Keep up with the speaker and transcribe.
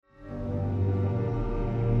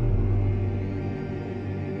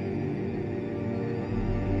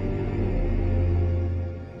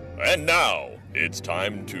And now, it's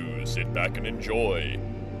time to sit back and enjoy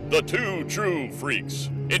the Two True Freaks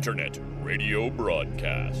Internet Radio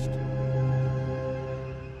Broadcast.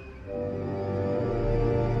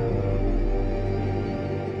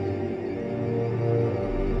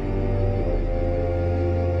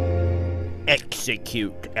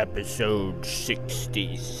 Execute episode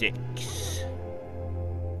 66.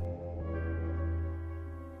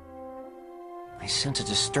 I sense a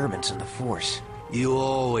disturbance in the Force. You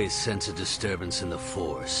always sense a disturbance in the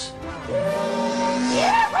Force.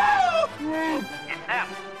 It's them.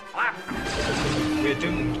 We're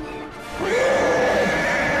doomed.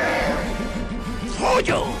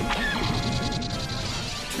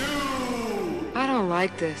 I don't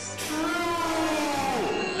like this.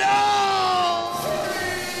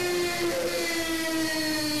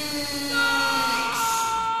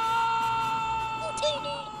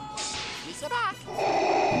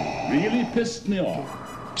 Really pissed me off.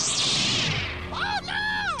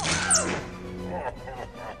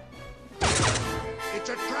 It's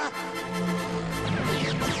a trap!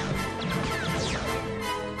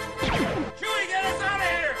 Chewie, get us out of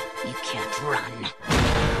here! You can't run.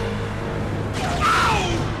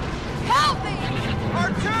 Help me!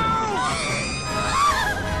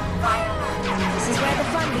 This is where the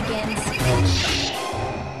fun begins.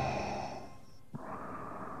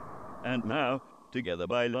 And now, together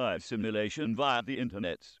by live simulation via the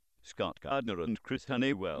internet, Scott Gardner and Chris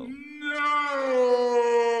Honeywell.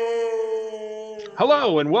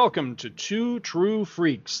 Hello and welcome to Two True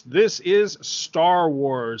Freaks. This is Star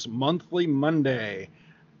Wars Monthly Monday,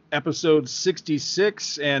 episode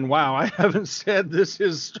 66. And wow, I haven't said this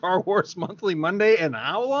is Star Wars Monthly Monday in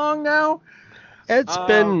how long now? It's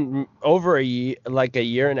been over a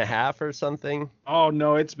year and a half or something. Oh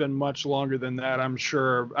no, it's been much longer than that, I'm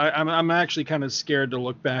sure. I'm actually kind of scared to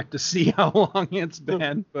look back to see how long it's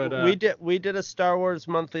been. But we did a Star Wars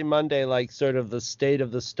Monthly Monday, like sort of the state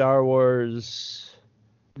of the Star Wars.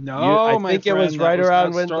 No, I think it was right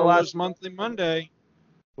around when the Star Wars last Monthly Monday.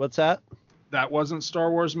 What's that? That wasn't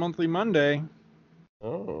Star Wars Monthly Monday.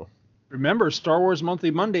 Oh. Remember, Star Wars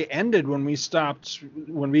Monthly Monday ended when we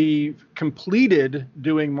completed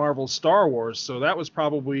doing Marvel Star Wars. So that was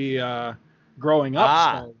probably growing up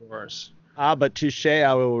Star Wars. But touche,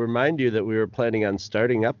 I will remind you that we were planning on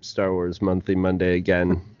starting up Star Wars Monthly Monday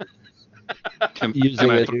again.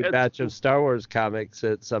 Using a new batch of Star Wars comics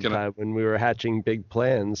at some time when we were hatching big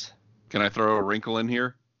plans. Can I throw a wrinkle in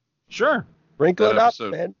here? Sure. Wrinkle it up,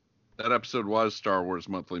 man. That episode was Star Wars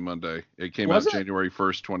Monthly Monday. It came out January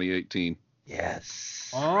 1st, 2018. Yes.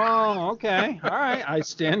 Oh, okay. All right. I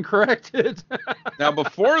stand corrected. Now,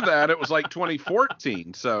 before that, it was like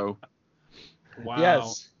 2014. So. Wow.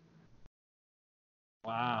 Yes.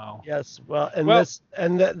 Wow. Yes. Well,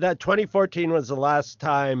 that 2014 was the last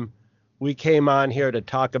time we came on here to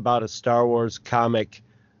talk about a Star Wars comic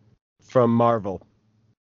from Marvel.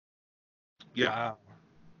 Yeah. Wow.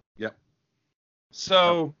 Yep.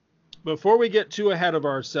 So, before we get too ahead of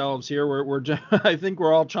ourselves here, we're I think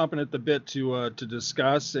we're all chomping at the bit to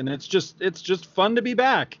discuss, and it's just fun to be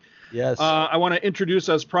back. Yes. I want to introduce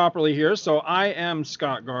us properly here. So I am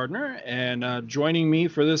Scott Gardner, and joining me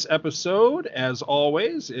for this episode, as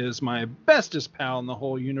always, is my bestest pal in the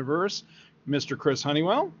whole universe, Mr. Chris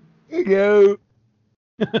Honeywell. Hello.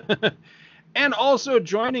 And also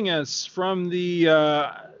joining us from the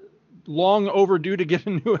long overdue to get a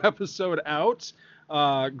new episode out,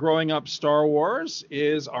 Growing Up Star Wars,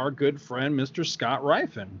 is our good friend, Mr. Scott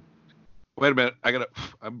Rifen. Wait a minute.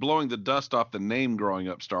 I'm blowing the dust off the name Growing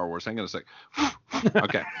Up Star Wars. Hang on a sec.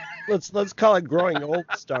 Okay. Let's call it Growing Old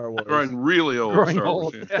Star Wars. Growing really old Growing Star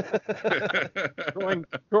old. Wars. Yeah.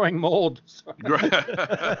 growing mold.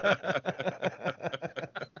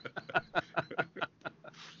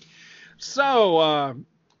 So,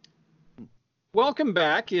 welcome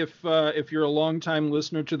back. If you're a longtime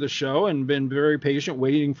listener to the show and been very patient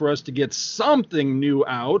waiting for us to get something new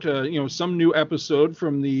out, some new episode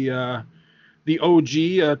from the OG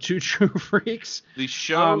Two True Freaks. The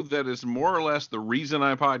show that is more or less the reason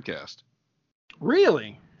I podcast.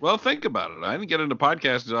 Really? Well, think about it. I didn't get into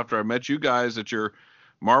podcasting after I met you guys at your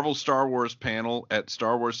Marvel Star Wars panel at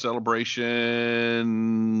Star Wars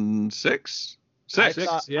Celebration 6.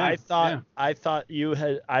 I thought you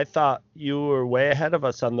were way ahead of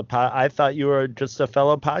us on the pod. I thought you were just a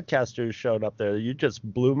fellow podcaster who showed up there. You just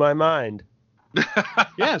blew my mind.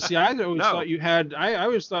 Yes, yeah. I always thought you had. I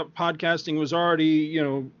always thought podcasting was already,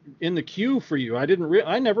 in the queue for you. I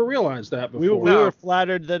never realized that before. We were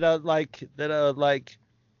flattered that a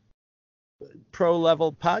pro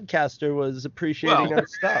level podcaster was appreciating our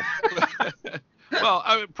stuff. Well,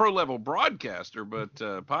 I'm a pro-level broadcaster, but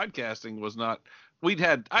podcasting was not. I'd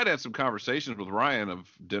had some conversations with Ryan of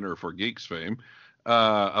Dinner for Geeks fame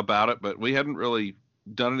about it, but we hadn't really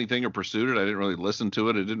done anything or pursued it. I didn't really listen to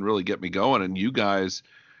it. It didn't really get me going. And you guys,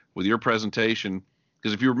 with your presentation,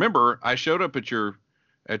 because if you remember, I showed up at your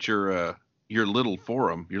little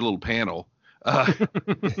forum, your little panel,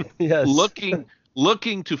 yes,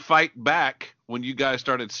 looking to fight back when you guys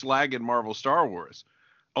started slagging Marvel Star Wars,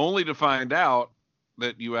 only to find out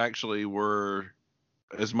that you actually were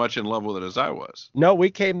as much in love with it as I was. No, we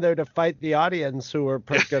came there to fight the audience who were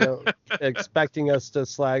expecting us to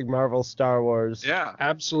slag Marvel Star Wars. Yeah,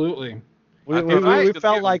 absolutely. We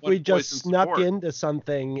felt like we just snuck into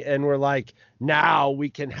something and we're like, now we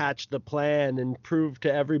can hatch the plan and prove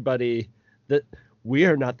to everybody that we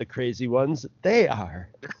are not the crazy ones. They are.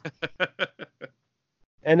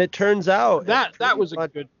 And it turns out that was a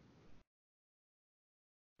good.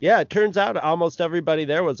 Yeah, it turns out almost everybody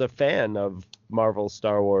there was a fan of Marvel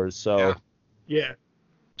Star Wars. So yeah.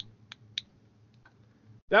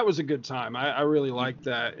 That was a good time. I really liked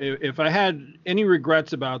that. If I had any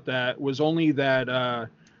regrets about that, was only that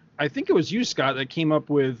I think it was you, Scott, that came up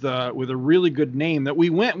with a really good name that we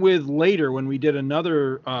went with later when we did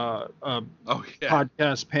another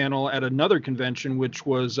podcast panel at another convention, which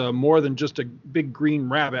was more than just a big green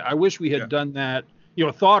rabbit. I wish we had done that,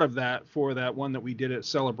 thought of that for that one that we did at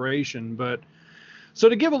Celebration. But so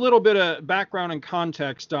to give a little bit of background and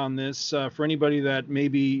context on this, for anybody that may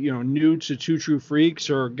be, new to Two True Freaks,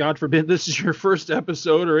 or God forbid this is your first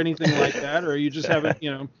episode or anything like that, or you just haven't,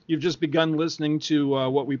 you've just begun listening to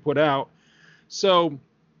what we put out. So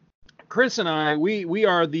Chris and I, we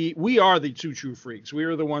are the Two True Freaks. We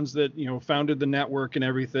are the ones that, founded the network and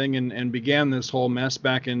everything and began this whole mess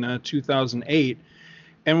back in 2008.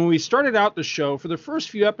 And when we started out the show, for the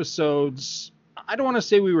first few episodes, I don't want to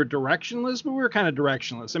say we were directionless, but we were kind of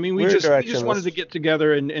directionless. I mean, we just wanted to get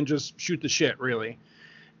together and just shoot the shit, really.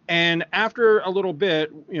 And after a little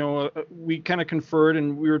bit, we kind of conferred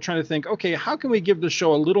and we were trying to think, okay, how can we give the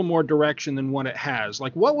show a little more direction than what it has?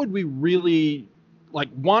 Like, what would we really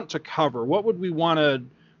want to cover? What would we want to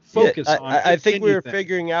focus on? I think we were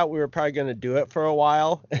figuring out we were probably going to do it for a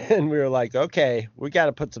while, and we were like, okay, we got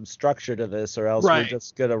to put some structure to this, or else we're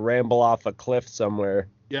just going to ramble off a cliff somewhere.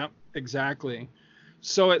 Yep, exactly.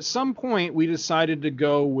 So at some point we decided to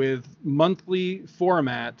go with monthly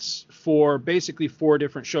formats for basically 4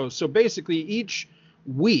 different shows. So basically each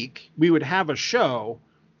week we would have a show,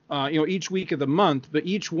 each week of the month, but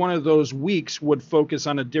each one of those weeks would focus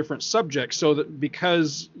on a different subject. So that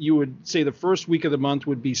because you would say the first week of the month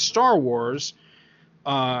would be Star Wars,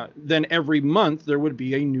 then every month there would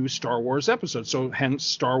be a new Star Wars episode. So hence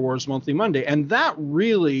Star Wars Monthly Monday. And that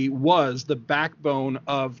really was the backbone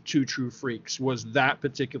of Two True Freaks, was that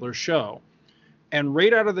particular show. And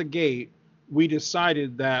right out of the gate, we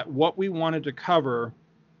decided that what we wanted to cover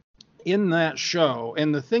in that show,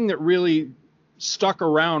 and the thing that really stuck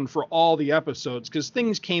around for all the episodes, because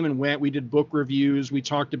things came and went. We did book reviews. We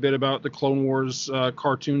talked a bit about the Clone Wars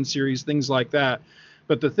cartoon series, things like that.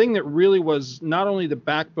 But the thing that really was not only the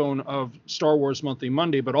backbone of Star Wars Monthly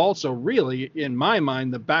Monday, but also really, in my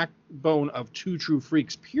mind, the backbone of Two True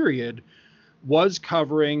Freaks, period, was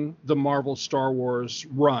covering the Marvel Star Wars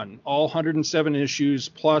run. All 107 issues,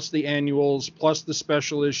 plus the annuals, plus the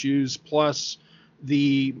special issues, plus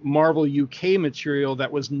the Marvel UK material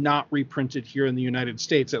that was not reprinted here in the United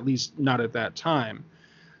States, at least not at that time.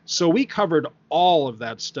 So we covered all of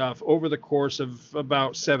that stuff over the course of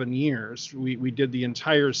about 7 years. We did the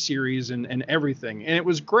entire series and everything, and it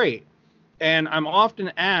was great. And I'm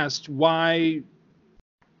often asked why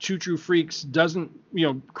Two True Freaks doesn't,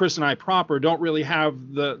 Chris and I proper don't really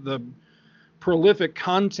have the prolific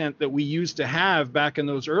content that we used to have back in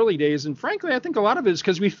those early days. And frankly, I think a lot of it is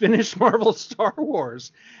because we finished Marvel Star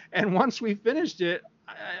Wars. And once we finished it,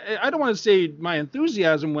 I don't want to say my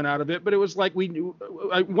enthusiasm went out of it, but it was like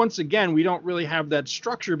once again, we don't really have that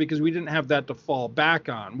structure because we didn't have that to fall back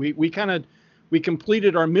on. We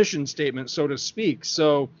completed our mission statement, so to speak.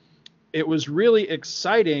 So it was really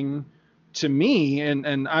exciting to me,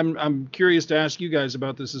 and I'm curious to ask you guys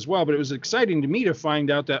about this as well, but it was exciting to me to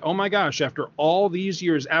find out that, oh my gosh, after all these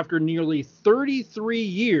years, after nearly 33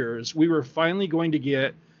 years, we were finally going to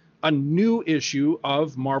get a new issue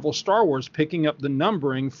of Marvel Star Wars, picking up the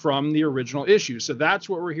numbering from the original issue. So that's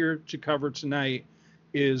what we're here to cover tonight,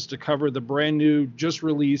 is to cover the brand new, just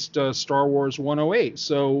released Star Wars 108.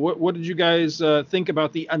 So what did you guys think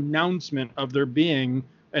about the announcement of there being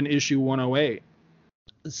an issue 108?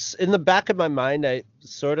 In the back of my mind, I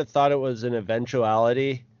sort of thought it was an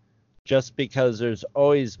eventuality, just because there's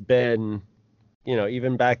always been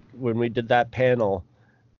even back when we did that panel,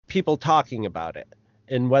 people talking about it,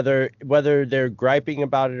 and whether they're griping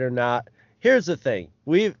about it or not. Here's the thing.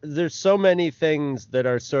 There's so many things that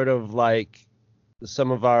are sort of like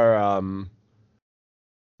some of our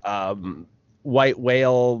white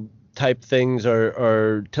whale type things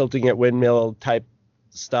or tilting at windmill type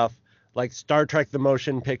stuff, like Star Trek the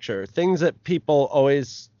Motion Picture, things that people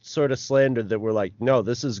always sort of slandered that were like, no,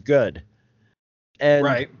 this is good.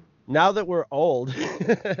 And now that we're old,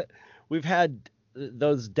 we've had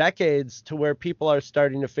those decades to where people are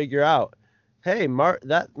starting to figure out, hey,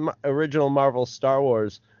 that original Marvel Star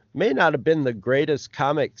Wars may not have been the greatest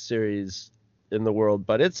comic series in the world,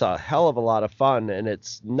 but it's a hell of a lot of fun, and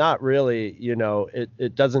it's not really,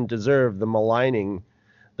 it doesn't deserve the maligning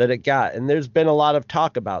that it got. And there's been a lot of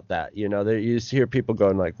talk about that. You hear people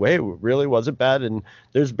going like, wait, really, was it bad? And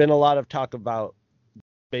there's been a lot of talk about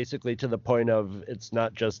basically to the point of it's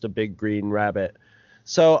not just a big green rabbit.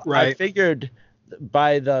 So I figured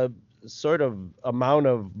by the sort of amount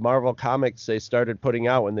of Marvel comics they started putting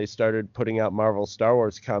out when they started putting out Marvel Star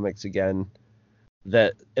Wars comics again,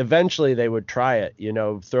 that eventually they would try it,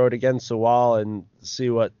 throw it against the wall and see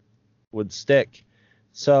what would stick.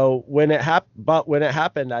 So when it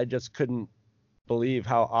happened, I just couldn't believe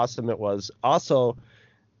how awesome it was. Also,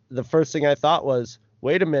 the first thing I thought was,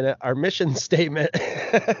 wait a minute, our mission statement.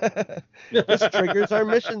 This triggers our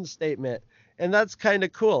mission statement. And that's kind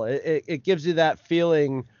of cool. It gives you that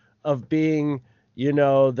feeling of being,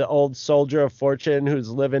 the old soldier of fortune who's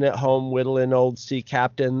living at home whittling old sea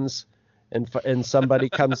captains, and somebody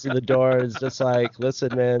comes to the door and is just like,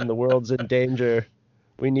 listen, man, the world's in danger.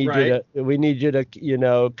 We need you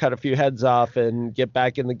to, cut a few heads off and get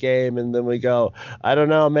back in the game. And then we go, I don't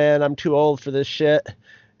know, man, I'm too old for this shit.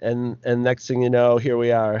 And next thing you know, here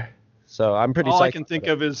we are. So I'm pretty. All I can think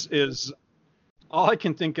of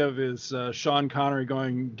is Sean Connery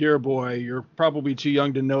going, dear boy, you're probably too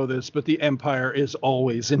young to know this, but the Empire is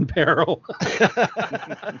always in peril.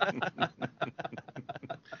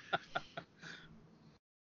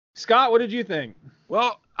 Scott, what did you think?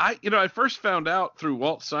 Well, I first found out through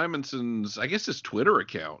Walt Simonson's, I guess his Twitter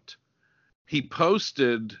account. He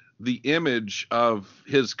posted the image of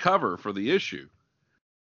his cover for the issue.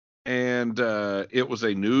 And it was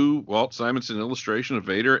a new Walt Simonson illustration of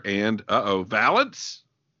Vader and, Valance.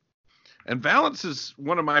 And Valance is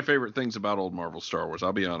one of my favorite things about old Marvel Star Wars,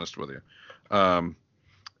 I'll be honest with you.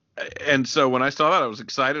 And so when I saw that, I was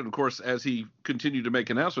excited. Of course, as he continued to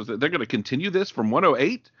make announcements that they're going to continue this from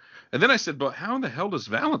 108. And then I said, but how in the hell does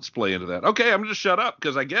Valance play into that? Okay, I'm going to shut up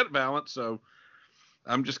because I get Valance, so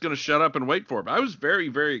I'm just going to shut up and wait for it. But I was very,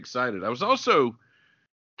 very excited. I was also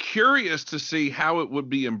curious to see how it would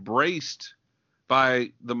be embraced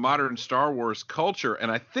by the modern Star Wars culture, and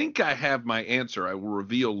I think I have my answer. I will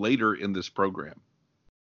reveal later in this program.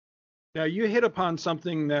 Yeah, you hit upon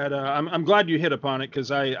something that I'm glad you hit upon it, because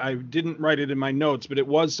I didn't write it in my notes, but it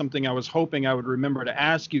was something I was hoping I would remember to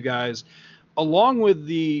ask you guys. Along with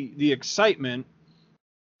the excitement,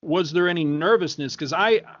 was there any nervousness? Because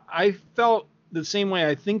I felt the same way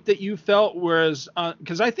I think that you felt, whereas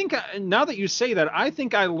because I think now that you say that, I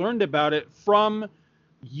think I learned about it from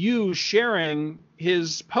you sharing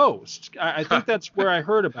his post. I think that's where I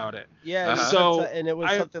heard about it. Yeah. So and it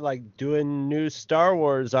was something like doing new Star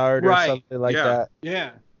Wars art or something like that.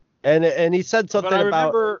 Yeah. And he said something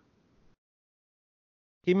about. Remember,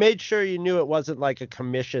 he made sure you knew it wasn't like a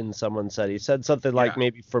commission. Someone said he said something like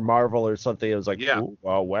maybe for Marvel or something. It was like, ooh,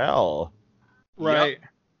 well. Right. Yep.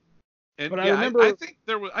 And but I remember, I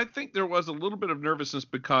think there was a little bit of nervousness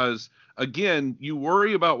because, again, you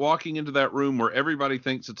worry about walking into that room where everybody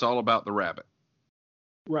thinks it's all about the rabbit.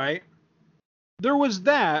 Right. There was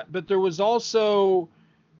that, but there was also,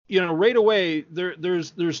 right away,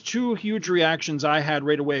 there's two huge reactions I had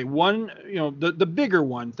right away. One, the bigger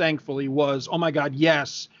one, thankfully, was, oh my God,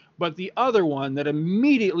 yes. But the other one that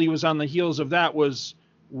immediately was on the heels of that was,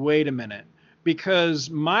 wait a minute.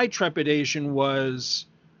 Because my trepidation was,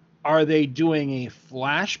 are they doing a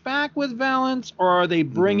flashback with Valance, or are they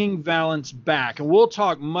bringing Valance back? And we'll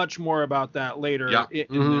talk much more about that later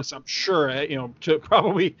in this, I'm sure.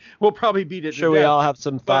 We'll probably beat it. Sure, we all have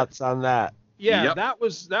some thoughts on that. Yeah, that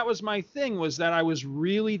was my thing, was that I was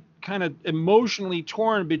really kind of emotionally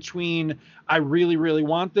torn between I really, really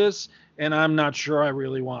want this and I'm not sure I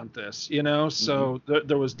really want this, So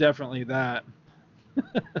there was definitely that.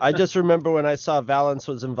 I just remember when I saw Valance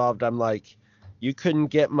was involved, I'm like, you couldn't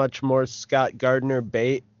get much more Scott Gardner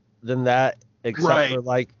bait than that, except for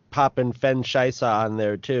like popping Fen Shisa on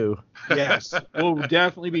there too. Yes, we'll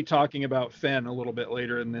definitely be talking about Fen a little bit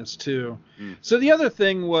later in this too. So the other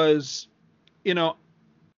thing was,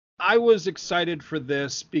 I was excited for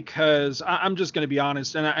this because I'm just going to be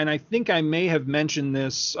honest, and I think I may have mentioned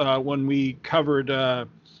this when we covered.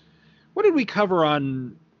 What did we cover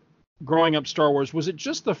on Growing Up Star Wars? Was it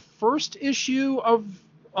just the first issue of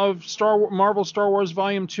Marvel Star Wars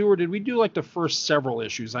Volume 2, or did we do like the first several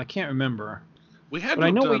issues? I can't remember. We had to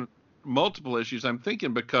have done multiple issues. I'm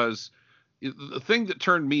thinking because the thing that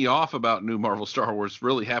turned me off about New Marvel Star Wars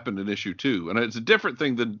really happened in issue 2, and it's a different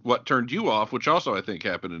thing than what turned you off, which also I think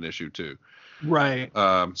happened in issue 2. Right.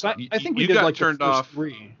 So I think we did like the first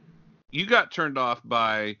 3. You got turned off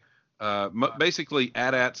by basically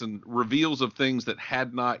AT-ATs and reveals of things that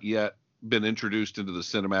had not yet been introduced into the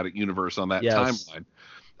cinematic universe on that timeline.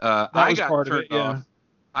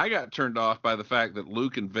 I got turned off by the fact that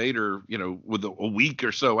Luke and Vader, with a week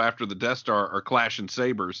or so after the Death Star, are clashing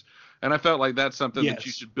sabers, and I felt like that's something that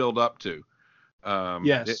you should build up to.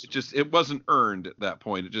 It wasn't earned at that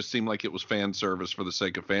point. It just seemed like it was fan service for the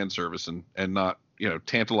sake of fan service, and not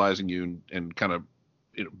tantalizing you and kind of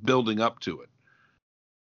building up to it.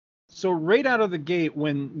 So right out of the gate,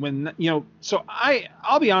 when so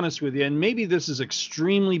I'll be honest with you, and maybe this is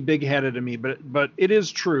extremely big-headed of me, but it is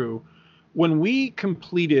true. When we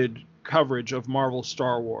completed coverage of Marvel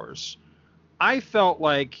Star Wars, I felt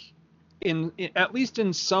like in at least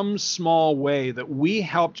in some small way that we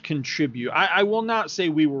helped contribute. I will not say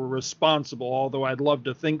we were responsible, although I'd love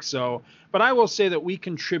to think so, but I will say that we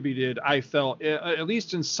contributed, I felt, at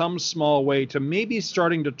least in some small way, to maybe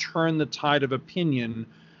starting to turn the tide of opinion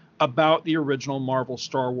about the original Marvel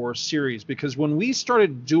Star Wars series. Because when we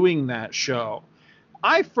started doing that show,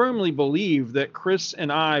 I firmly believe that Chris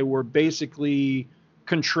and I were basically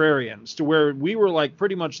contrarians, to where we were like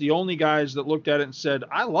pretty much the only guys that looked at it and said,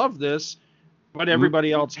 I love this, but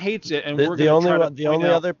everybody else hates it. And we're going to try to the only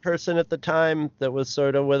other person at the time that was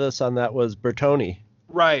sort of with us on that was Bertoni.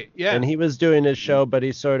 Right. Yeah. And he was doing his show, but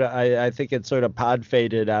he sort of, I think it sort of pod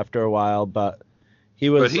faded after a while, but he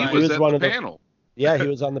was at one the of panel. Yeah, he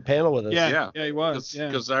was on the panel with us. Yeah, he was.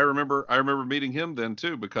 Because I remember meeting him then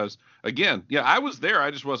too. Because again, I was there.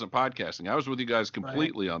 I just wasn't podcasting. I was with you guys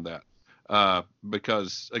completely on that.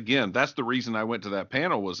 Because again, that's the reason I went to that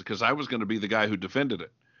panel, was because I was going to be the guy who defended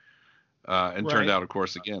it. And turned out, of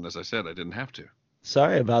course, again, as I said, I didn't have to.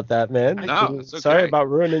 Sorry about that, man. No, it's okay. Sorry about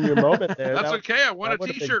ruining your moment there. That's okay. I want a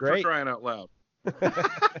T-shirt for crying out loud.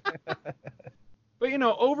 But,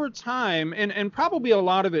 over time, and probably a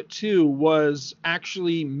lot of it, too, was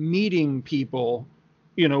actually meeting people,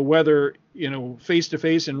 whether,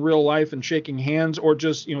 face-to-face in real life and shaking hands, or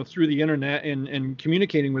just, through the internet and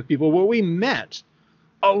communicating with people. Well, we met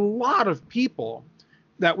a lot of people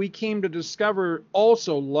that we came to discover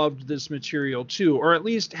also loved this material, too, or at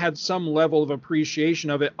least had some level of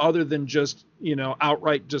appreciation of it other than just,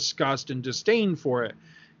 outright disgust and disdain for it.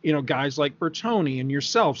 Guys like Bertoni and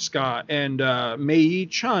yourself, Scott, and Mei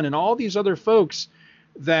Chun, and all these other folks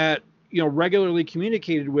that, regularly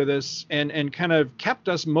communicated with us and kind of kept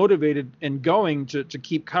us motivated and going to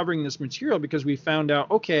keep covering this material, because we found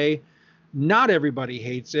out, okay, not everybody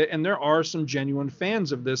hates it, and there are some genuine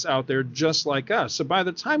fans of this out there just like us. So by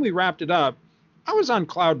the time we wrapped it up, I was on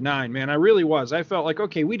cloud 9, man. I really was. I felt like,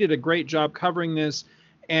 okay, we did a great job covering this,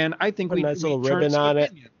 and I think we nice little ribbon on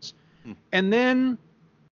opinions. And then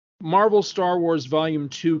Marvel Star Wars Volume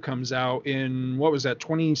 2 comes out in,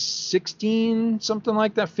 2016, something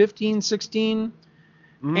like that, 15, 16.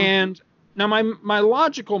 And now my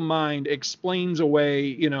logical mind explains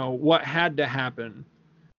away, what had to happen.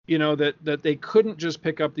 That they couldn't just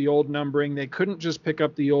pick up the old numbering. They couldn't just pick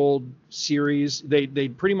up the old series. They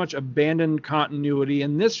pretty much abandoned continuity.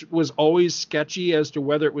 And this was always sketchy as to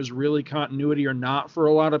whether it was really continuity or not for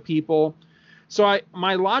a lot of people. So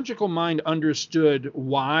my logical mind understood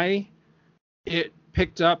why it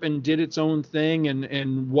picked up and did its own thing,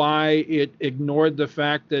 and why it ignored the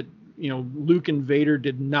fact that, Luke and Vader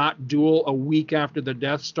did not duel a week after the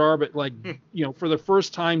Death Star, but for the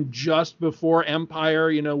first time just before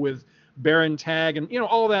Empire, with Baron Tag and,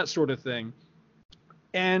 all that sort of thing.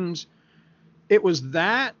 And it was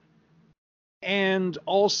that, and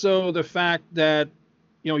also the fact that,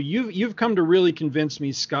 you've come to really convince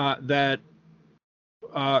me, Scott, that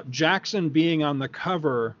Jackson being on the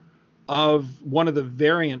cover of one of the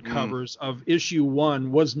variant covers of issue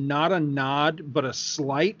 1 was not a nod, but a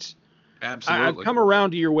slight. Absolutely. I've come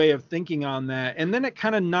around to your way of thinking on that, and then it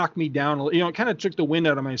kind of knocked me down. It kind of took the wind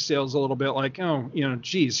out of my sails a little bit. Like,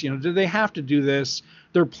 geez, do they have to do this?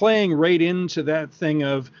 They're playing right into that thing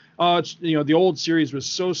of, it's, the old series was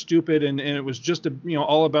so stupid, and it was just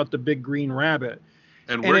all about the big green rabbit.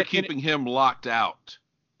 And we're keeping him locked out.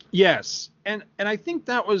 Yes, and I think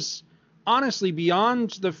that was honestly,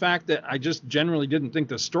 beyond the fact that I just generally didn't think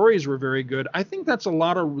the stories were very good, I think that's a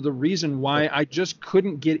lot of the reason why I just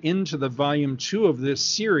couldn't get into the volume 2 of this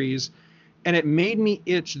series. And it made me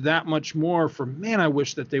itch that much more for, man, I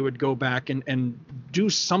wish that they would go back and do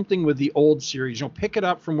something with the old series, you know, pick it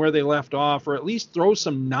up from where they left off, or at least throw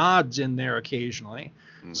some nods in there occasionally.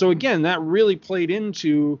 Mm-hmm. So again, that really played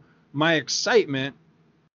into my excitement,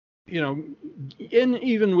 you know,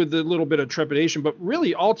 even with a little bit of trepidation, but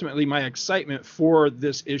really ultimately my excitement for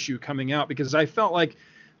this issue coming out, because I felt like,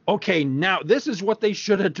 okay, now this is what they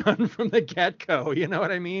should have done from the get-go. You know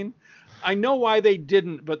what I mean? I know why they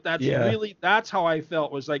didn't, but that's how I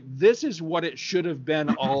felt, was like, this is what it should have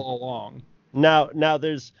been all along. Now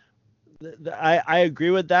I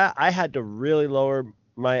agree with that. I had to really lower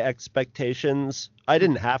my expectations. I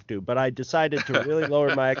didn't have to, but I decided to really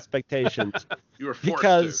lower my expectations. You were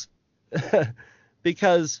forced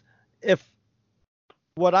because if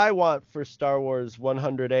what I want for Star Wars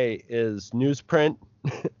 100A is newsprint,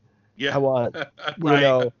 I want, you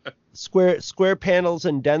know, square panels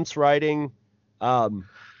and dense writing.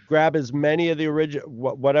 Grab as many of the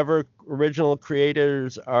whatever original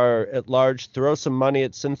creators are at large. Throw some money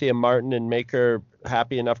at Cynthia Martin and make her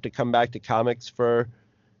happy enough to come back to comics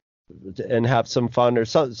and have some fun, or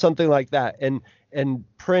something like that. And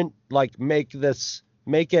print, like, make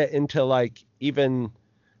it into, like, even,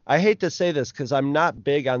 I hate to say this because I'm not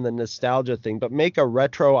big on the nostalgia thing, but make a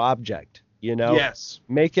retro object. You know, yes,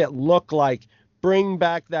 make it look like, bring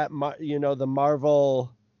back that, you know, the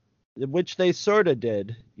Marvel, which they sort of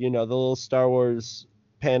did, you know, the little Star Wars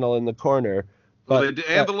panel in the corner. But,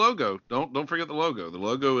 and the logo. Don't forget the logo. The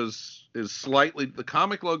logo is slightly, the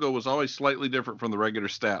comic logo was always slightly different from the regular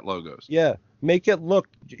stat logos. Yeah, make it look,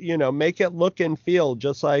 you know, make it look and feel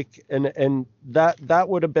just like, and that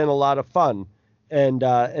would have been a lot of fun. And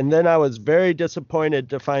then I was very disappointed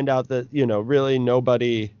to find out that, you know, really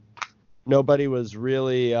nobody was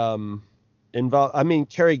really involved. I mean,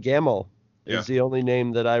 Carrie Gamble is the only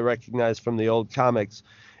name that I recognize from the old comics.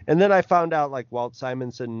 And then I found out, like, Walt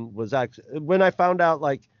Simonson was actually, when I found out,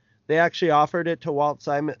 like, they actually offered Walt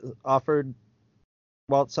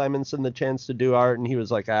Simonson the chance to do art, and he was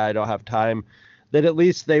like, I don't have time, that at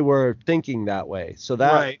least they were thinking that way. So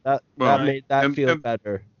that made that feel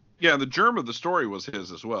better. Yeah, the germ of the story was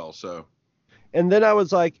his as well. So, and then I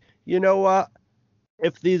was like, you know what?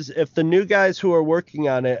 If the new guys who are working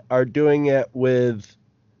on it are doing it with,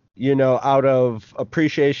 you know, out of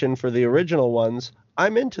appreciation for the original ones,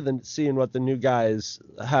 I'm into seeing what the new guys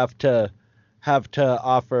have to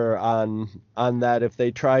offer on that. If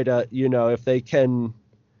they try to, you know, if they can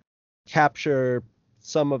capture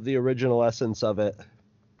some of the original essence of it.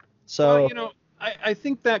 So, well, you know, I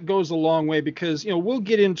think that goes a long way, because, you know, we'll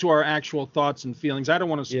get into our actual thoughts and feelings. I don't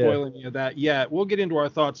want to spoil any of that yet. We'll get into our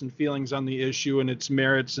thoughts and feelings on the issue and its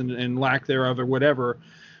merits and lack thereof, or whatever.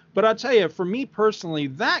 But I'll tell you, for me personally,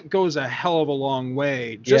 that goes a hell of a long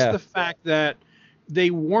way. Just the fact that they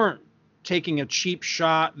weren't taking a cheap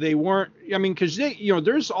shot. They weren't, I mean, because you know,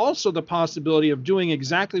 there's also the possibility of doing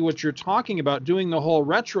exactly what you're talking about, doing the whole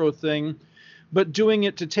retro thing, but doing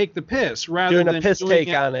it to take the piss rather than doing a piss take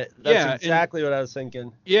on it. That's exactly what I was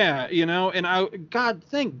thinking. Yeah, you know, and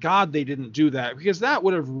thank God they didn't do that, because that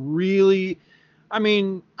would have really, I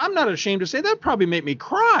mean, I'm not ashamed to say that probably made me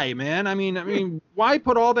cry, man. I mean, why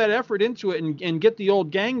put all that effort into it and get the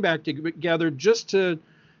old gang back together just to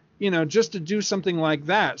do something like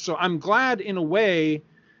that? So I'm glad in a way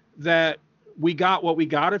that we got what we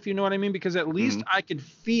got, if you know what I mean, because at least I could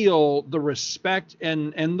feel the respect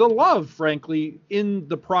and the love, frankly, in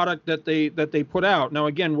the product that they put out. Now,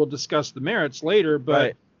 again, we'll discuss the merits later,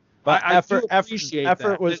 but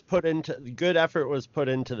effort was put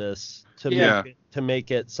into this to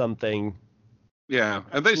make it something. Yeah,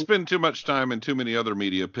 and they spend too much time in too many other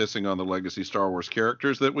media pissing on the legacy Star Wars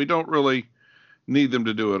characters that we don't really need them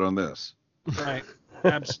to do it on this. Right,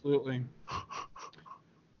 absolutely.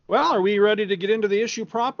 Well, are we ready to get into the issue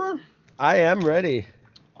proper? I am ready.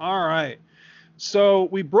 All right. So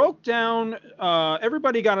we broke down,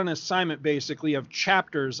 everybody got an assignment basically of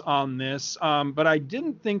chapters on this, but I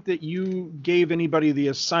didn't think that you gave anybody the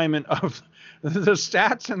assignment of the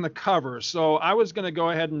stats and the cover. So I was going to go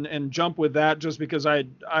ahead and jump with that just because I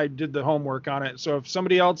did the homework on it. So if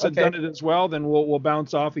somebody else had done it as well, then we'll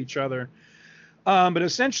bounce off each other. But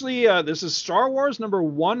essentially, this is Star Wars number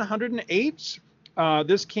 108.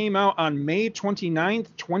 This came out on May 29th,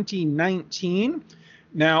 2019.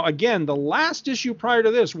 Now, again, the last issue prior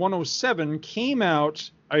to this, 107, came out,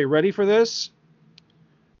 are you ready for this?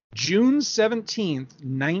 June 17th,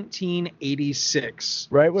 1986.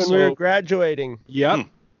 Right when we were graduating. Yep.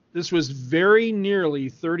 this was very nearly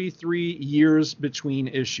 33 years between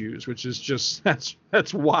issues, which is just that's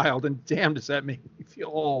wild, and damn does that make me feel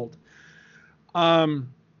old.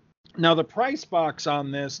 Now the price box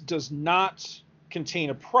on this does not contain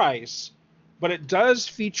a price, but it does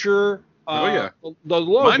feature the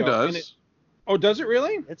logo. Mine does. Does it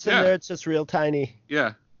really? It's in there. It's just real tiny.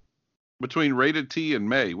 Yeah. Between Rated T and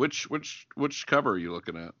May, which cover are you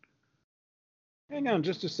looking at? Hang on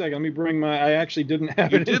just a second. Let me bring my. I actually didn't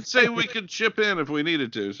have it. You did say we could chip in if we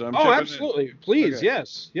needed to, so I'm chipping absolutely. in. Please, okay.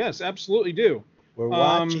 Yes, absolutely do. We're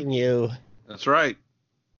watching you. That's right.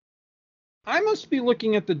 I must be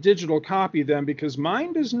looking at the digital copy then, because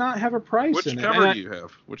mine does not have a price in it. Which cover do you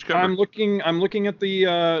have? Which cover? I'm looking at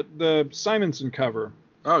the Simonson cover.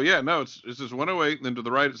 Oh yeah, no, it says 108, and then to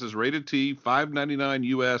the right it says Rated T, $5.99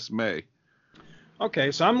 US May.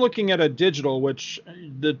 Okay, so I'm looking at a digital, which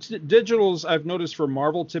the digitals I've noticed for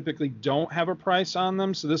Marvel typically don't have a price on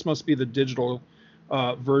them, so this must be the digital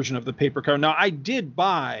version of the paper cover. Now, I did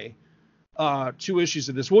buy 2 issues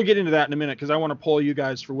of this. We'll get into that in a minute, because I want to poll you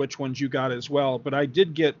guys for which ones you got as well, but I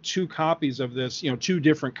did get 2 copies of this, 2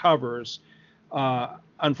 different covers.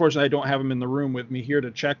 Unfortunately, I don't have them in the room with me here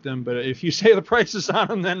to check them, but if you say the price is on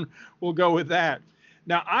them, then we'll go with that.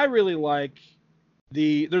 Now, I really like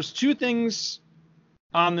there's 2 things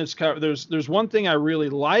on this cover. There's one thing I really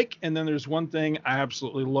like, and then there's one thing I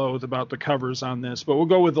absolutely loathe about the covers on this, but we'll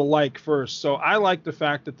go with the like first. So I like the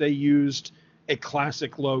fact that they used a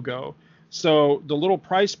classic logo. So the little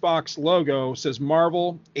price box logo says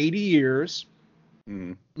Marvel 80 years.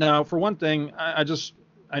 Mm. Now, for one thing, I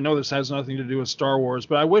know this has nothing to do with Star Wars,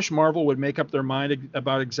 but I wish Marvel would make up their mind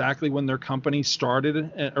about exactly when their company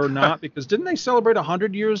started or not, because didn't they celebrate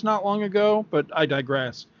 100 years not long ago? But I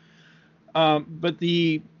digress. But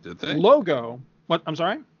the logo, what? I'm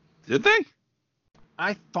sorry? Did they?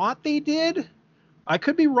 I thought they did. I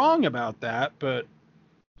could be wrong about that, but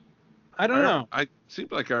I don't know. I seem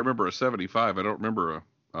like I remember a 75. I don't remember a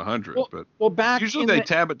 100. Well, back usually they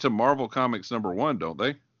tab it to Marvel Comics #1, don't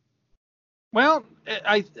they? Well,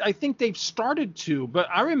 I think they've started to, but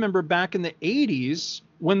I remember back in the 80s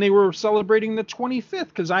when they were celebrating the 25th,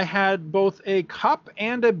 because I had both a cup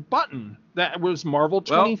and a button that was Marvel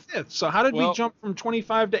 25th. So how did we jump from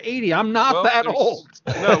 25 to 80? I'm not that old.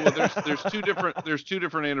 No, there's two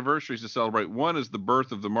different anniversaries to celebrate. One is the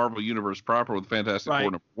birth of the Marvel Universe proper with Fantastic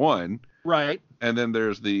Four #1. Right. And then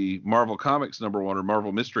there's the Marvel Comics #1 or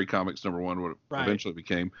Marvel Mystery Comics #1, what it eventually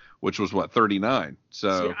became, which was 39.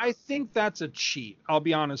 So see, I think that's a cheat. I'll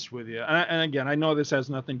be honest with you. And again, I know this has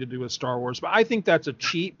nothing to do with Star Wars, but I think that's a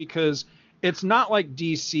cheat, because it's not like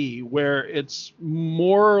DC where it's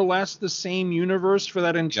more or less the same universe for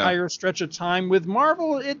that entire stretch of time. With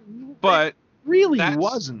Marvel, it really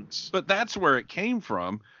wasn't. But that's where it came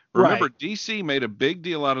from. Remember, DC made a big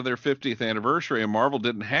deal out of their 50th anniversary, and Marvel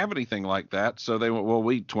didn't have anything like that. So they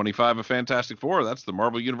went, 25 of Fantastic Four. That's the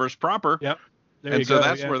Marvel Universe proper. Yep.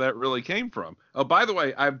 That's where that really came from. Oh, by the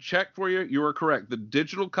way, I've checked for you. You are correct. The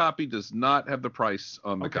digital copy does not have the price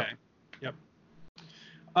on the cover. Yep.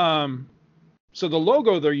 So the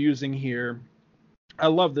logo they're using here, I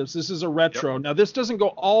love this. This is a retro. Yep. Now, this doesn't go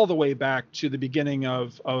all the way back to the beginning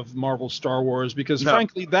of Marvel Star Wars, because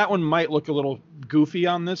frankly, that one might look a little goofy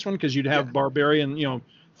on this one, because you'd have Barbarian,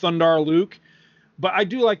 Thundar Luke. But I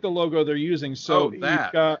do like the logo they're using. So you've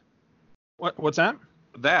got what's that?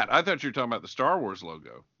 That I thought you were talking about the Star Wars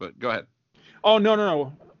logo, but go ahead. Oh,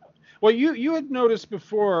 no. Well, you had noticed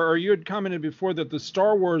before, or you had commented before, that the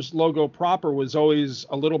Star Wars logo proper was always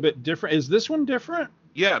a little bit different. Is this one different?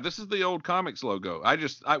 Yeah, this is the old comics logo.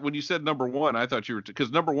 When you said #1, I thought you were, because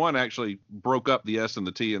 #1 actually broke up the S and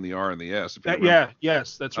the T and the R and the S.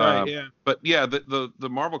 Yes, that's right. Yeah. But yeah, the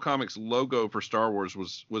Marvel Comics logo for Star Wars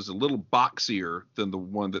was a little boxier than the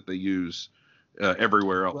one that they use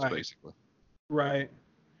everywhere else, basically. Right.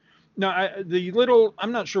 Now,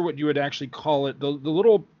 I'm not sure what you would actually call it. The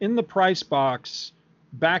little, in the price box,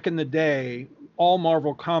 back in the day, all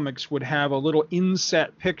Marvel Comics would have a little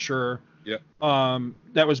inset picture. Yep.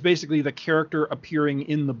 That was basically the character appearing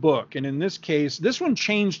in the book. And in this case, this one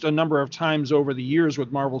changed a number of times over the years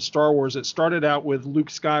with Marvel Star Wars. It started out with Luke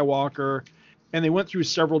Skywalker, and they went through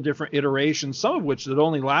several different iterations, some of which that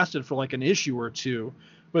only lasted for like an issue or two.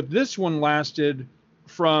 But this one lasted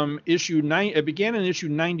from issue 9. It began in issue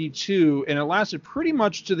 92, and it lasted pretty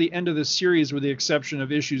much to the end of the series, with the exception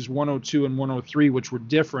of issues 102 and 103, which were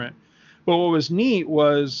different. But what was neat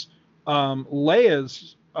was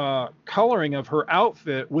Leia's coloring of her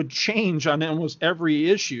outfit would change on almost every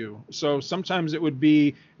issue. So sometimes it would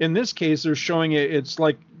be, in this case, they're showing it's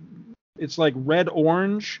like red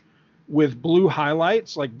orange with blue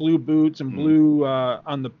highlights, like blue boots and blue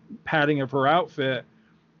on the padding of her outfit.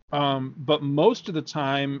 But most of the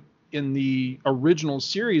time in the original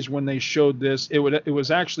series, when they showed this, it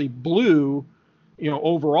was actually blue,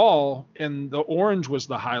 overall, and the orange was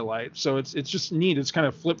the highlight. So it's just neat. It's kind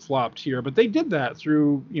of flip-flopped here, but they did that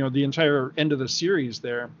through, the entire end of the series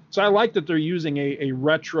there. So I like that they're using a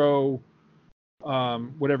retro,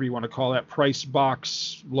 whatever you want to call that, price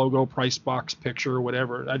box logo, price box picture, or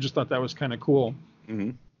whatever. I just thought that was kind of cool.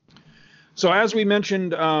 Mm-hmm. So as we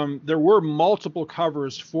mentioned, there were multiple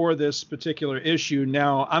covers for this particular issue.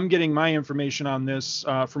 Now, I'm getting my information on this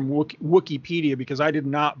from Wikipedia because I did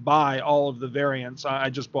not buy all of the variants. I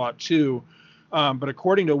just bought 2. But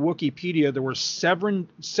according to Wikipedia, there were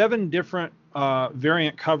seven different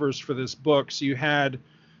variant covers for this book. So you had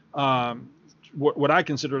what I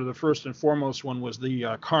consider the first and foremost one was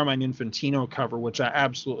the Carmine Infantino cover, which I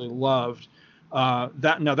absolutely loved.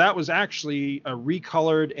 That was actually a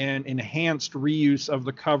recolored and enhanced reuse of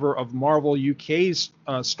the cover of Marvel UK's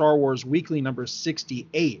Star Wars Weekly number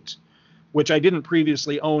 68, which I didn't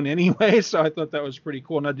previously own anyway, so I thought that was pretty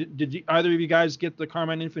cool. Now, did either of you guys get the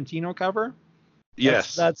Carmine Infantino cover?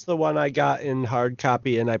 Yes. That's the one I got in hard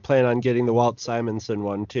copy, and I plan on getting the Walt Simonson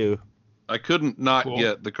one too. I couldn't not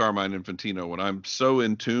get the Carmine Infantino one. I'm so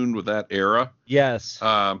in tune with that era. Yes.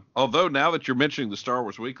 Although now that you're mentioning the Star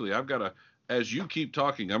Wars Weekly, I've got to, as you keep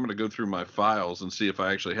talking, I'm going to go through my files and see if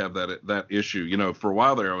I actually have that issue. For a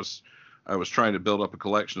while there, I was trying to build up a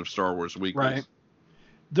collection of Star Wars Weeklies. Right.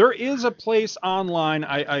 There is a place online.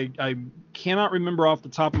 I cannot remember off the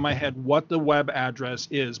top of my head what the web address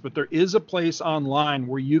is, but there is a place online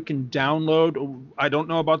where you can download. I don't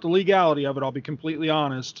know about the legality of it. I'll be completely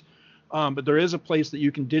honest. But there is a place that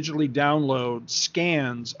you can digitally download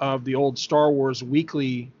scans of the old Star Wars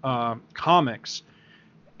Weekly comics.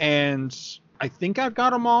 And I think I've got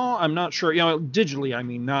them all. I'm not sure. Digitally, I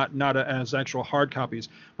mean, not as actual hard copies.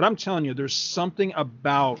 But I'm telling you, there's something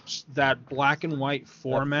about that black and white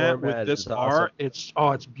format with this art.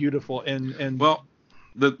 Awesome. It's beautiful. And well,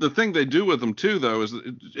 the thing they do with them too, though, is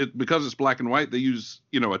because it's black and white, they use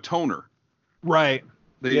a toner. Right.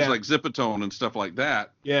 They use like Zipatone and stuff like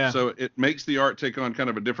that. Yeah. So it makes the art take on kind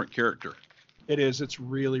of a different character. It is. It's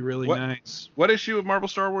really, really nice. What issue of Marvel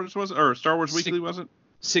Star Wars was it? Or Star Wars Weekly was it?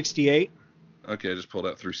 68. Okay, I just pulled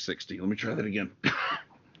out through 60. Let me try that again.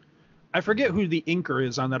 I forget who the inker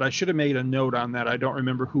is on that. I should have made a note on that. I don't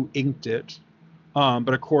remember who inked it.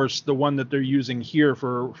 But of course, the one that they're using here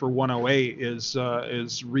for 108 is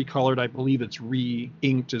recolored. I believe it's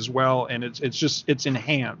re-inked as well, and it's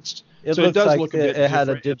enhanced. It so looks it does like look a bit different. It had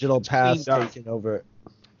a digital pass taken over it.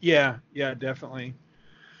 Yeah, definitely.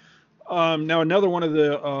 Now another one of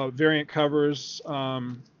the variant covers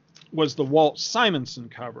was the Walt Simonson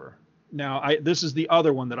cover. Now this is the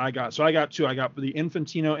other one that I got. So I got 2. I got the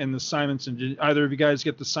Infantino and the Simonson. Did either of you guys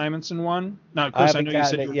get the Simonson one? Now, Chris, I know you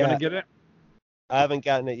said you were going to get it. I haven't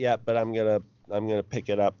gotten it yet, but I'm gonna pick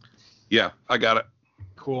it up. Yeah, I got it.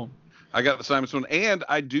 Cool. I got the Simonson one, and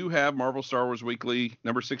I do have Marvel Star Wars Weekly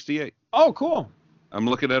number 68. Oh, cool. I'm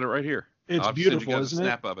looking at it right here. It's beautiful, isn't it?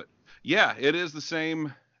 Snap of it. Yeah, it is the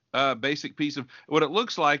same basic piece of what it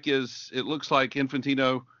looks like. It looks like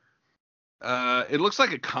Infantino. It looks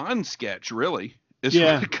like a con sketch, really. It's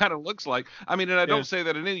what it kind of looks like. I mean, and I don't say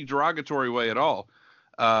that in any derogatory way at all.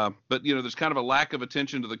 But there's kind of a lack of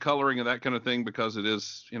attention to the coloring and that kind of thing because it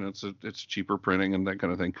is, it's cheaper printing and that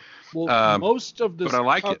kind of thing. Well, most of the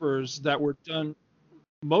covers that were done,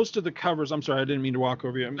 most of the covers. I'm sorry, I didn't mean to walk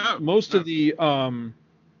over you. No, most of the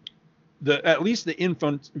at least the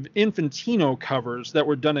Infantino covers that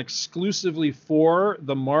were done exclusively for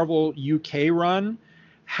the Marvel UK run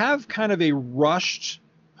have kind of a rushed,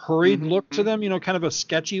 hurried look to them. Kind of a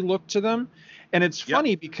sketchy look to them. And it's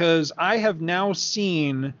funny because I have now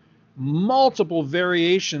seen multiple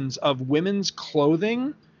variations of women's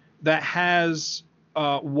clothing that has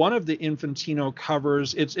one of the Infantino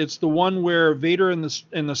covers. It's the one where Vader and the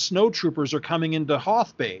snowtroopers are coming into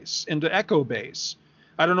Hoth Base, into Echo Base.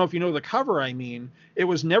 I don't know if you know the cover I mean. It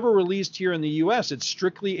was never released here in the U.S. It's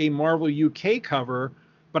strictly a Marvel UK cover.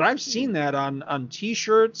 But I've seen that on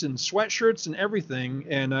T-shirts and sweatshirts and everything,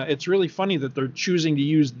 and it's really funny that they're choosing to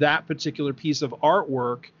use that particular piece of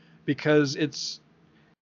artwork because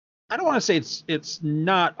I don't want to say it's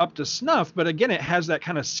not up to snuff, but again, it has that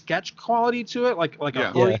kind of sketch quality to it, like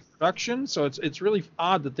a early production. So it's really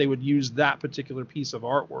odd that they would use that particular piece of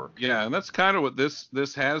artwork. Yeah, and that's kind of what this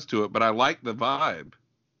has to it. But I like the vibe.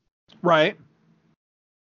 Right.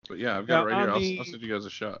 But yeah, I've got it right here. I'll send you guys a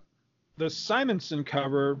shot. The Simonson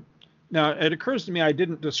cover. Now it occurs to me I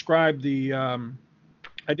didn't describe the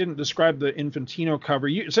I didn't describe the Infantino cover.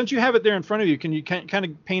 Since you have it there in front of you, can you kind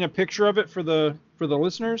of paint a picture of it for the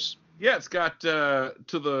listeners? Yeah, it's got to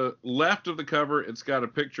the left of the cover, it's got a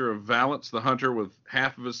picture of Valance the Hunter with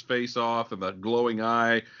half of his face off and the glowing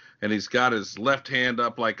eye, and he's got his left hand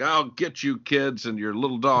up like, I'll get you kids and your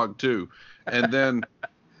little dog too. And then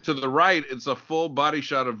to the right, it's a full body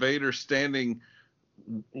shot of Vader standing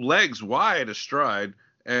legs wide astride,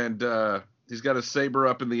 and he's got a saber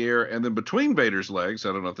up in the air, and then between Vader's legs,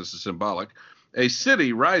 I don't know if this is symbolic, a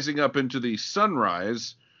city rising up into the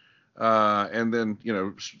sunrise, and then,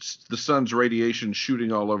 the sun's radiation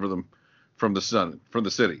shooting all over them from the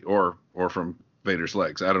city, or from Vader's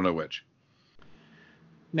legs. I don't know which.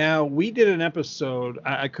 Now, we did an episode,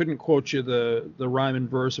 I couldn't quote you the rhyme and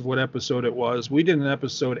verse of what episode it was. We did an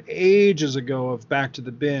episode ages ago of Back to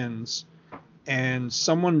the Bins, and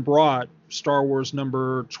someone brought Star Wars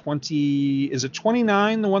number 20, is it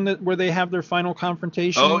 29, the one where they have their final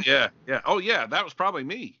confrontation? Oh, yeah. Oh, yeah, that was probably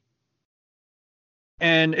me.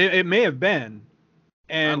 And it may have been.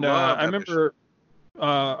 And I remember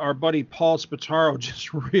our buddy Paul Spataro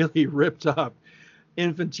just really ripped up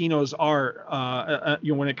Infantino's art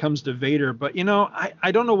when it comes to Vader. But,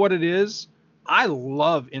 I don't know what it is. I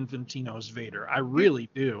love Infantino's Vader. I really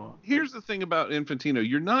do. Here's the thing about Infantino.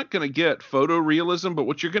 You're not going to get photorealism, but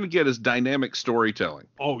what you're going to get is dynamic storytelling.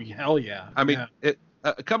 Oh, hell yeah. I mean,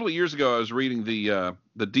 a couple of years ago, I was reading the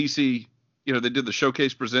DC, they did the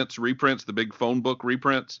Showcase Presents reprints, the big phone book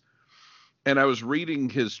reprints. And I was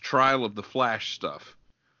reading his Trial of the Flash stuff.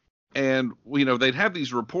 And, they'd have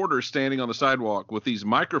these reporters standing on the sidewalk with these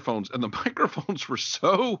microphones, and the microphones were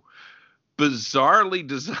so bizarrely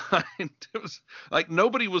designed. It was like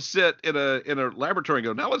nobody will sit in a laboratory and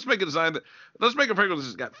go, now let's make a design let's make a frequency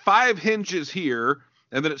that's got 5 hinges here,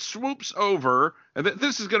 and then it swoops over, and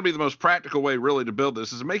this is going to be the most practical way really to build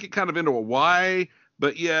this, is to make it kind of into a Y,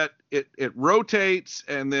 but yet it rotates,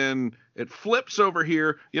 and then it flips over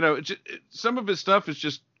here. Some of his stuff is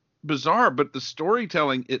just bizarre, but the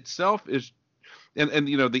storytelling itself is, and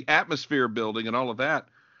the atmosphere building and all of that,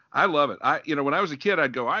 I love it. When I was a kid,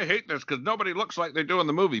 I'd go, I hate this because nobody looks like they do in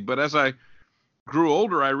the movie. But as I grew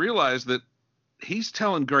older, I realized that he's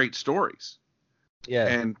telling great stories. Yeah.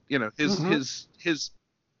 And, his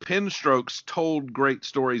pen strokes told great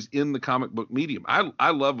stories in the comic book medium. I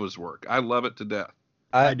love his work. I love it to death.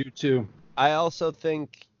 I do too. I also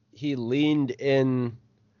think he leaned in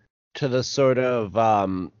to the sort of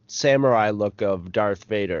samurai look of Darth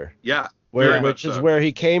Vader. Yeah. Which is where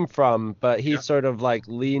he came from, but he sort of like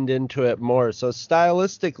leaned into it more. So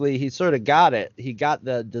stylistically, he sort of got it. He got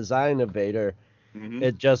the design of Vader. Mm-hmm.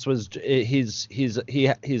 It just was he's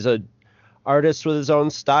a artist with his own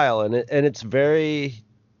style, and it's very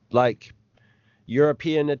like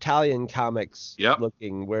European Italian comics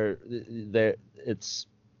looking, where it's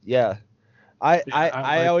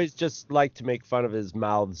I always just like to make fun of his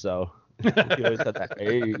mouths though. He always said that,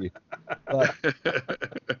 hey.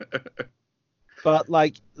 But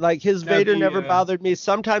like his Vader never bothered me.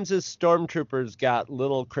 Sometimes his stormtroopers got a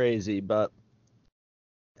little crazy, but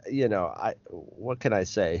what can I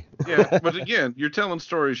say? Yeah, but again, you're telling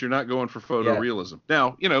stories. You're not going for photorealism.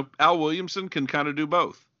 Now, Al Williamson can kind of do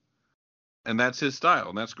both, and that's his style,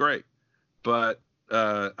 and that's great. But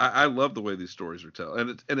I love the way these stories are told,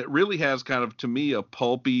 and it really has kind of, to me, a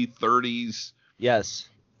pulpy 30s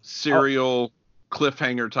serial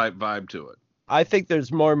cliffhanger type vibe to it. I think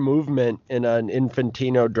there's more movement in an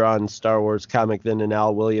Infantino drawn Star Wars comic than an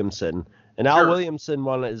Al Williamson. An Al Williamson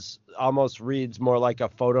one almost reads more like a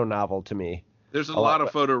photo novel to me. There's a lot of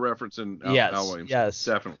photo reference in Al Williamson. Yes,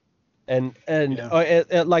 definitely. And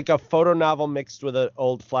like a photo novel mixed with an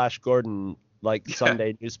old Flash Gordon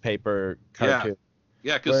Sunday newspaper cartoon.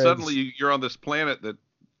 Yeah, because suddenly you're on this planet that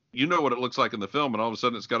what it looks like in the film, and all of a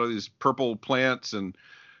sudden it's got all these purple plants and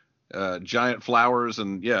giant flowers,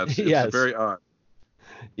 and it's very odd.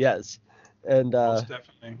 Yes, and most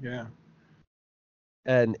definitely, yeah.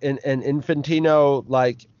 And Infantino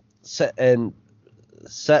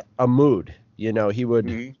set a mood. He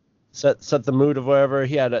would set the mood of wherever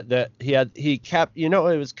he had he kept. It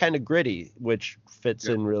was kind of gritty, which fits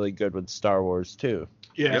in really good with Star Wars too.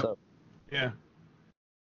 Yeah, yeah.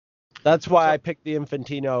 That's why I picked the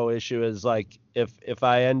Infantino issue, is if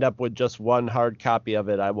I end up with just one hard copy of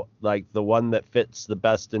it, the one that fits the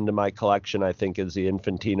best into my collection, I think, is the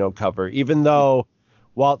Infantino cover. Even though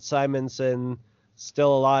Walt Simonson,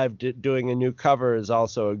 still alive, doing a new cover is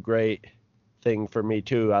also a great thing for me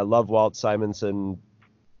too. I love Walt Simonson.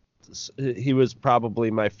 He was probably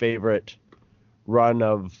my favorite run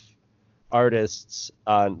of artists.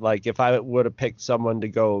 If I would have picked someone to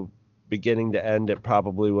go beginning to end, it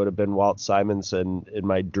probably would have been Walt Simonson in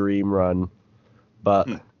my dream run.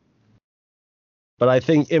 But I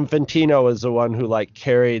think Infantino is the one who like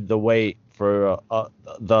carried the weight for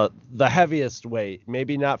the heaviest weight.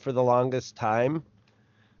 Maybe not for the longest time,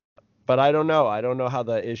 but I don't know. I don't know how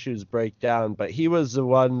the issues break down. But he was the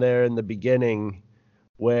one there in the beginning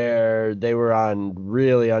where they were on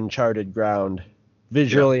really uncharted ground,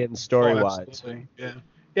 visually and story-wise.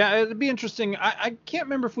 Yeah, it'd be interesting. I can't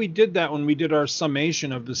remember if we did that when we did our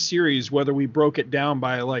summation of the series, whether we broke it down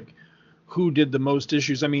by like who did the most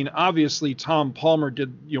issues. I mean, obviously Tom Palmer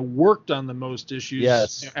worked on the most issues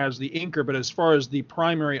as the inker, but as far as the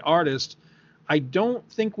primary artist, I don't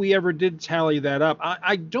think we ever did tally that up.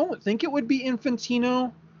 I don't think it would be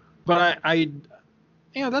Infantino, but I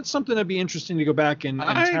that's something that'd be interesting to go back and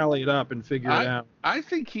tally it up and figure it out. I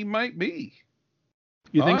think he might be.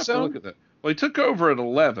 You think so? Look at that. Well, he took over at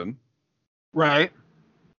 11. Right.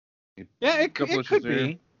 Yeah, it could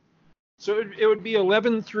be. So it would be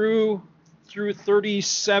 11 through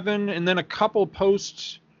 37, and then a couple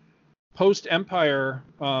post Empire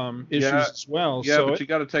issues as well. Yeah, so but you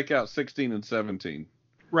got to take out 16 and 17.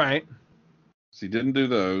 Right. So he didn't do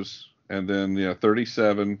those, and then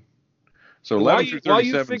 37. So 11 through 37. While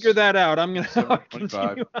you figure that out, I'm going to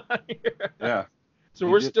continue on here. Yeah. So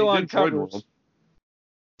we're still on covers.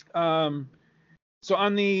 So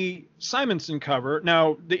on the Simonson cover,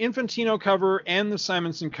 now the Infantino cover and the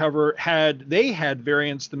Simonson cover had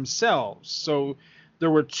variants themselves. So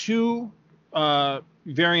there were two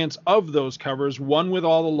variants of those covers, one with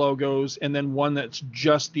all the logos and then one that's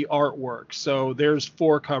just the artwork. So there's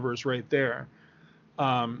 4 covers right there.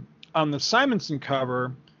 On the Simonson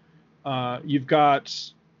cover, you've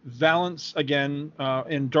got Valance again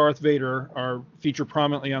and Darth Vader are featured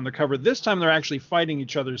prominently on the cover. This time they're actually fighting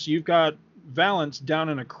each other. So you've got Valance down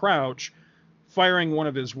in a crouch firing one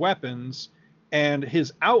of his weapons, and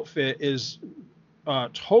his outfit is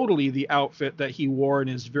totally the outfit that he wore in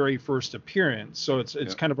his very first appearance. So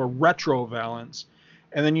it's kind of a retro Valance.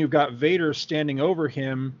 And then you've got Vader standing over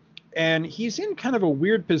him, and he's in kind of a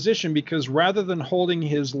weird position because rather than holding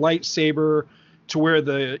his lightsaber to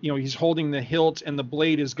where he's holding the hilt and the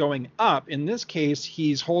blade is going up, in this case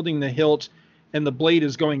he's holding the hilt and the blade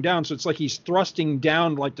is going down. So it's like he's thrusting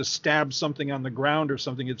down like to stab something on the ground or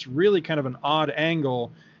something. It's really kind of an odd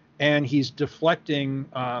angle, and he's deflecting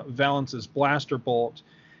Valance's blaster bolt.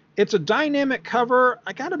 It's a dynamic cover.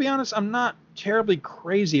 I got to be honest, I'm not terribly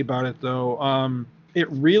crazy about it, though. It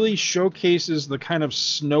really showcases the kind of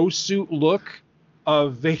snowsuit look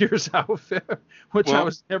of Vader's outfit, which I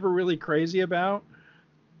was never really crazy about.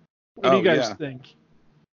 What do you guys think?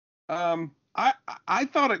 I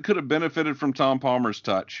thought it could have benefited from Tom Palmer's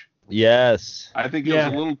touch. Yes. I think it was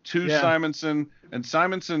a little too Simonson. And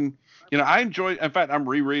Simonson, I enjoy. In fact, I'm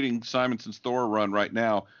rereading Simonson's Thor run right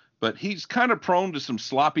now, but he's kind of prone to some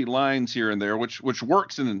sloppy lines here and there, which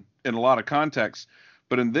works in a lot of contexts.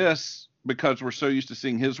 But in this, because we're so used to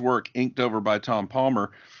seeing his work inked over by Tom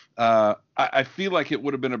Palmer, I feel like it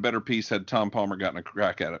would have been a better piece had Tom Palmer gotten a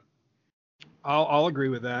crack at it. I'll agree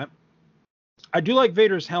with that. I do like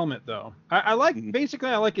Vader's helmet, though. I like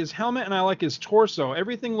his helmet and I like his torso.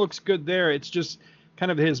 Everything looks good there. It's just kind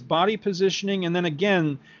of his body positioning. And then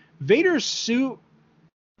again, Vader's suit,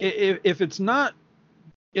 if it's not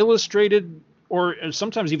illustrated or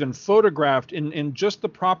sometimes even photographed in just the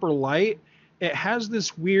proper light, it has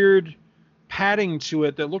this weird padding to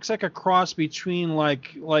it that looks like a cross between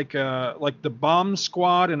like the bomb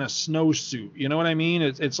squad and a snowsuit. You know what I mean?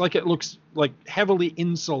 It's like it looks like heavily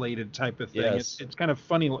insulated type of thing. Yes. It's kind of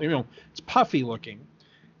funny, it's puffy looking,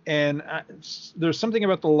 and there's something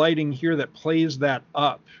about the lighting here that plays that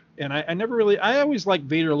up. And I always like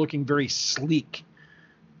Vader looking very sleek.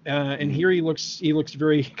 And here he looks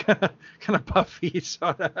very kind of puffy.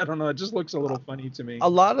 So I don't know. It just looks a little funny to me. A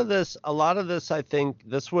lot of this, I think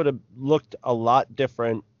this would have looked a lot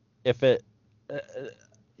different if it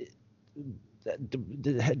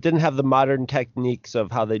didn't have the modern techniques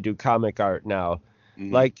of how they do comic art now.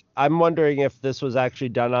 Mm-hmm. Like, I'm wondering if this was actually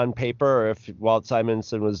done on paper or if Walt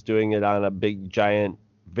Simonson was doing it on a big giant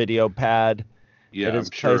video pad. Yeah, I'm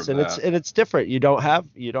sure of that. And it's different. You don't have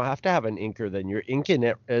to have an inker then. You're inking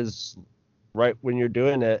it as right when you're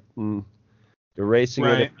doing it and erasing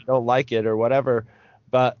it if you don't like it or whatever.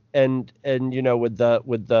 But and with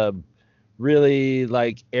the really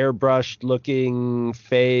like airbrushed looking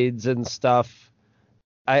fades and stuff,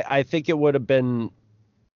 I think it would have been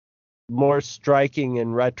more striking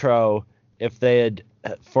and retro if they had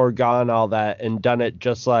foregone all that and done it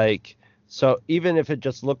just like. So even if it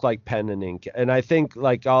just looked like pen and ink, and I think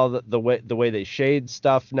like all the way they shade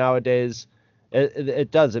stuff nowadays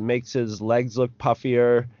It does. It makes his legs look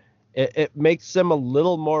puffier. It makes them a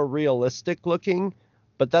little more realistic looking,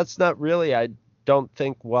 but that's not really, I don't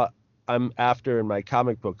think, what I'm after in my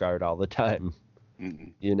comic book art all the time.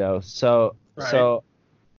 You know, so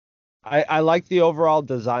I like the overall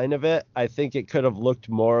design of it. I think it could have looked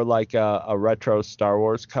more like a retro Star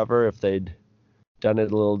Wars cover if they'd done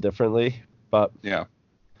it a little differently. But yeah,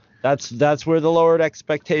 that's where the lowered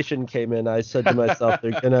expectation came in. I said to myself,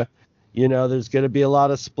 they're gonna, you know, there's gonna be a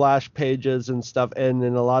lot of splash pages and stuff, and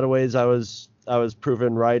in a lot of ways I was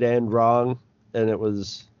proven right and wrong, and it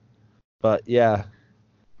was, but yeah.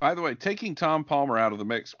 By the way, taking Tom Palmer out of the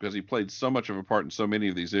mix because he played so much of a part in so many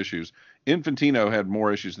of these issues, Infantino had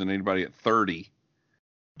more issues than anybody at 30.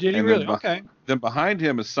 Did he really? Okay. Then behind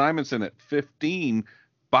him is Simonson at 15.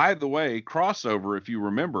 By the way, crossover, if you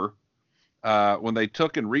remember, when they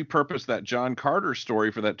took and repurposed that John Carter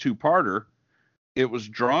story for that two-parter, it was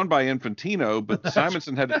drawn by Infantino, but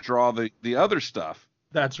Simonson had to draw the other stuff.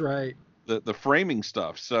 That's right. The framing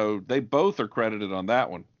stuff. So they both are credited on that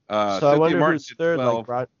one. So I wonder who's third.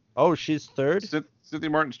 Like, oh, she's third? Cynthia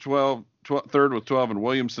Martin's third with 12, and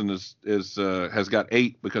Williamson has got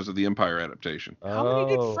 8 because of the Empire adaptation. How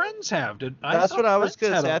many did Friends have? That's what I was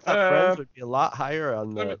going to say. I thought Friends would be a lot higher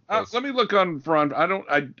on the. Let me look on Ron.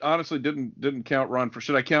 I honestly didn't count Ron.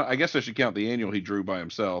 Should I count? I guess I should count the annual he drew by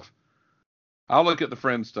himself. I'll look at the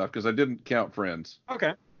Friends stuff because I didn't count Friends.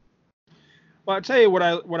 Okay. Well, I'll tell you what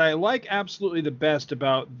I like absolutely the best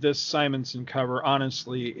about this Simonson cover,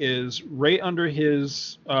 honestly, is right under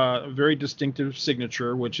his very distinctive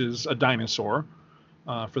signature, which is a dinosaur.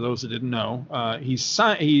 For those that didn't know, he's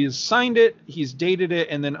signed it, he's dated it,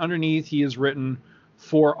 and then underneath he has written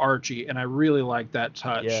 "For Archie," and I really like that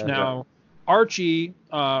touch. Yeah, now, Archie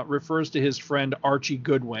refers to his friend Archie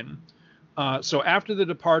Goodwin. So after the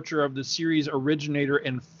departure of the series originator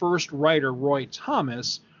and first writer Roy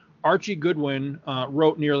Thomas, Archie Goodwin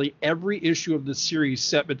wrote nearly every issue of the series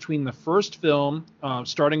set between the first film,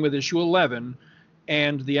 starting with issue 11,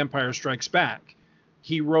 and The Empire Strikes Back.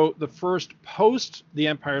 He wrote the first post The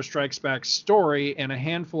Empire Strikes Back story and a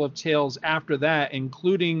handful of tales after that,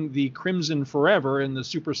 including the Crimson Forever in the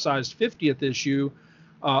supersized 50th issue,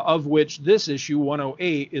 of which this issue,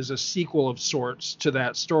 108, is a sequel of sorts to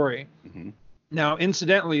that story. Mm-hmm. Now,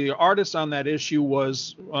 incidentally, the artist on that issue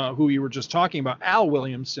was who you were just talking about, Al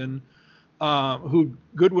Williamson, who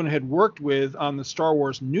Goodwin had worked with on the Star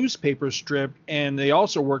Wars newspaper strip, and they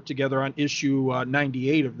also worked together on issue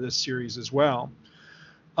 98 of this series as well.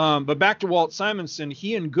 But back to Walt Simonson,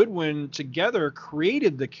 he and Goodwin together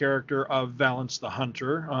created the character of Valance the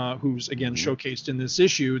Hunter, who's, again, showcased in this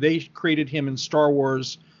issue. They created him in Star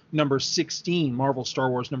Wars number 16, Marvel Star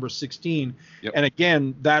Wars number 16. Yep. And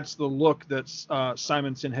again, that's the look that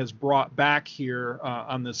Simonson has brought back here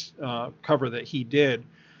on this cover that he did.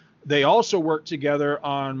 They also worked together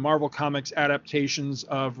on Marvel Comics adaptations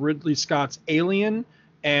of Ridley Scott's Alien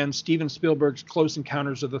and Steven Spielberg's Close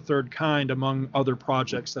Encounters of the Third Kind, among other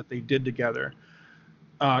projects that they did together.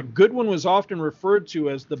 Goodwin was often referred to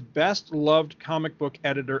as the best loved comic book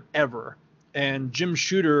editor ever. And Jim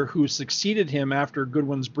Shooter, who succeeded him after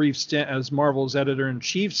Goodwin's brief stint as Marvel's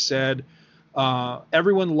editor-in-chief, said,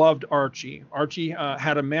 everyone loved Archie. Archie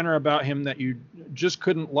had a manner about him that you just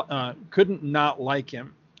couldn't not like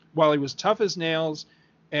him. While he was tough as nails,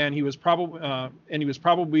 and he was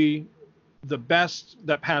probably the best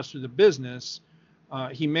that passed through the business,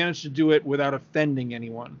 he managed to do it without offending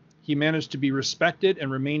anyone. He managed to be respected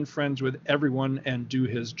and remain friends with everyone and do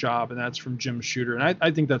his job. And that's from Jim Shooter. And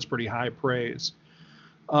I think that's pretty high praise.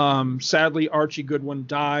 Sadly, Archie Goodwin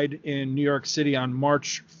died in New York City on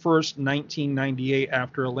March 1st, 1998,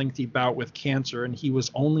 after a lengthy bout with cancer. And he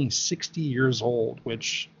was only 60 years old,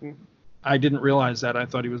 which I didn't realize that. I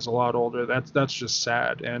thought he was a lot older. That's just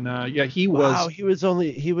sad. And yeah, he was. Wow, he was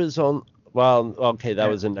on. Well, okay, that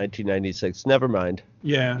was in 1996. Never mind.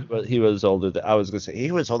 Yeah. But he was older. I was going to say, he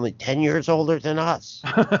was only 10 years older than us.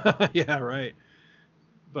 Yeah, right.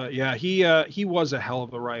 But yeah, he was a hell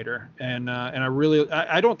of a writer. And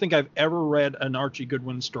I don't think I've ever read an Archie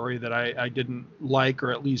Goodwin story that I didn't like,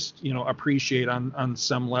 or at least, appreciate on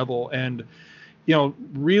some level. And,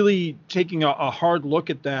 really taking a hard look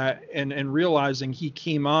at that and realizing he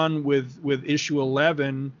came on with issue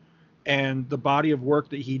 11 and the body of work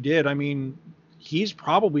that he did. I mean, he's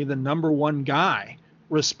probably the number one guy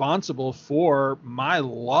responsible for my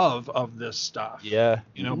love of this stuff. Yeah.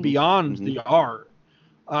 Beyond the art.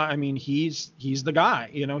 I mean, he's the guy.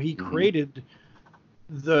 He created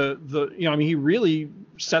he really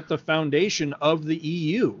set the foundation of the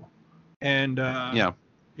EU. And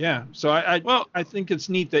yeah. So I think it's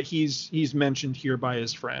neat that he's mentioned here by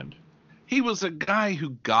his friend. he was a guy who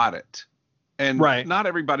got it. And not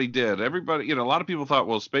everybody did. Everybody, a lot of people thought,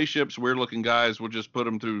 well, spaceships, weird-looking guys, we'll just put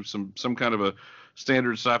them through some kind of a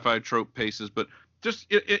standard sci-fi trope paces. But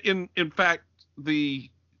just in fact,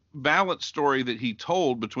 the balance story that he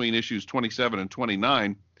told between issues 27 and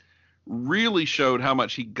 29 really showed how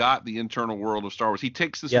much he got the internal world of Star Wars. He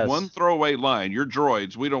takes this one throwaway line, "Your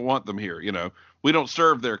droids, we don't want them here. We don't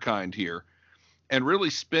serve their kind here," and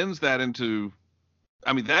really spins that into.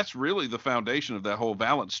 I mean, that's really the foundation of that whole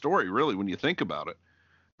Valance story, really, when you think about it.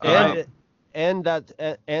 And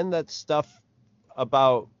that stuff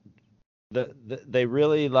about they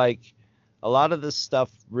really like a lot of this stuff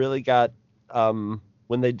really got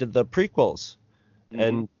when they did the prequels,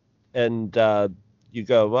 and you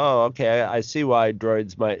go, well, okay, I see why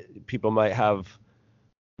people might have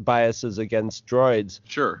biases against droids.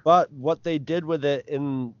 Sure. But what they did with it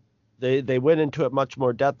They went into it much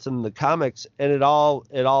more depth in the comics, and it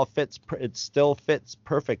all fits. It still fits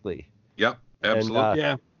perfectly. Yep, absolutely.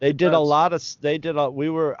 And, they did a lot of.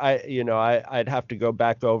 I'd have to go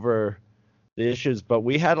back over the issues, but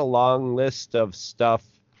we had a long list of stuff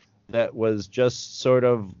that was just sort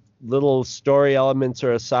of little story elements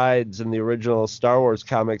or asides in the original Star Wars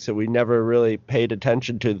comics that we never really paid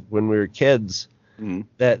attention to when we were kids. Mm-hmm.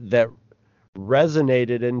 That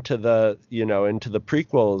resonated into the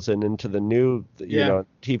prequels and into the new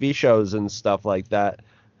TV shows and stuff like that,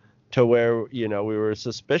 to where we were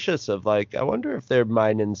suspicious of, like, I wonder if they're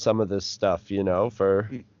mining some of this stuff for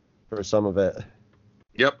some of it.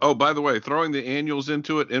 Yep. Oh, by the way, throwing the annuals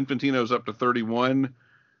into it, Infantino's up to 31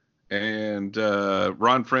 and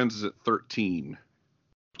Ron Friends is at 13.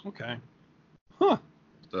 Okay. Huh.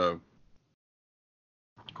 So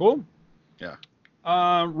cool. Yeah.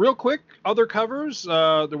 Real quick, other covers.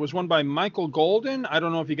 There was one by Michael Golden. I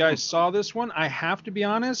don't know if you guys saw this one. I have to be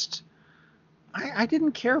honest, I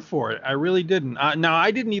didn't care for it. I really didn't. Now,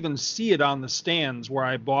 I didn't even see it on the stands where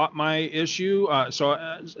I bought my issue. So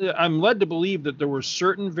I'm led to believe that there were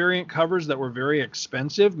certain variant covers that were very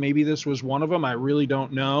expensive. Maybe this was one of them. I really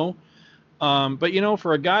don't know. But,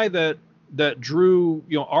 for a guy that drew,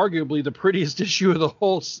 arguably the prettiest issue of the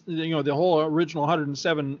whole, the whole original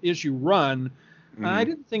 107 issue run, I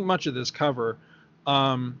didn't think much of this cover.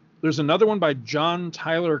 There's another one by John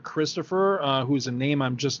Tyler Christopher, who's a name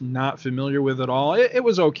I'm just not familiar with at all. It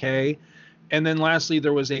was okay. And then lastly,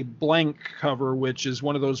 there was a blank cover, which is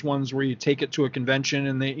one of those ones where you take it to a convention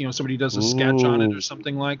and somebody does a sketch on it or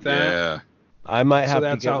something like that. Yeah. I might have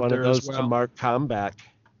to get one of those to Mark Comback.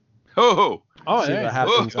 Oh, see what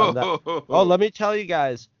happens on that. Oh, let me tell you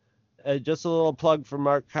guys, just a little plug for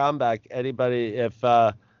Mark Comback. Anybody, if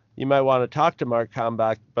you might want to talk to Mark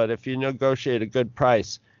Comback, but if you negotiate a good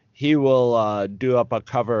price, he will do up a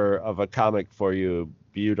cover of a comic for you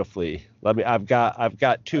beautifully. I've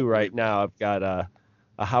got two right now. I've got a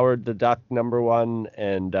Howard the Duck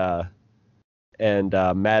 #1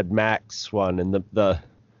 and Mad Max one, and the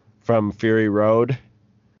from Fury Road.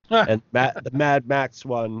 And the Mad Max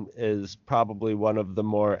one is probably one of the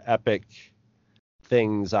more epic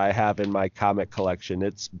things I have in my comic collection.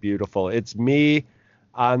 It's beautiful. It's me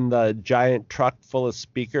on the giant truck full of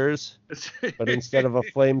speakers, but instead of a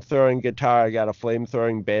flame-throwing guitar, I got a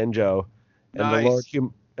flame-throwing banjo, and nice.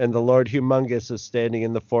 the Lord Humongous is standing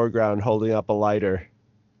in the foreground holding up a lighter.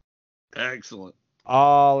 Excellent.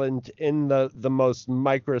 All in the most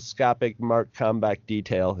microscopic Mark Comback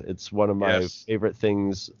detail. It's one of my favorite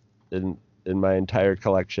things in my entire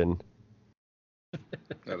collection.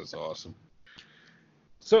 That is awesome.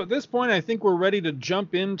 So at this point, I think we're ready to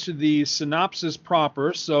jump into the synopsis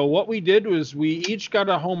proper. So what we did was we each got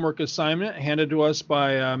a homework assignment handed to us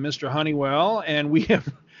by Mr. Honeywell, and we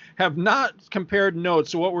have not compared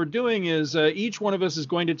notes. So what we're doing is each one of us is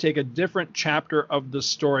going to take a different chapter of the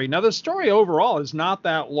story. Now, the story overall is not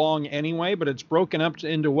that long anyway, but it's broken up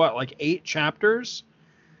into like 8 chapters?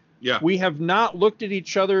 Yeah. We have not looked at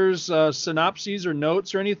each other's synopses or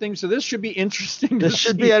notes or anything, so this should be interesting. This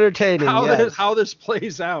should be entertaining. How this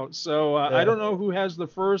plays out. So I don't know who has the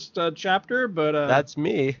first chapter, but that's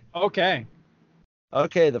me. Okay.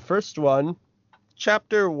 Okay, the first one,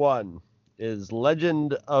 chapter 1, is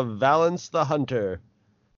Legend of Valance the Hunter,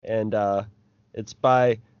 and it's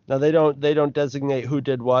by. Now they don't designate who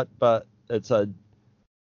did what, but it's and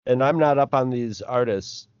I'm not up on these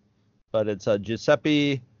artists, but it's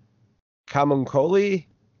Giuseppe Camuncoli,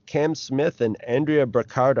 Cam Smith, and Andrea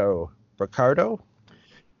Braccardo. Braccardo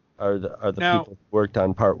are the people who worked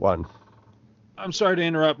on part 1. I'm sorry to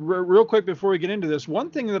interrupt. Real quick before we get into this,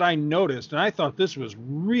 one thing that I noticed, and I thought this was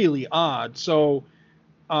really odd. So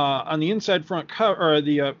on the inside front cover, or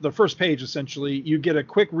the first page, essentially, you get a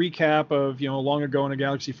quick recap of, long ago in a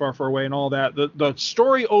galaxy far, far away and all that. The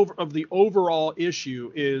story of the overall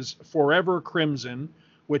issue is Forever Crimson,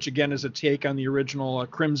 which again is a take on the original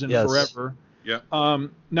Crimson Forever. Yeah.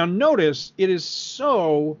 Now notice it is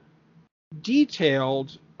so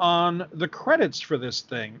detailed on the credits for this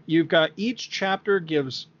thing. You've got each chapter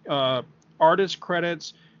gives artist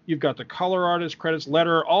credits. You've got the color artist credits,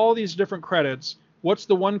 letter, all these different credits. What's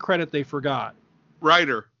the one credit they forgot?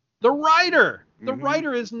 Writer. The writer. The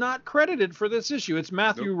writer is not credited for this issue. It's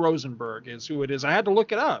Matthew Rosenberg is who it is. I had to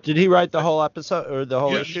look it up. Did he write the whole episode or the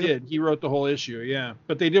whole issue? He did. He wrote the whole issue, yeah.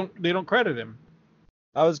 But they don't credit him.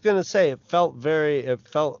 I was gonna say it felt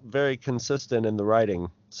very consistent in the writing,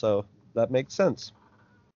 so that makes sense.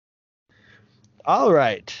 All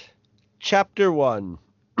right, chapter 1.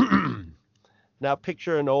 Now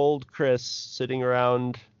picture an old Chris sitting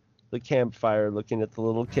around the campfire looking at the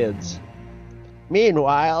little kids.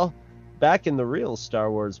 Meanwhile, back in the real Star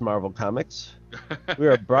Wars Marvel comics, we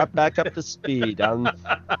are brought back up to speed on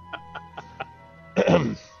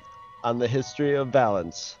the history of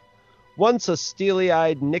Valance. Once a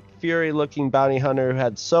steely-eyed Nick Fury-looking bounty hunter who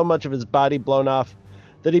had so much of his body blown off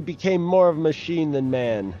that he became more of a machine than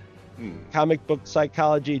man. Comic book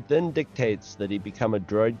psychology then dictates that he become a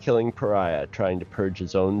droid-killing pariah trying to purge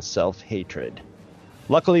his own self-hatred.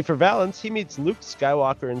 Luckily for Valance, he meets Luke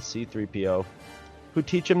Skywalker and C-3PO, who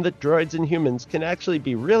teach him that droids and humans can actually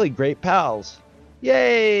be really great pals.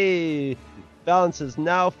 Yay! Valance is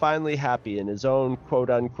now finally happy in his own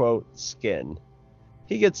quote-unquote skin.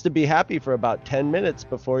 He gets to be happy for about 10 minutes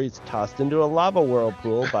before he's tossed into a lava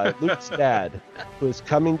whirlpool by Luke's dad, who is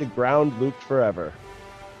coming to ground Luke forever.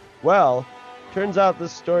 Well, turns out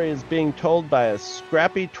this story is being told by a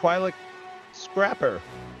scrappy Twi'lek scrapper,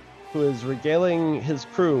 who is regaling his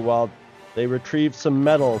crew while they retrieve some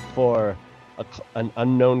metal for an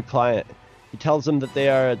unknown client. He tells them that they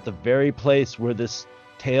are at the very place where this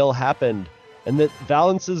tale happened, and that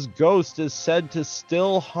Valance's ghost is said to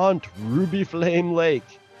still haunt Ruby Flame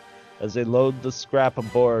Lake. As they load the scrap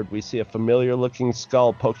aboard, we see a familiar-looking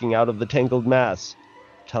skull poking out of the tangled mass,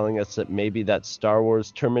 telling us that maybe that Star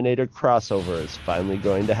Wars Terminator crossover is finally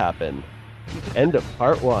going to happen. End of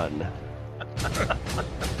part 1.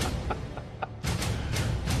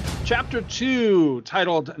 Chapter 2,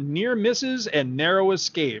 titled Near Misses and Narrow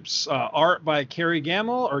Escapes. Art by Kerry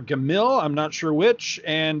Gammill, or Gammill, I'm not sure which.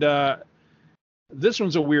 And this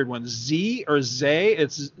one's a weird one. Z or Zay,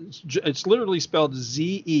 it's literally spelled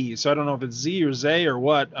Z-E. So I don't know if it's Z or Zay or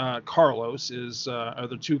what. Carlos are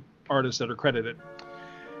the two artists that are credited.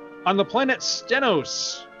 On the planet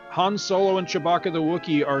Stenos, Han Solo and Chewbacca the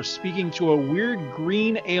Wookiee are speaking to a weird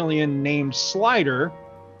green alien named Slider.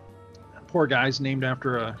 Poor guy's named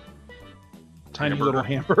after a tiny little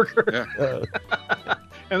hamburger. Yeah.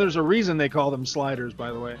 And there's a reason they call them sliders,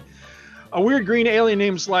 by the way. A weird green alien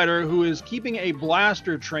named Slider who is keeping a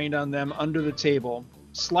blaster trained on them under the table.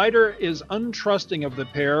 Slider is untrusting of the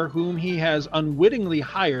pair, whom he has unwittingly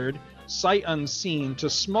hired, sight unseen, to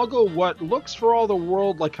smuggle what looks for all the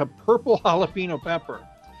world like a purple jalapeno pepper.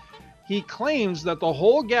 He claims that the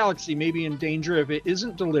whole galaxy may be in danger if it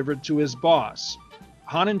isn't delivered to his boss.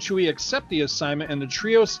 Han and Chewie accept the assignment, and the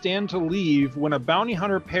trio stand to leave when a bounty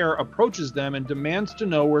hunter pair approaches them and demands to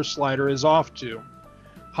know where Slider is off to.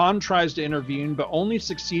 Han tries to intervene, but only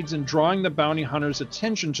succeeds in drawing the bounty hunter's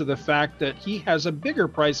attention to the fact that he has a bigger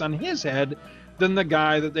price on his head than the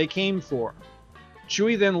guy that they came for.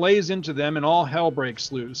 Chewie then lays into them, and all hell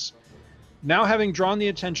breaks loose. Now having drawn the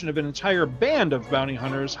attention of an entire band of bounty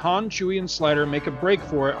hunters, Han, Chewie, and Slider make a break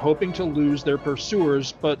for it, hoping to lose their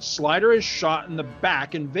pursuers, but Slider is shot in the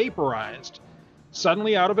back and vaporized.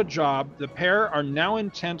 Suddenly out of a job, the pair are now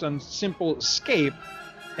intent on simple escape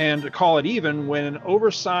and call it even when an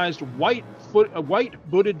oversized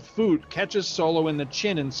white-booted Foot catches Solo in the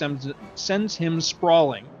chin and sends him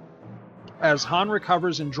sprawling. As Han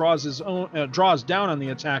recovers and draws down on the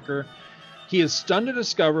attacker, he is stunned to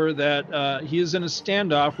discover that he is in a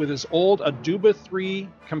standoff with his old Aduba 3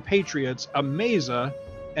 compatriots, Amaza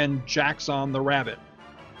and Jaxon the Rabbit.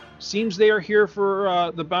 Seems they are here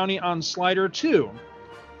for the bounty on Slider too.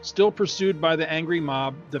 Still pursued by the angry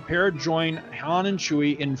mob, the pair join Han and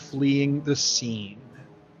Chewie in fleeing the scene.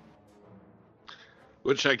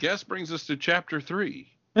 Which I guess brings us to Chapter 3.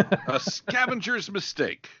 A Scavenger's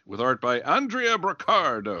Mistake, with art by Andrea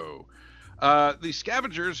Braccardo. The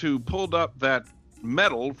scavengers who pulled up that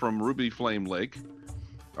metal from Ruby Flame Lake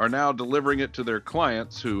are now delivering it to their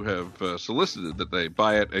clients who have solicited that they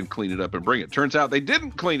buy it and clean it up and bring it. Turns out they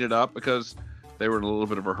didn't clean it up because they were in a little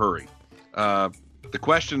bit of a hurry. The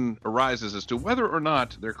question arises as to whether or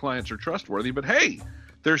not their clients are trustworthy, but hey,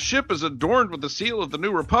 their ship is adorned with the seal of the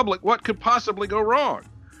New Republic. What could possibly go wrong?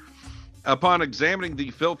 Upon examining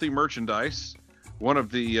the filthy merchandise, one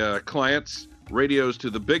of the clients radios to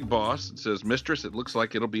the big boss and says, "Mistress, it looks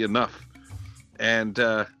like it'll be enough." And,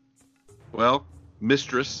 well,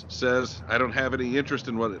 Mistress says, "I don't have any interest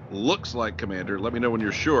in what it looks like, Commander. Let me know when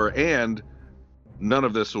you're sure. And none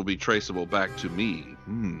of this will be traceable back to me."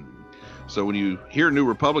 So when you hear New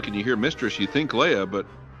Republic and you hear Mistress, you think Leia, but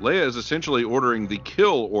Leia is essentially ordering the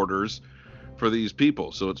kill orders for these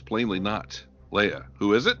people. So it's plainly not Leia.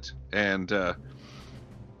 Who is it? And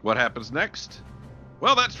what happens next?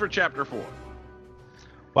 Well, that's for Chapter 4.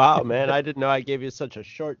 Wow, man, I didn't know I gave you such a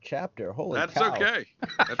short chapter. Holy That's cow. okay.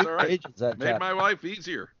 That's all right. Made my life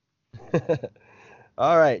easier.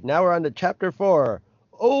 All right, now we're on to Chapter 4.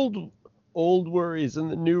 Old worries in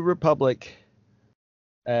the New Republic.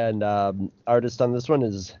 And artist on this one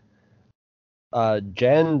is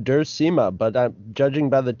Jan Duursema, but judging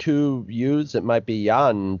by the two U's, it might be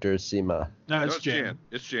Jan Duursema. No, it's Jan.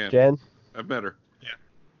 It's Jan. Jan? I've met her. Yeah.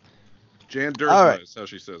 Jan Duursema is how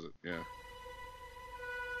she says it. Yeah.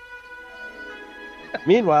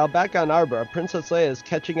 Meanwhile, back on Arbor, Princess Leia is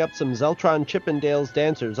catching up some Zeltron Chippendales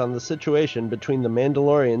dancers on the situation between the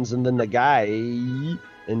Mandalorians and the Nagai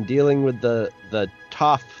and dealing with the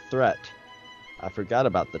Toph threat. I forgot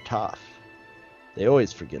about the Toph. They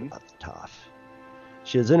always forget about the Toph.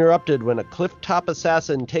 She is interrupted when a cliff-top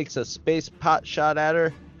assassin takes a space pot shot at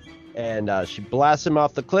her, and she blasts him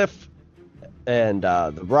off the cliff, and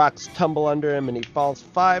the rocks tumble under him, and he falls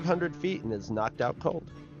 500 feet and is knocked out cold.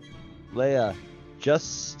 Leia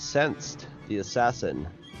just sensed the assassin.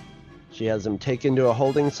 She has him taken to a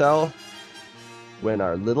holding cell when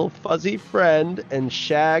our little fuzzy friend and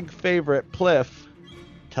Shag favorite Pliff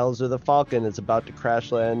tells her the Falcon is about to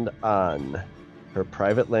crash land on her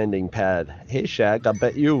private landing pad. Hey Shag, I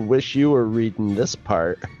bet you wish you were reading this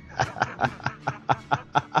part.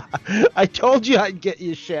 I told you I'd get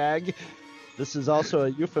you, Shag. This is also a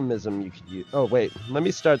euphemism you could use. Oh, wait. Let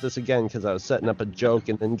me start this again because I was setting up a joke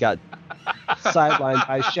and then got sidelined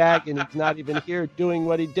by Shag, and he's not even here doing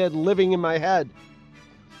what he did, living in my head.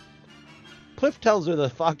 Pliff tells her the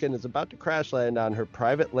Falcon is about to crash land on her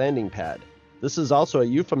private landing pad. This is also a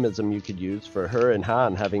euphemism you could use for her and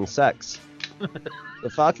Han having sex. The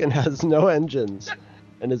Falcon has no engines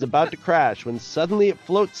and is about to crash when suddenly it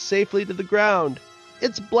floats safely to the ground.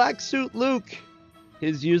 It's Black Suit Luke.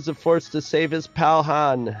 He's used the Force to save his pal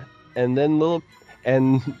Han, and then little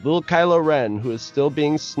Kylo Ren, who is still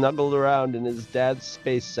being snuggled around in his dad's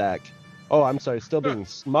space sack. Oh, I'm sorry, still being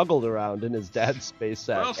smuggled around in his dad's space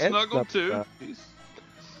sack. Well, snuggled too.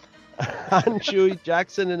 Han, Chewie,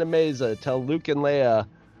 Jackson, and Ameza tell Luke and Leia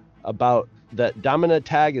about that Domina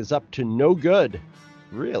Tag is up to no good.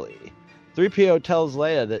 Really? 3PO tells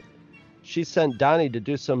Leia that she sent Donnie to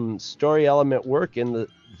do some story element work in the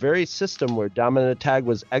very system where Domina Tag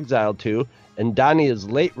was exiled to, and Donnie is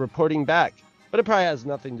late reporting back. But it probably has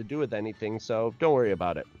nothing to do with anything, so don't worry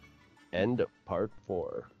about it. End of part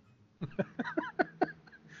 4.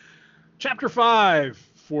 Chapter 5,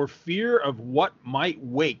 For Fear of What Might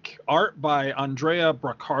Wake. Art by Andrea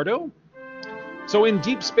Braccardo. So in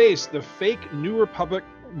deep space, the fake New Republic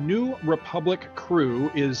crew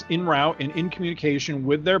is en route and in communication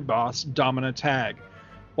with their boss, Domina Tag.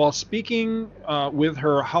 While speaking with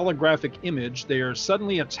her holographic image, they are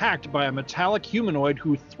suddenly attacked by a metallic humanoid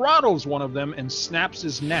who throttles one of them and snaps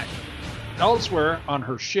his neck. Elsewhere on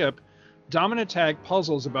her ship, Domina Tag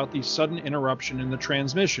puzzles about the sudden interruption in the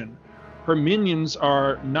transmission. Her minions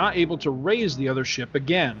are not able to raise the other ship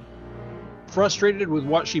again. Frustrated with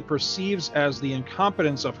what she perceives as the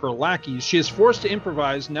incompetence of her lackeys, she is forced to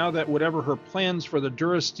improvise now that whatever her plans for the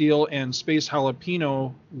Durasteel and Space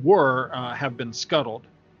Jalapeno were have been scuttled.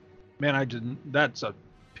 Man, that's a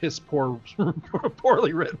piss poor,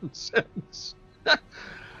 poorly written sentence.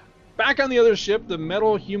 Back on the other ship, the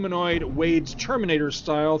metal humanoid wades Terminator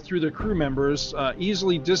style through the crew members,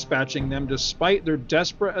 easily dispatching them despite their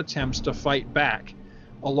desperate attempts to fight back.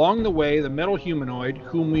 Along the way, the metal humanoid,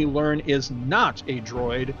 whom we learn is not a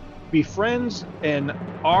droid, befriends an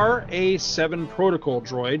RA-7 protocol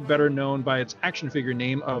droid, better known by its action figure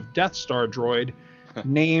name of Death Star droid,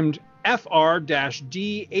 named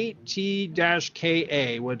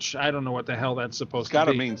FR-D8T-KA, which I don't know what the hell that's supposed to be. It's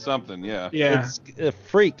got to mean something, yeah. Yeah. It's a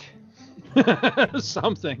freak.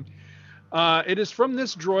 Something. It is from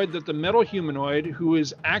this droid that the metal humanoid, who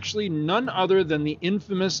is actually none other than the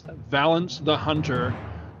infamous Valance the Hunter,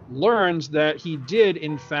 learns that he did,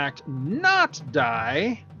 in fact, not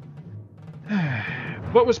die,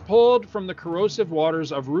 but was pulled from the corrosive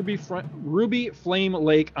waters of Ruby Flame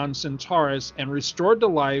Lake on Centaurus and restored to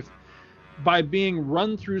life by being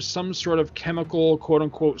run through some sort of chemical,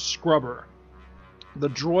 quote-unquote, scrubber. The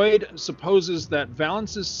droid supposes that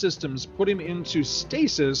Valence's systems put him into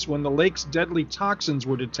stasis when the lake's deadly toxins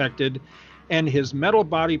were detected, and his metal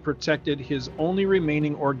body protected his only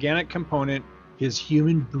remaining organic component, his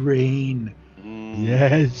human brain.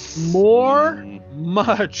 Yes. More,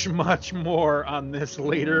 much more on this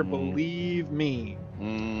later, believe me.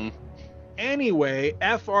 Anyway,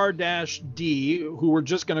 FR-D, who we're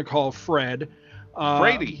just going to call Fred,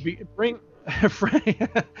 Brady.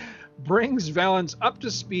 Brings Valance up to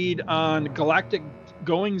speed on galactic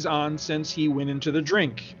goings-on since he went into the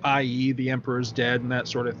drink, i.e. the Emperor's dead and that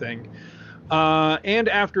sort of thing. And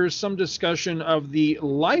after some discussion of the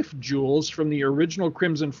life jewels from the original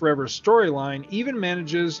Crimson Forever storyline, even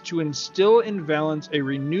manages to instill in Valance a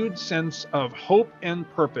renewed sense of hope and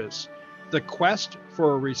purpose, the quest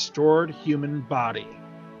for a restored human body.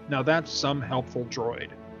 Now that's some helpful droid.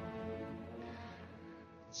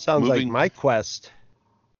 Sounds like my quest.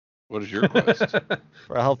 What is your quest?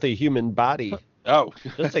 For a healthy human body. Oh.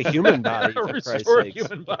 Just a human body, for Christ's sakes.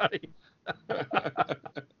 Human body.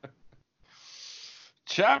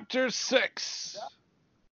 Chapter 6,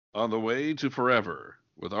 On the Way to Forever,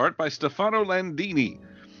 with art by Stefano Landini.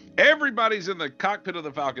 Everybody's in the cockpit of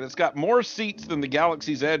the Falcon. It's got more seats than the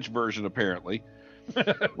Galaxy's Edge version, apparently.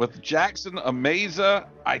 With Jackson, Amaza,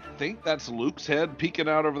 I think that's Luke's head peeking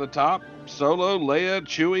out over the top, Solo, Leia,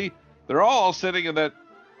 Chewie. They're all sitting in that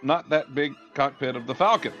not that big cockpit of the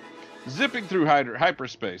Falcon, zipping through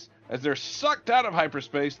hyperspace. As they're sucked out of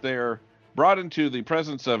hyperspace, they're brought into the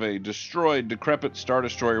presence of a destroyed, decrepit Star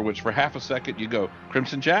Destroyer, which for half a second you go,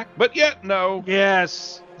 Crimson Jack? But yet, no.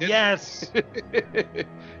 Yes. It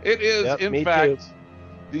is, in fact,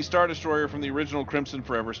 the Star Destroyer from the original Crimson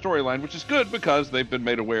Forever storyline, which is good because they've been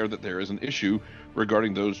made aware that there is an issue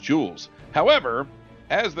regarding those jewels. However,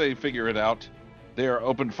 as they figure it out, they are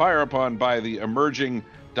opened fire upon by the emerging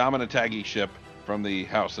Domina Taggy ship from the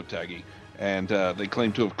House of Taggy, and they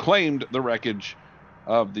claim to have claimed the wreckage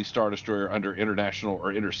of the Star Destroyer under international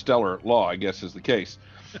or interstellar law, I guess is the case.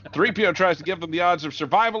 3PO tries to give them the odds of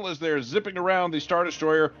survival as they're zipping around the Star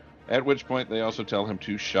Destroyer, at which point they also tell him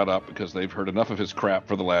to shut up because they've heard enough of his crap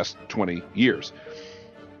for the last 20 years.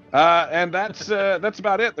 And that's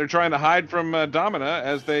about it. They're trying to hide from Domina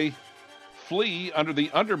as they flee under the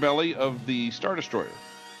underbelly of the Star Destroyer.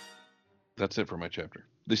 That's it for my chapter.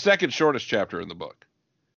 The second shortest chapter in the book.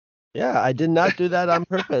 Yeah, I did not do that on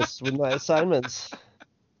purpose with my assignments.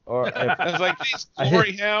 I was like, these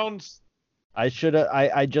glory hounds. I should have.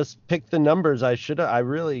 I just picked the numbers. I could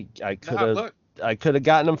have. I could have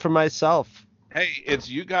gotten them for myself. Hey, it's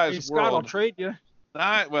you guys' Scott, world. I'll trade you.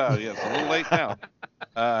 Well, yeah, it's a little late now.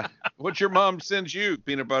 What your mom sends you,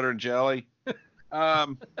 peanut butter and jelly.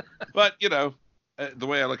 But you know, the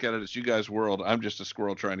way I look at it, it's you guys' world. I'm just a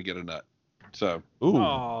squirrel trying to get a nut. So. Ooh.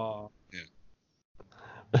 Aww.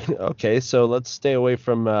 Yeah. Okay, so let's stay away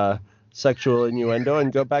from sexual innuendo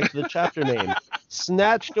and go back to the chapter name.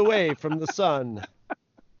 Snatched Away from the Sun.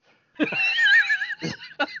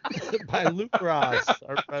 By Luke Ross,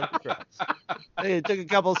 our friend Ross. Hey, it took a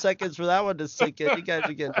couple seconds for that one to sink in. You guys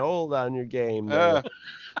are getting old on your game.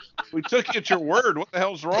 We took it at your word. What the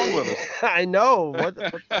hell's wrong with us? I know.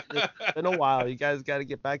 It's been a while. You guys got to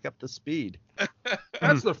get back up to speed.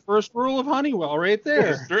 That's the first rule of Honeywell right there.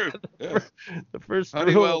 It's true. Yeah. The first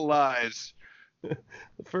Honeywell lies. The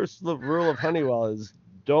first rule of Honeywell is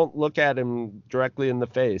don't look at him directly in the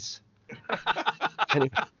face.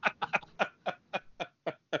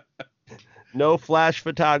 No flash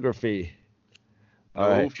photography.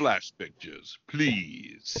 No flash pictures,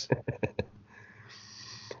 please.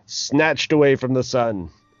 Snatched Away from the Sun.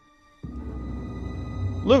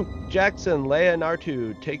 Luke, Jackson, Leia, and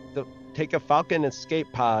R2 take a Falcon escape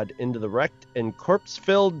pod into the wrecked and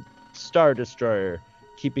corpse-filled Star Destroyer,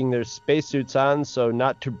 keeping their spacesuits on so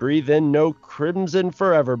not to breathe in no Crimson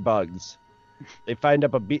Forever bugs. They find a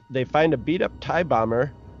beat-up TIE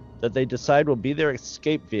bomber that they decide will be their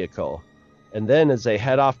escape vehicle. And then, as they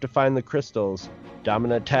head off to find the crystals,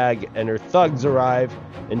 Domina Tag and her thugs arrive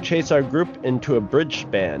and chase our group into a bridge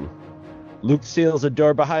span. Luke seals a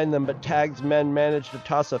door behind them, but Tag's men manage to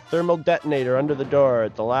toss a thermal detonator under the door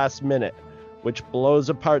at the last minute, which blows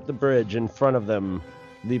apart the bridge in front of them,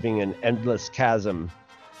 leaving an endless chasm.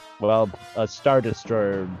 Well, a Star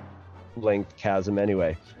Destroyer-length chasm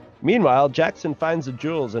anyway. Meanwhile, Jackson finds the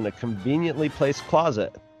jewels in a conveniently placed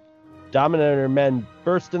closet. Domina and her men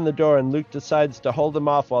burst in the door, and Luke decides to hold them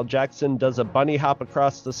off while Jackson does a bunny hop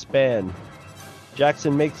across the span.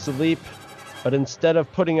 Jackson makes the leap, But instead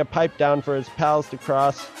of putting a pipe down for his pals to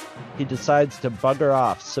cross, he decides to bugger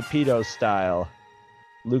off, Sapido style.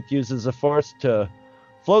 Luke uses the Force to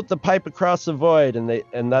float the pipe across the void,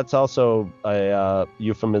 and that's also a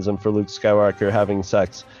euphemism for Luke Skywalker having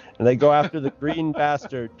sex. And they go after the green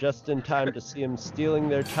bastard just in time to see him stealing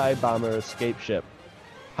their TIE bomber escape ship.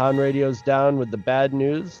 Han radios down with the bad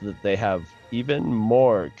news that they have even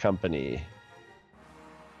more company.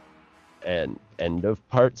 And end of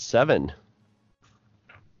part 7.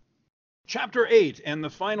 Chapter 8, and the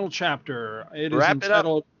final chapter. It is Wrap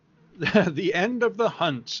entitled The End of the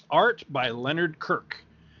Hunt, art by Leonard Kirk.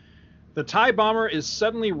 The TIE bomber is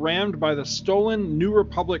suddenly rammed by the stolen New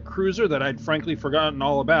Republic cruiser that I'd frankly forgotten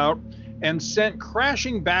all about, and sent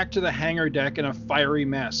crashing back to the hangar deck in a fiery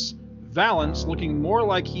mess. Valance, looking more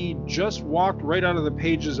like he just walked right out of the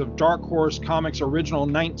pages of Dark Horse Comics' original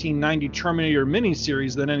 1990 Terminator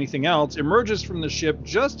miniseries than anything else, emerges from the ship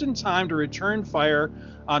just in time to return fire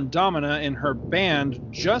on Domina and her band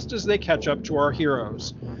just as they catch up to our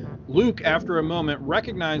heroes. Luke, after a moment,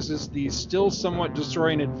 recognizes the still somewhat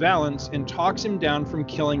disoriented Valance and talks him down from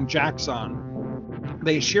killing Jaxxon.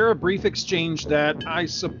 They share a brief exchange that I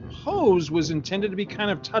suppose was intended to be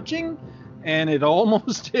kind of touching, and it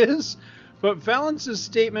almost is, but Valance's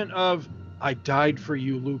statement of, "I died for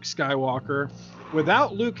you, Luke Skywalker,"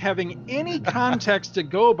 without Luke having any context to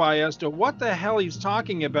go by as to what the hell he's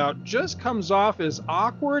talking about, just comes off as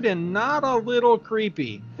awkward and not a little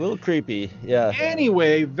creepy. A little creepy, yeah.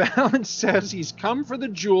 Anyway, Valance says he's come for the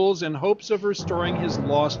jewels in hopes of restoring his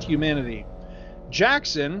lost humanity.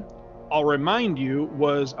 Jaxxon, I'll remind you,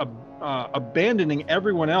 was abandoning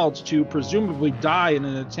everyone else to presumably die in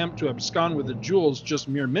an attempt to abscond with the jewels just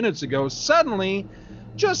mere minutes ago, suddenly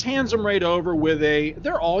just hands them right over with a,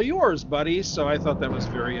 "They're all yours, buddy." So I thought that was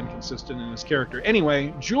very inconsistent in his character.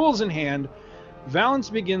 Anyway, jewels in hand, Valance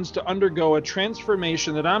begins to undergo a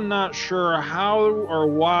transformation that I'm not sure how or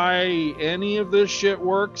why any of this shit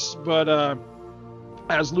works, but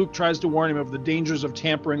as Luke tries to warn him of the dangers of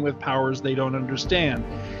tampering with powers they don't understand.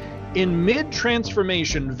 In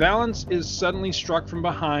mid-transformation, Valance is suddenly struck from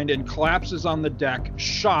behind and collapses on the deck,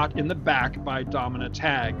 shot in the back by Domina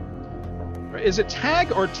Tag. Is it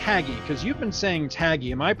Tag or Taggy? Because you've been saying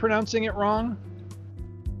Taggy. Am I pronouncing it wrong?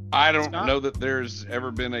 I don't know that there's ever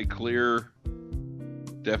been a clear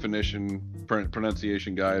definition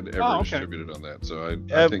pronunciation guide ever distributed on that. So I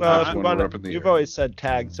think that's one we're up in the You've air. always said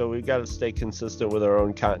Tag, so we've got to stay consistent with our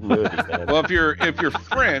own continuity, man. Well, if you're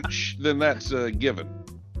French, then that's a given.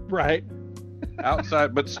 Right.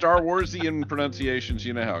 Outside, but Star Warsian pronunciations,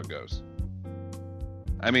 you know how it goes.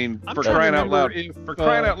 I mean, for crying out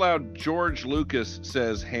loud, George Lucas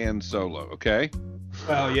says Han Solo, okay?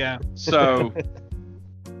 Well, yeah. So,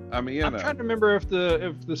 I mean, I'm trying to remember if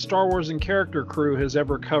the Star Wars and character crew has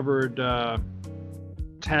ever covered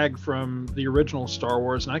Tag from the original Star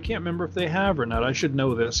Wars, and I can't remember if they have or not. I should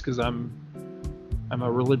know this because I'm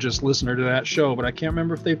a religious listener to that show, but I can't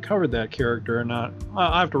remember if they've covered that character or not.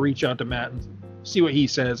 I'll have to reach out to Matt and see what he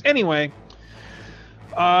says. Anyway,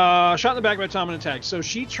 shot in the back by Domina Tag. So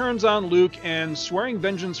she turns on Luke and, swearing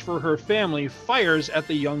vengeance for her family, fires at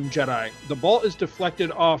the young Jedi. The bolt is deflected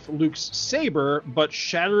off Luke's saber, but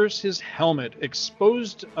shatters his helmet.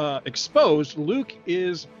 Exposed, Luke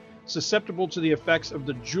is susceptible to the effects of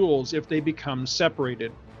the jewels if they become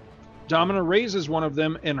separated. Domina raises one of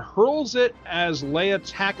them and hurls it as Leia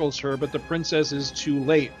tackles her, but the princess is too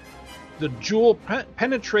late. The jewel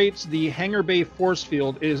penetrates the hangar bay force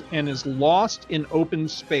field and is lost in open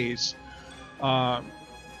space, now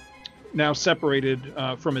separated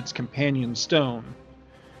from its companion stone.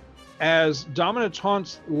 As Domina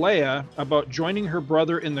taunts Leia about joining her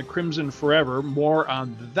brother in the Crimson Forever, more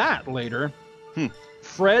on that later,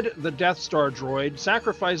 Fred, the Death Star droid,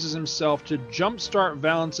 sacrifices himself to jumpstart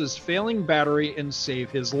Valance's failing battery and save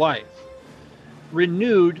his life.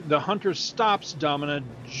 Renewed, the hunter stops Domina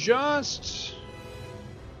just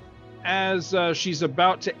as she's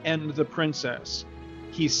about to end the princess.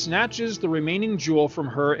 He snatches the remaining jewel from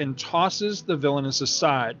her and tosses the villainess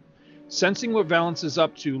aside. Sensing what Valance is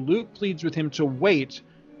up to, Luke pleads with him to wait,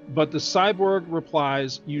 but the cyborg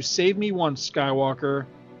replies, "You saved me once, Skywalker.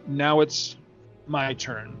 Now it's my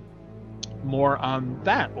turn." More on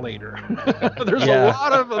that later. There's a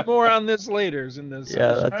lot of more on this later in this.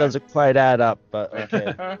 Yeah, that doesn't quite add up, but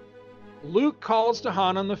okay. Luke calls to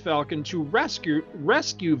Han on the Falcon to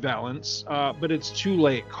rescue Valance, but it's too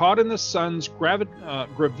late. Caught in the sun's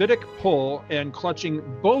gravitic pull and clutching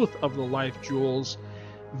both of the life jewels,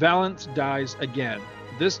 Valance dies again.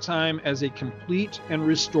 This time as a complete and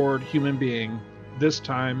restored human being. This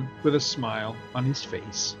time with a smile on his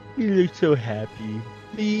face. He looks so happy.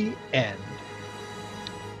 The end.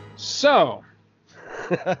 So,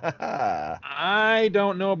 I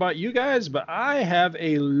don't know about you guys, but I have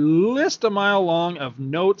a list a mile long of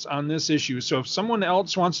notes on this issue. So if someone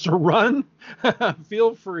else wants to run,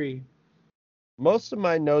 feel free. Most of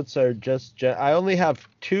my notes are just I only have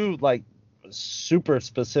two like super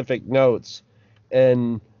specific notes,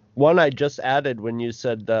 and one I just added when you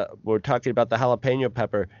said that we're talking about the jalapeno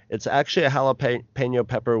pepper. It's actually a jalapeno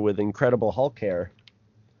pepper with Incredible Hulk hair.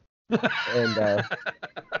 And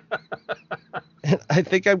I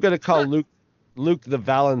think I'm going to call Luke the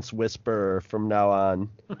Valance Whisperer from now on.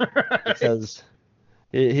 Right. Because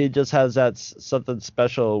he just has that something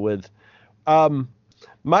special with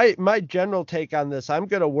my general take on this. I'm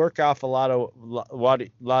going to work off a lot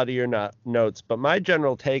of your notes, but my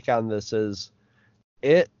general take on this is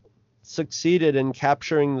it succeeded in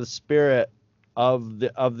capturing the spirit of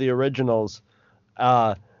the originals,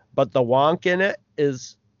 but the wonk in it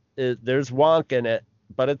is there's wonk in it,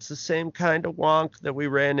 but it's the same kind of wonk that we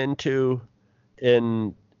ran into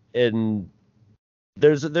in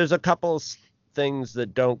there's a couple of things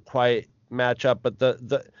that don't quite match up, but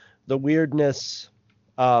the weirdness,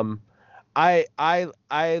 I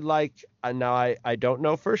like, now I don't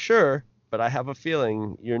know for sure, but I have a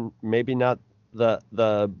feeling you're maybe not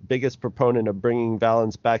the biggest proponent of bringing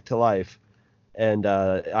Valance back to life, and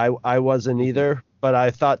I wasn't either, but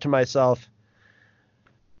I thought to myself,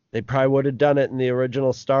 they probably would have done it in the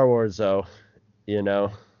original Star Wars, though. You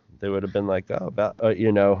know, they would have been like,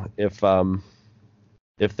 you know,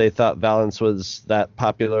 if they thought Valance was that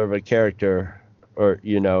popular of a character, or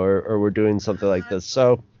you know, or we're doing something like this.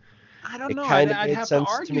 So I don't know. I'd have to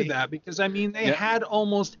argue that, because I mean they had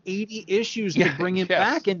almost 80 issues to bring him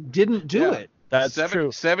back and didn't do it. That's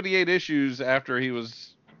true. 78 issues after he was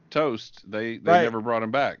toast, they never brought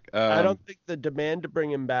him back. I don't think the demand to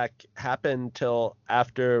bring him back happened till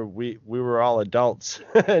after we were all adults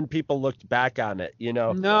and people looked back on it, you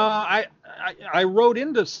know. No, I wrote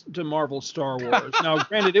into Marvel Star Wars. Now,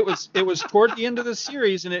 granted, it was toward the end of the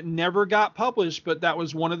series and it never got published, but that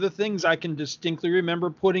was one of the things I can distinctly remember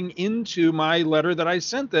putting into my letter that I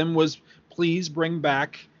sent them was, please bring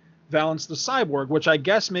back Valance the Cyborg, which I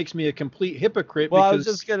guess makes me a complete hypocrite. Well, because I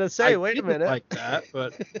was just gonna say, wait a minute, like that,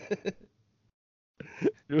 but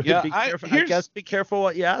yeah, I guess be careful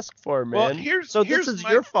what you ask for, man. Well, this is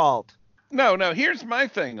your fault. No, here's my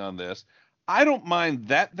thing on this. I don't mind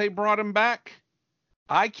that they brought him back.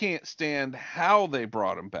 I can't stand how they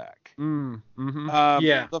brought him back.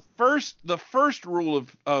 Yeah. The first rule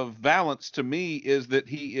of Valance to me is that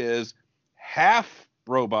he is half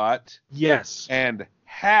robot. Yes. And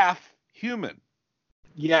half human.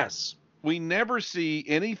 Yes. We never see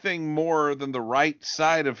anything more than the right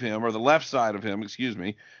side of him, or the left side of him, excuse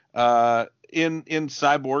me, in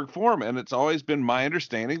cyborg form. And it's always been my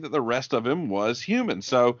understanding that the rest of him was human.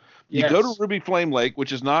 So you go to Ruby Flame Lake,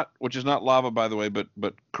 which is not lava, by the way, but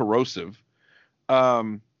corrosive.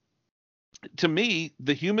 To me,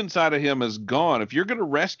 the human side of him is gone. If you're going to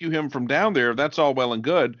rescue him from down there, that's all well and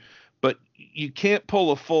good, but you can't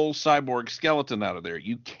pull a full cyborg skeleton out of there.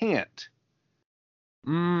 You can't.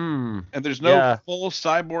 And there's no full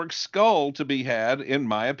cyborg skull to be had, in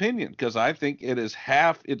my opinion, because I think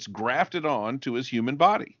it's grafted on to his human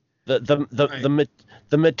body. The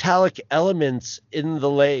metallic elements in the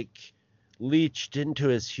lake leached into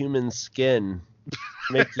his human skin,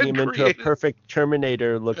 making him into a perfect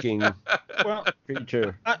Terminator-looking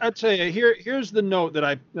creature. I'd say here's the note that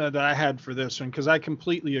I had for this one, because I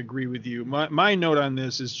completely agree with you. My note on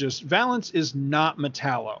this is just Valance is not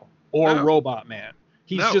Metallo or Robot Man.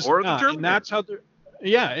 He's just not, and that's how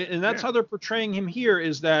how they're portraying him here,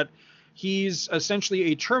 is that he's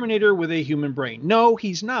essentially a Terminator with a human brain. No,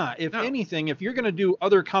 he's not. If anything, if you're going to do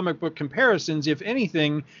other comic book comparisons, if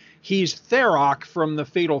anything, he's Tharok from the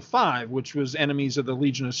Fatal Five, which was Enemies of the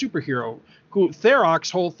Legion of Superhero.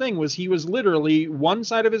 Tharok's whole thing was he was literally, one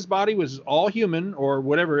side of his body was all human or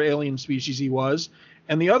whatever alien species he was,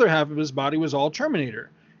 and the other half of his body was all Terminator.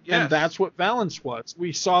 Yes. And that's what Valance was.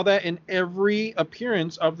 We saw that in every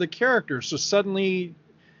appearance of the character. So suddenly,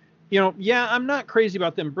 I'm not crazy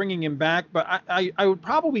about them bringing him back, but I would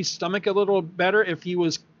probably stomach a little better if he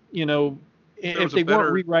was, if they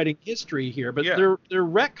weren't rewriting history here. But they're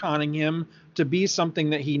retconning him to be something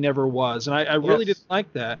that he never was, and I really didn't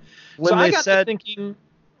like that. When I got to thinking.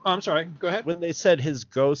 Oh, I'm sorry. Go ahead. When they said his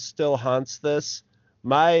ghost still haunts this,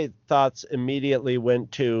 my thoughts immediately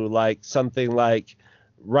went to like something like,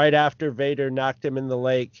 right after Vader knocked him in the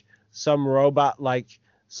lake, some robot, like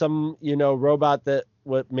some, robot that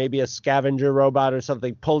maybe a scavenger robot or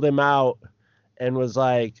something, pulled him out and was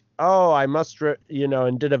like, oh, I must,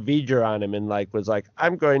 and did a V'ger on him and like was like,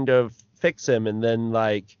 I'm going to fix him. And then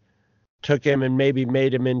like took him and maybe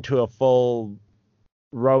made him into a full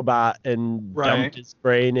robot and dumped his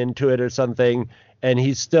brain into it or something, and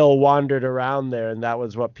he still wandered around there, and that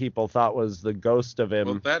was what people thought was the ghost of him.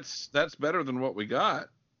 Well, that's better than what we got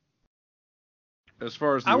as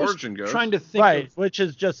far as the origin goes. Trying to think which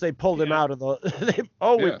is just they pulled him out of the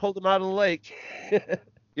we pulled him out of the lake.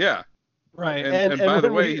 Yeah. Right. And by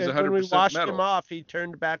the way, he's 100% metal. When we washed him off, he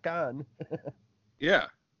turned back on. Yeah.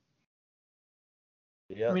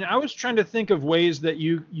 Yeah. I mean, I was trying to think of ways that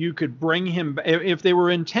you could bring him. If they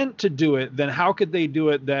were intent to do it, then how could they do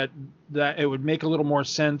it that it would make a little more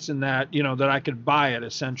sense, and that that I could buy it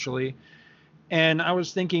essentially. And I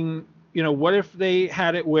was thinking, what if they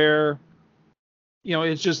had it where,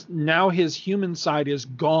 it's just now his human side is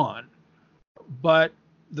gone, but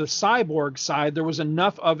the cyborg side, there was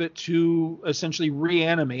enough of it to essentially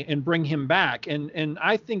reanimate and bring him back, and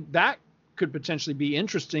I think that could potentially be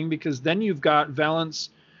interesting, because then you've got Valance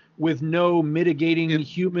with no mitigating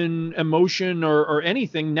human emotion or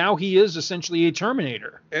anything. Now he is essentially a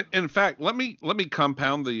Terminator. In fact, let me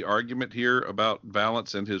compound the argument here about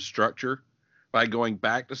Valance and his structure by going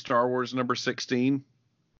back to Star Wars number 16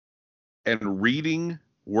 and reading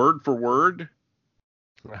word for word,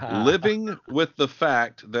 living with the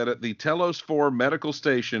fact that at the Telos 4 medical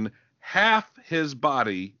station, half his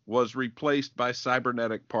body was replaced by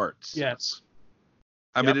cybernetic parts. Yes.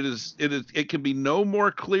 I mean, it can be no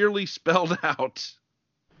more clearly spelled out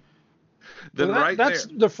than that's there.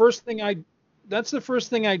 That's the first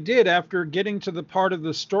thing I did after getting to the part of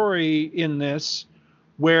the story in this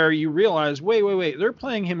where you realize, wait, they're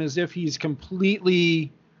playing him as if he's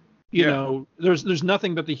completely, there's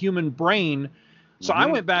nothing but the human brain. So I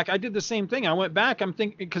went back. I did the same thing. I went back. I'm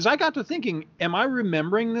thinking, because I got to thinking, am I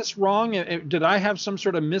remembering this wrong? Did I have some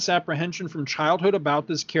sort of misapprehension from childhood about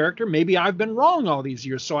this character? Maybe I've been wrong all these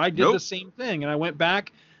years. So I did the same thing. And I went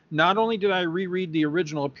back. Not only did I reread the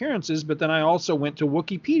original appearances, but then I also went to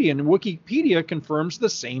Wikipedia. And Wikipedia confirms the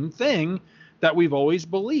same thing that we've always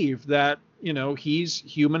believed, that, he's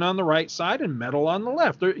human on the right side and metal on the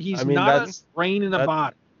left. He's not a brain in a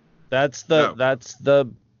body. That's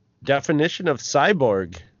the definition of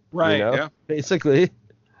cyborg, right? Basically,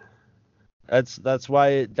 that's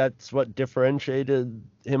what differentiated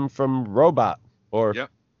him from robot or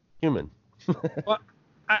human. Well,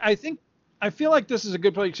 I feel like this is a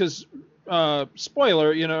good place, because spoiler,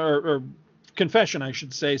 or confession, I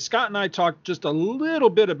should say, Scott and I talked just a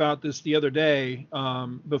little bit about this the other day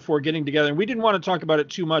before getting together, and we didn't want to talk about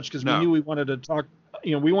it too much because we knew we wanted to talk.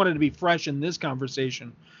 We wanted to be fresh in this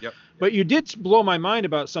conversation. Yep. But you did blow my mind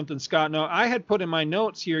about something, Scott. Now, I had put in my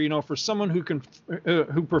notes here, for someone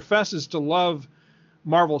who professes to love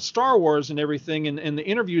Marvel Star Wars and everything, and the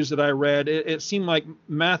interviews that I read, it seemed like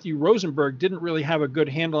Matthew Rosenberg didn't really have a good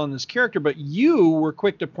handle on this character. But you were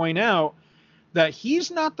quick to point out that he's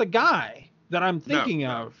not the guy that I'm thinking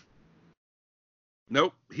of.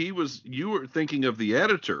 Nope. You were thinking of the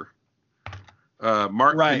editor,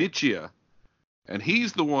 Mark Paniccia. And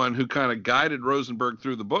he's the one who kind of guided Rosenberg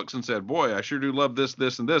through the books and said, boy, I sure do love this,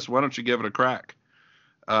 this, and this. Why don't you give it a crack?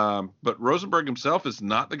 But Rosenberg himself is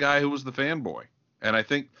not the guy who was the fanboy. And I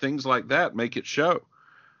think things like that make it show.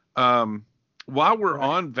 While we're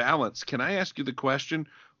on Valance, can I ask you the question,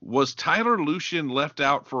 was Tyler Lucien left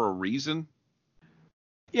out for a reason?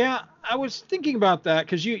 Yeah, I was thinking about that,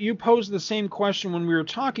 because you posed the same question when we were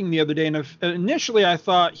talking the other day. And initially I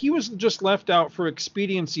thought he was just left out for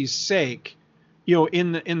expediency's sake,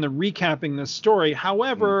 in the recapping this story.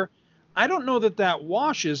 However, I don't know that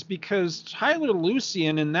washes, because Tyler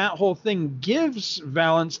Lucien and that whole thing gives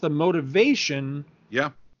Valance the motivation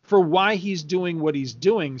for why he's doing what he's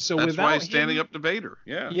doing. So that's why he's standing up to Vader.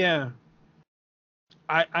 Yeah.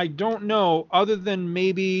 I don't know, other than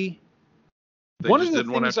maybe they just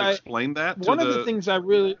didn't want to have to explain that. One of the things I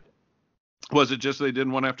really was, it just they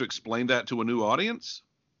didn't want to have to explain that to a new audience.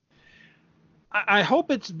 I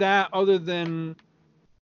hope it's that, other than,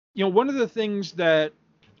 one of the things that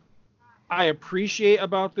I appreciate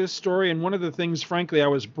about this story, and one of the things, frankly, I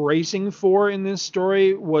was bracing for in this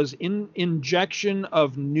story, was injection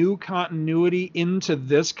of new continuity into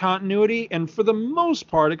this continuity. And for the most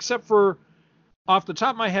part, except for off the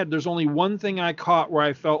top of my head, there's only one thing I caught where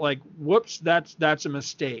I felt like, whoops, that's a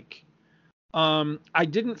mistake. I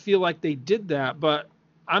didn't feel like they did that, but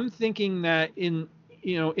I'm thinking that in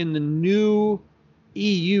the new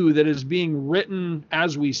EU that is being written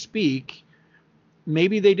as we speak,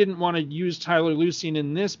 maybe they didn't want to use Tyler Lucien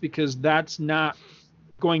in this, because that's not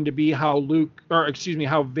going to be how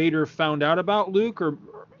how Vader found out about Luke, or what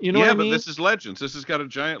I mean? Yeah, but this is Legends. This has got a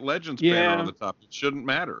giant Legends banner on the top. It shouldn't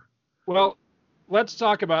matter. Well, let's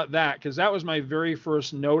talk about that, because that was my very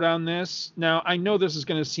first note on this. Now, I know this is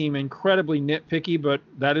going to seem incredibly nitpicky, but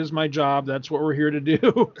that is my job. That's what we're here to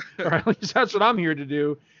do, or at least that's what I'm here to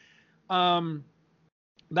do.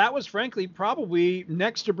 That was frankly probably,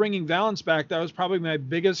 next to bringing Valance back, that was probably my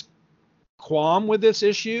biggest qualm with this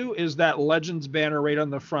issue, is that Legends banner right on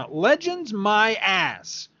the front. Legends my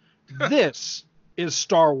ass. This is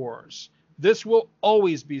Star Wars. This will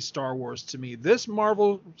always be Star Wars to me. This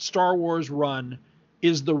Marvel Star Wars run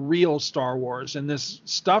is the real Star Wars, and this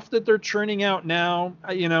stuff that they're churning out now,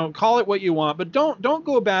 you know, call it what you want, but don't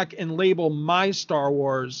go back and label my Star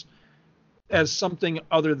Wars as something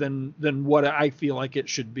other than what I feel like it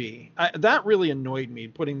should be. That really annoyed me,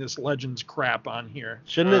 putting this Legends crap on here.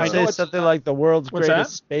 Shouldn't it say something like the world's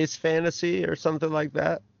greatest space fantasy or something like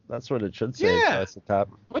that? That's what it should say across the top.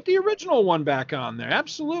 Put the original one back on there.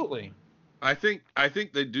 Absolutely. I think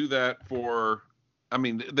they do that for, I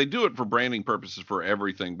mean, they do it for branding purposes for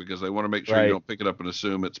everything, because they want to make sure you don't pick it up and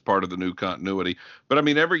assume it's part of the new continuity. But I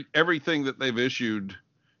mean, everything that they've issued,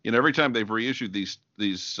 you know, every time they've reissued these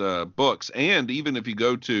books, and even if you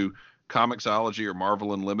go to Comixology or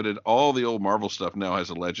Marvel Unlimited, all the old Marvel stuff now has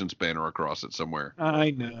a Legends banner across it somewhere. I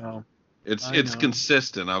know. It's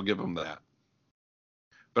consistent. I'll give them that.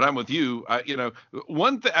 But I'm with you. You know,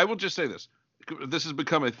 one thing I will just say this. This has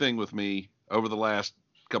become a thing with me over the last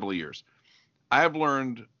couple of years. I have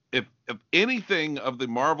learned, if anything of the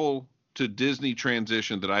Marvel to Disney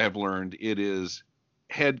transition that I have learned, it is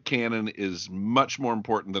headcanon is much more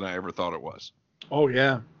important than I ever thought it was. Oh,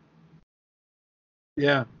 yeah.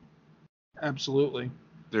 Yeah, absolutely.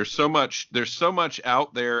 There's so much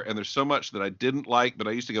out there, and there's so much that I didn't like, but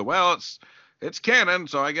I used to go, well, it's canon,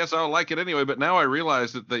 so I guess I'll like it anyway. But now I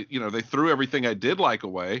realize that they threw everything I did like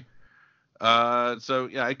away. So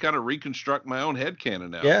yeah, I kind of reconstruct my own headcanon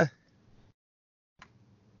now. Yeah.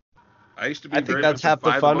 I used to be. I think that's half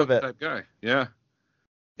the fun of it. Type guy. Yeah.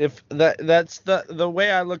 If that's the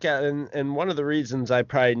way I look at it, and one of the reasons I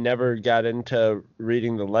probably never got into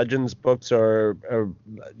reading the Legends books, or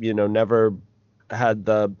you know, never had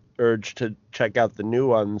the urge to check out the new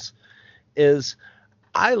ones, is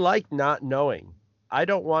I like not knowing. I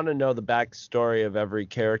don't want to know the backstory of every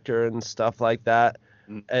character and stuff like that.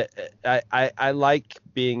 I like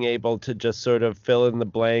being able to just sort of fill in the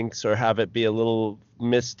blanks, or have it be a little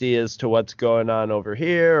misty as to what's going on over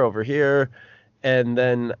here. And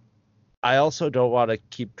then I also don't want to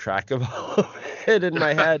keep track of all of it in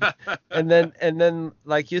my head. and then,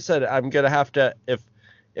 like you said, I'm going to have to,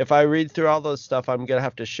 if I read through all those stuff, I'm going to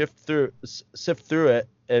have to sift through it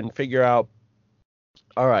and figure out,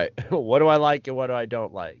 all right, what do I like and what do I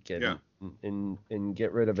don't like? And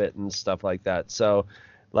get rid of it and stuff like that. So,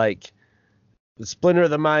 like, the Splinter of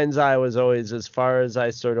the Mind's Eye was always as far as I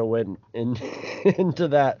sort of went into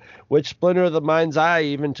that. Which Splinter of the Mind's Eye,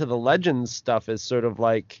 even to the Legends stuff, is sort of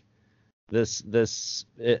like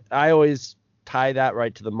I always tie that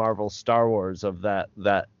right to the Marvel Star Wars of that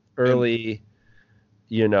early,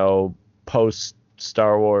 you know, post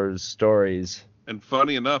Star Wars stories. And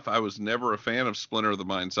funny enough, I was never a fan of Splinter of the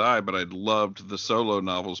Mind's Eye, but I loved the solo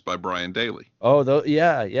novels by Brian Daley. Oh,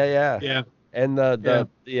 yeah. And the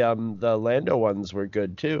Lando ones were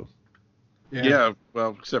good too. Yeah,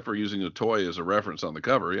 well, except for using a toy as a reference on the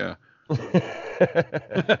cover, yeah.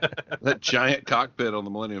 That giant cockpit on the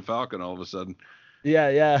Millennium Falcon all of a sudden.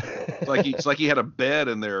 Yeah. It's like he had a bed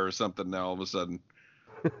in there or something now all of a sudden.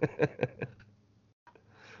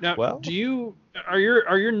 Now, are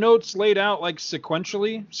your notes laid out like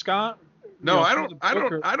sequentially, Scott? No, I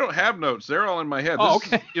don't have notes. They're all in my head. Oh,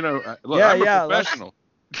 okay. Look, I'm a professional.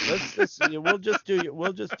 We'll just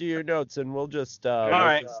do your notes, and we'll just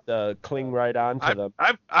cling right on to them.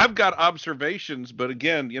 I've got observations, but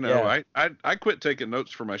again, I quit taking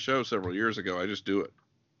notes for my show several years ago. I just do it.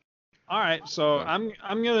 All right, so I'm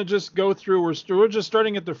gonna just go through. We're just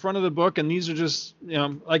starting at the front of the book, and these are just,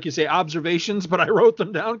 like you say, observations, but I wrote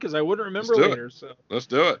them down because I wouldn't remember later. So let's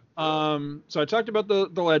do it. So I talked about the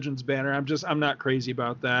Legends banner. I'm not crazy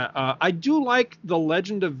about that. I do like the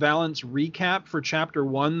Legend of Valance recap for Chapter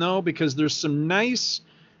 1 though, because there's some nice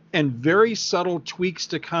and very subtle tweaks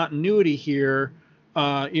to continuity here.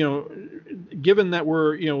 Given that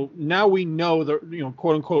we're, now we know the,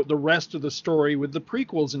 quote unquote, the rest of the story with the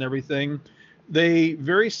prequels and everything, they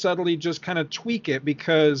very subtly just kind of tweak it,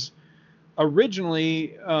 because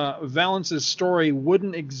originally Valance's story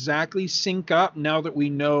wouldn't exactly sync up now that we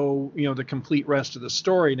know, the complete rest of the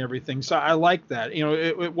story and everything. So I like that.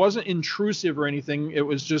 It wasn't intrusive or anything. It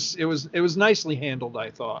was nicely handled, I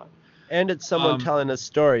thought. And it's someone telling a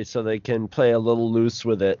story, so they can play a little loose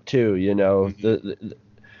with it too. Mm-hmm.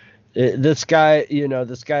 This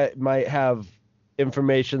guy might have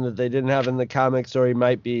information that they didn't have in the comics, or he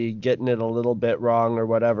might be getting it a little bit wrong or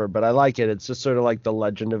whatever. But I like it. It's just sort of like the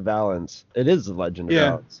Legend of Valance. It is the Legend of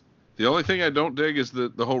Valance. The only thing I don't dig is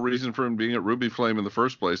the whole reason for him being at Ruby Flame in the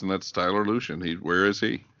first place, and that's Tyler Lucien. Where is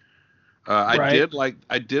he? I did like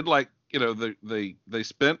they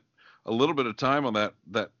spent a little bit of time on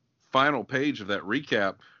that final page of that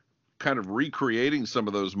recap, kind of recreating some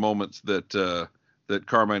of those moments that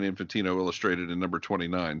Carmine Infantino illustrated in number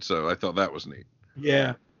 29. So I thought that was neat.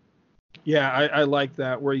 Yeah, I like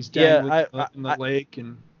that where he's dangling in the lake,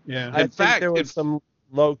 and I think there was some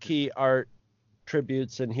low key art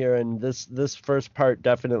tributes in here, and this first part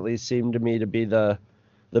definitely seemed to me to be the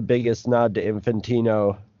biggest nod to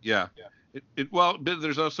Infantino. Yeah. But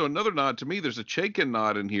there's also another nod to me. There's a Chaykin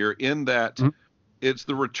nod in here in that it's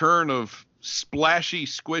the return of splashy,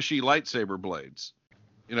 squishy lightsaber blades.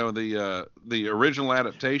 You know, the original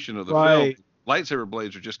adaptation of the film, lightsaber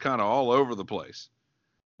blades are just kind of all over the place.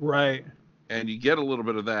 Right. And you get a little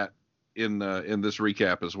bit of that in this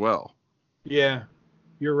recap as well. Yeah.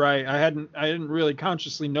 You're right. I hadn't really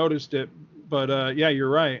consciously noticed it, but yeah, you're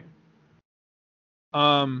right.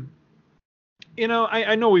 You know,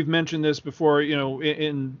 I know we've mentioned this before, you know,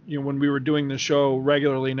 in when we were doing the show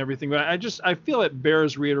regularly and everything, but I feel it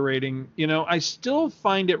bears reiterating. You know, I still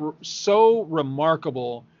find it so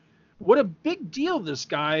remarkable what a big deal this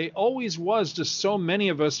guy always was to so many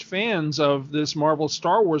of us fans of this Marvel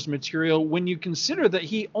Star Wars material, when you consider that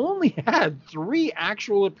he only had 3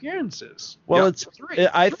 actual appearances. Well,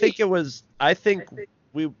 I think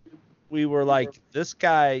we were like, this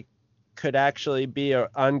guy could actually be an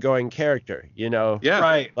ongoing character, you know? Yeah.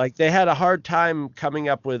 Right. Like, they had a hard time coming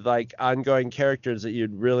up with like ongoing characters that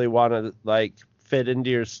you'd really want to like fit into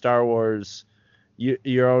your Star Wars,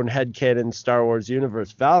 your own headcanon Star Wars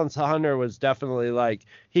universe. Valance Hunter was definitely like,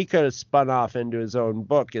 he could have spun off into his own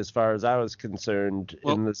book as far as I was concerned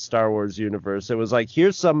in the Star Wars universe. It was like,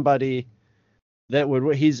 here's somebody that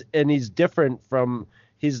he's different from,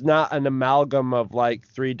 he's not an amalgam of like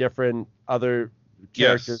 3 different other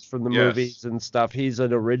characters from the movies and stuff. He's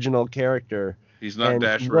an original character. He's not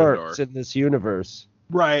Dash Rendar in this universe.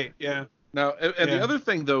 Right. Yeah. Now, and the other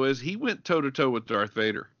thing though is he went toe to toe with Darth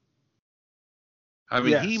Vader. I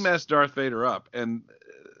mean, he messed Darth Vader up, and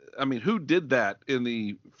I mean, who did that in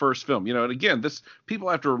the first film? You know, and again, people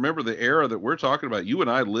have to remember the era that we're talking about. You and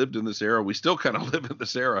I lived in this era. We still kind of live in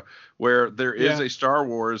this era where there is a Star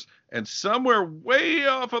Wars, and somewhere way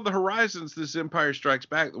off on the horizons, this Empire Strikes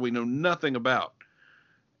Back that we know nothing about.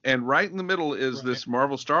 And right in the middle is this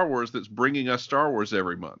Marvel Star Wars that's bringing us Star Wars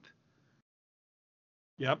every month.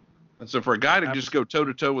 Yep. And so for a guy to just go toe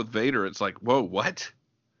to toe with Vader, it's like, whoa, what?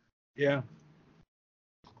 Yeah.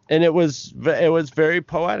 And it was very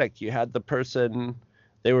poetic. You had the person,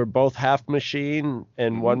 they were both half machine,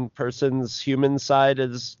 and one person's human side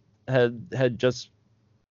had just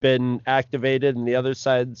been activated, and the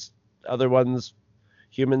other one's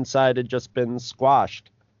human side had just been squashed.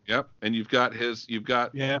 Yep. And you've got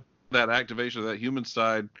that activation of that human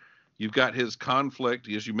side. You've got his conflict,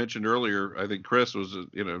 as you mentioned earlier. I think Chris was,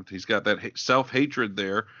 he's got that self-hatred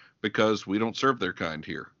there because we don't serve their kind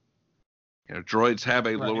here. You know, droids have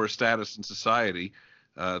a lower status in society.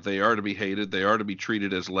 They are to be hated. They are to be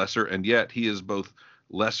treated as lesser, and yet he is both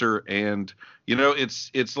lesser and,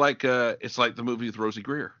 it's like the movie with Rosie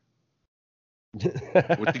Greer,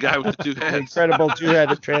 with the guy with the 2 heads. Incredible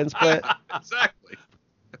 2-headed transplant. Exactly.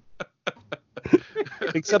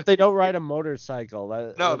 Except they don't ride a motorcycle.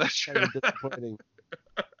 That's kind of disappointing.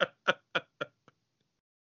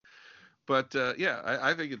 But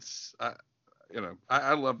I think it's.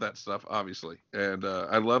 I love that stuff, obviously, and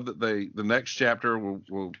I love that the next chapter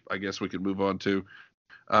will I guess we could move on to.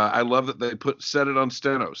 I love that they set it on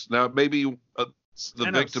Stenos. Now maybe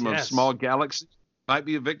the victim of small galaxy might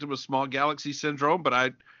be a victim of small galaxy syndrome,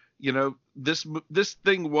 but this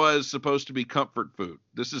thing was supposed to be comfort food.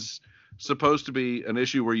 This is supposed to be an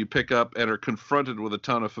issue where you pick up and are confronted with a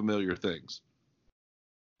ton of familiar things.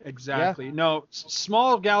 Exactly. Yeah. No,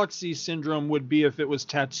 small galaxy syndrome would be if it was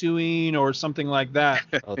Tatooine or something like that.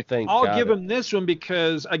 I'll give him this one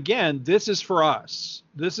because, again, this is for us.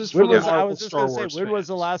 This is for the Marvel Star Wars. When was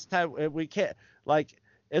the last time we can't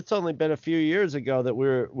it's only been a few years ago that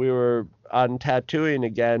we were on Tatooine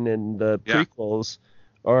again in the prequels,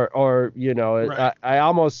 or I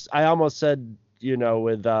almost said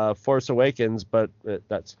with Force Awakens, but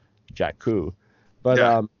that's Jakku.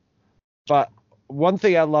 But one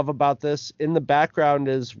thing I love about this, in the background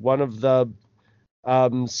is one of the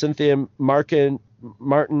Cynthia Martin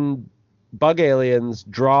bug aliens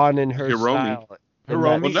drawn in her style.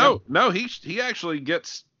 Hiromi. Well, no, he actually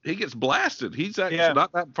gets blasted. He's actually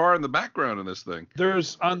not that far in the background in this thing.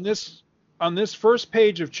 There's on this first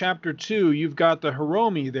page of chapter 2, you've got the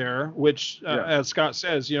Hiromi there, which as Scott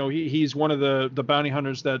says, he's one of the bounty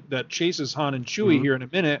hunters that chases Han and Chewie here in a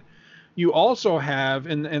minute. You also have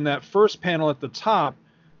in that first panel at the top,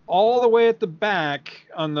 all the way at the back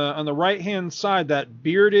on the right hand side, that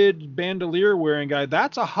bearded bandolier wearing guy,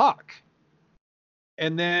 that's a Hawk.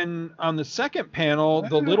 And then on the second panel,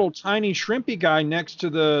 the little tiny shrimpy guy next to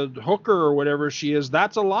the hooker or whatever she is,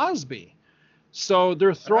 that's a Losby. So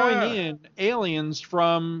they're throwing in aliens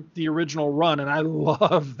from the original run, and I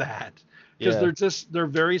love that because they're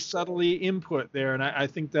very subtly input there, and I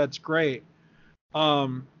think that's great.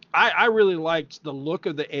 I really liked the look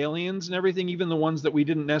of the aliens and everything, even the ones that we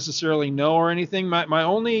didn't necessarily know or anything. My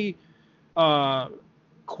only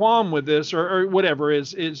qualm with this or whatever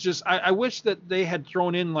is just I wish that they had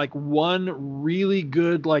thrown in like one really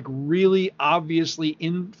good, like really obviously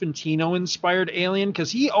Infantino inspired alien, because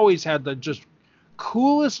he always had the just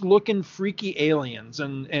coolest looking freaky aliens,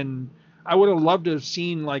 and I would have loved to have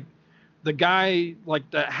seen like the guy like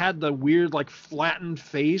that had the weird like flattened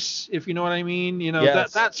face, if you know what I mean,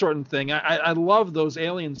 that sort of thing. I love those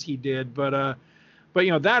aliens he did, but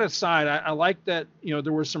that aside, I like that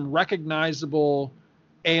there were some recognizable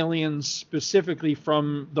aliens specifically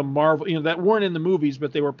from the Marvel, that weren't in the movies,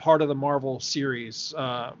 but they were part of the Marvel series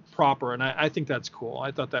proper, and I think that's cool.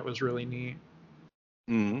 I thought that was really neat.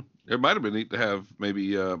 It might have been neat to have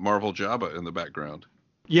maybe Marvel Jabba in the background.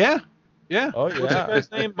 Yeah. Oh yeah. What's that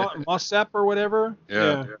guy's name? Mosep or whatever.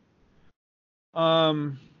 Yeah.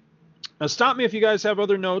 Now stop me if you guys have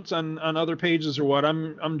other notes on other pages or what.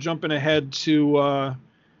 I'm jumping ahead to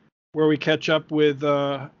where we catch up with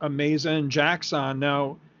Amaza and Jaxxon.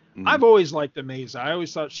 Now, I've always liked Amaza. I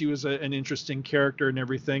always thought she was an interesting character and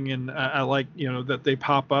everything, and I like that they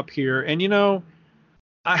pop up here. And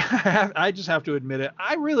I just have to admit it.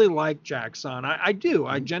 I really like Jaxxon. I do.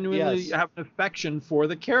 I genuinely have an affection for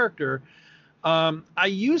the character. I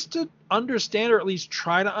used to understand, or at least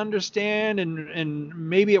try to understand, and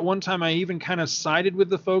maybe at one time I even kind of sided with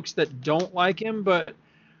the folks that don't like him. But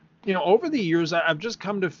over the years, I've just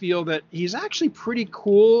come to feel that he's actually pretty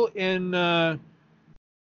cool. And I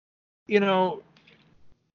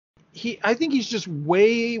think he's just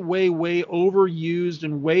way, way, way overused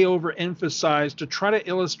and way overemphasized to try to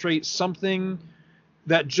illustrate something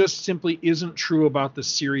that just simply isn't true about the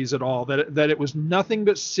series at all. That it was nothing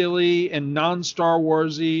but silly and non-Star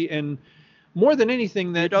Warsy, and more than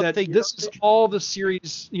anything, that this is all the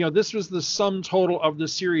series. This was the sum total of the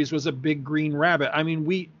series, was a big green rabbit. I mean,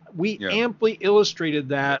 we amply illustrated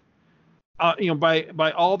that.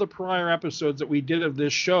 By all the prior episodes that we did of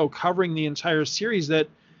this show covering the entire series, that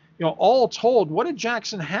all told, what did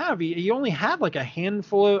Jaxxon have? He only had like a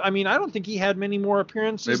handful of. I mean, I don't think he had many more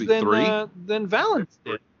appearances than Valance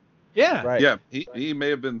did. Yeah, right. Yeah, he may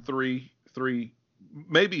have been three,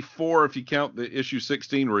 maybe 4 if you count the issue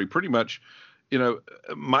 16, where he pretty much,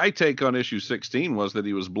 my take on issue 16 was that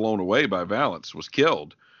he was blown away by Valance, was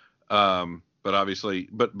killed. But obviously,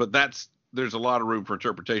 but there's a lot of room for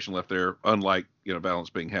interpretation left there. Unlike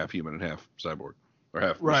Valance being half human and half cyborg or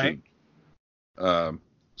half machine.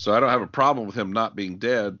 So I don't have a problem with him not being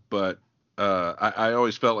dead, but I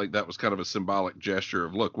always felt like that was kind of a symbolic gesture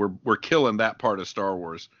of, look, we're killing that part of Star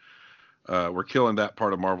Wars. We're killing that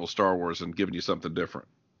part of Marvel Star Wars and giving you something different.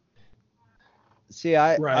 See,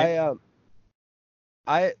 I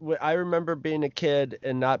remember being a kid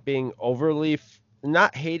and not being overly,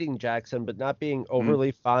 not hating Jaxxon, but not being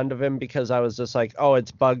overly fond of him, because I was just like, oh,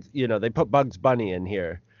 it's Bugs. They put Bugs Bunny in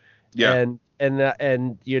here. Yeah. And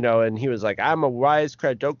he was like, I'm a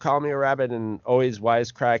wisecrack, don't call me a rabbit, and always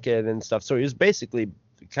wisecracking and stuff. So he was basically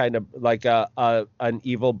kind of like an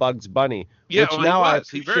evil Bugs Bunny, which now I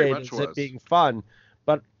appreciate as it being fun.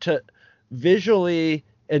 But to visually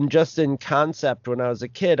and just in concept, when I was a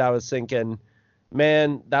kid, I was thinking,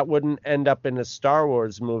 man, that wouldn't end up in a Star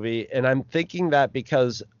Wars movie. And I'm thinking that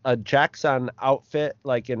because a Jaxxon outfit,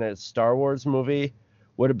 like in a Star Wars movie,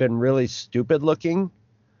 would have been really stupid looking.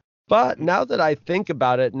 But now that I think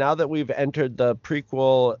about it, now that we've entered the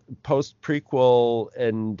prequel, post-prequel,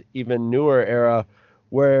 and even newer era,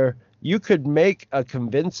 where you could make a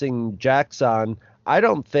convincing Jaxxon, I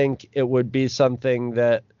don't think it would be something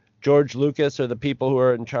that George Lucas or the people who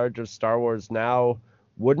are in charge of Star Wars now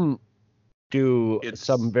wouldn't do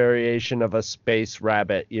some variation of a space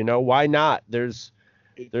rabbit. Why not? It's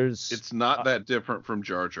not that different from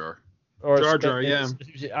Jar Jar. Or Jar Jar, yeah.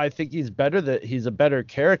 I think he's a better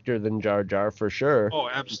character than Jar Jar for sure. Oh,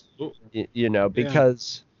 absolutely.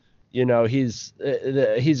 Because he's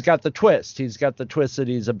got the twist. He's got the twist that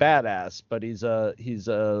he's a badass, but he's a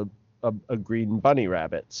green bunny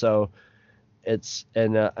rabbit. So it's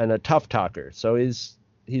and a tough talker. So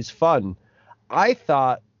he's fun. I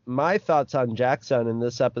thought my thoughts on Jackson in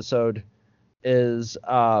this episode is,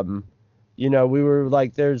 we were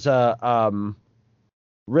like, there's a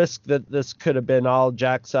risk that this could have been all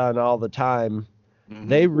Jackson all the time. Mm-hmm.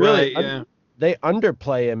 They really they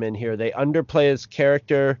underplay him in here. They underplay his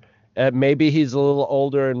character. Maybe he's a little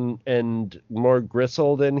older and more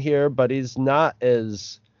gristled in here, but he's not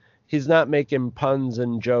making puns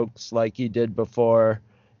and jokes like he did before.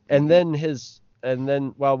 And then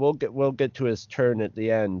we'll get to his turn at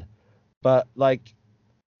the end. But like,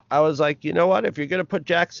 I was like, you know what? If you're gonna put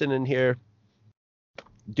Jackson in here,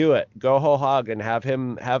 do it. Go whole hog and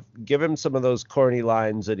give him some of those corny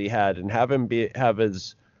lines that he had, and have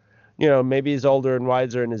his, maybe he's older and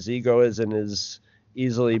wiser and his ego isn't as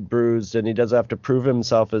easily bruised and he doesn't have to prove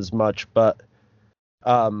himself as much. But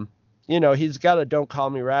he's got a "Don't call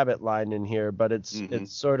me rabbit" line in here, but it's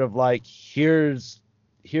sort of like here's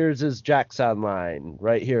his Jackson line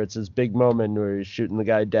right here. It's his big moment where he's shooting the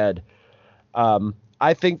guy dead.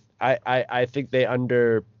 I think they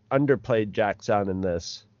underplayed Jackson in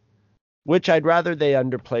this, which I'd rather they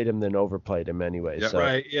underplayed him than overplayed him anyway. Yeah, so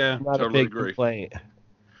right. Yeah, not totally a big agree. Complaint.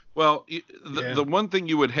 Well, the one thing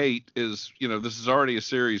you would hate is, this is already a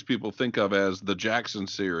series people think of as the Jackson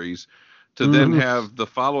series, to then have the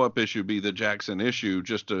follow-up issue be the Jackson issue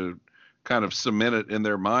just to kind of cement it in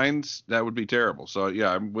their minds. That would be terrible. So,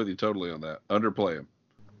 yeah, I'm with you totally on that. Underplay him.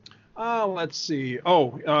 Let's see.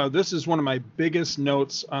 This is one of my biggest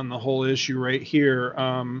notes on the whole issue right here.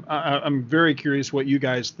 I'm very curious what you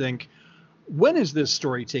guys think. When is this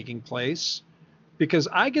story taking place? Because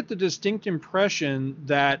I get the distinct impression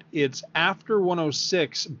that it's after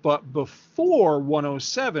 106, but before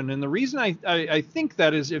 107. And the reason I think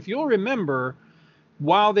that is, if you'll remember,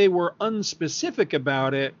 while they were unspecific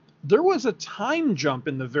about it, there was a time jump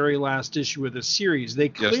in the very last issue of the series. They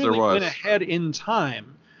clearly went ahead in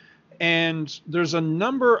time. And there's a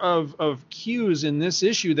number of cues in this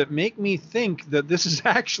issue that make me think that this is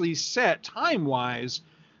actually set time-wise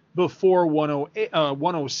before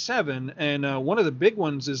 107. And one of the big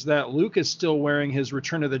ones is that Luke is still wearing his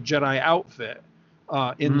Return of the Jedi outfit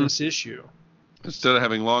in this issue. Instead of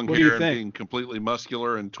having long hair and being completely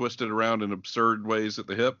muscular and twisted around in absurd ways at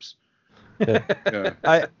the hips.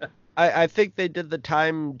 Yeah. I think they did the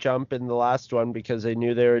time jump in the last one because they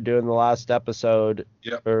knew they were doing the last episode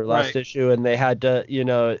or last issue, and they had to,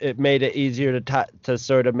 it made it easier to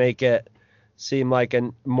sort of make it seem like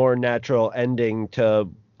a more natural ending to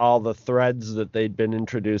all the threads that they'd been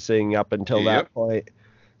introducing up until that point.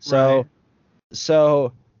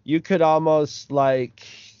 So you could almost like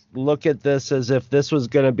look at this as if this was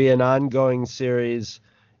going to be an ongoing series.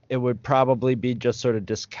 It would probably be just sort of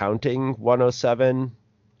discounting 107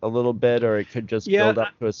 a little bit, or it could just build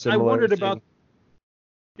up to a similar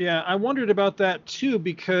I wondered about that too,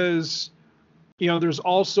 because there's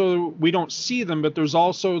also, we don't see them, but there's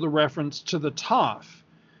also the reference to the Toph,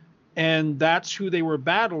 and that's who they were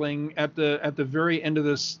battling at the very end of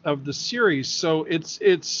the series. So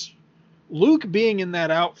it's Luke being in that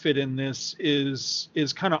outfit in this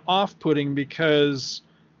is kind of off-putting, because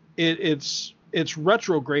it's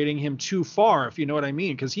retrograding him too far, if you know what I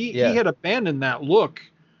mean, because he had abandoned that look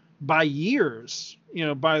by years,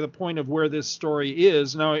 by the point of where this story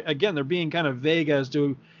is. Now, again, they're being kind of vague as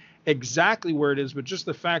to exactly where it is, but just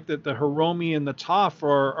the fact that the Hiromi and the Toph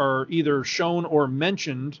are either shown or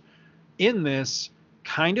mentioned in this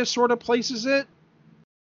kind of sort of places it.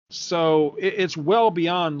 So it's well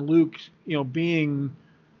beyond Luke, being,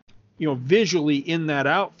 visually in that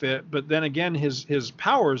outfit, but then again, his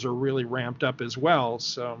powers are really ramped up as well.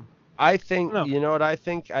 So I think, you know what I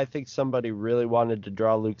think? I think somebody really wanted to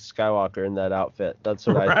draw Luke Skywalker in that outfit. That's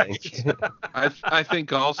what I think. I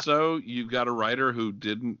think also you've got a writer who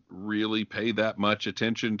didn't really pay that much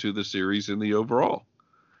attention to the series in the overall.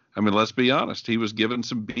 I mean, let's be honest. He was given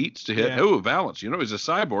some beats to hit. Yeah. Oh, Valance, he's a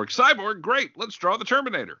cyborg. Cyborg, great. Let's draw the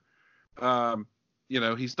Terminator.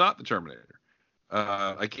 He's not the Terminator.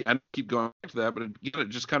 I keep going back to that, but it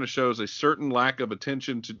just kind of shows a certain lack of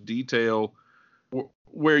attention to detail,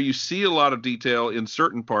 where you see a lot of detail in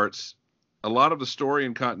certain parts. A lot of the story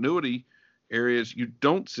and continuity areas, you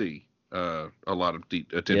don't see a lot of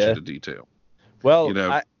attention to detail. Well,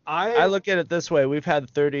 I look at it this way. We've had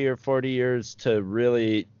 30 or 40 years to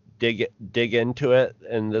really dig into it,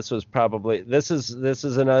 and this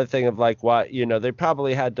is another thing of like, why, they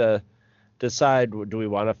probably had to decide, do we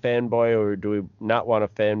want a fanboy or do we not want a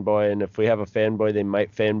fanboy? And if we have a fanboy, they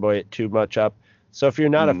might fanboy it too much up. So if you're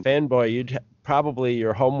not a fanboy, you'd probably,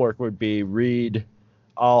 your homework would be read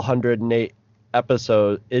all 108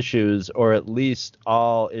 issues, or at least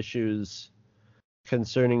all issues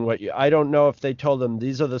concerning what you, I don't know if they told him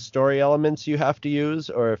these are the story elements you have to use,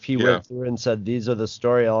 or if he went through and said these are the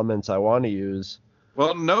story elements I want to use.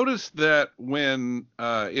 Well, notice that when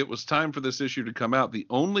it was time for this issue to come out, the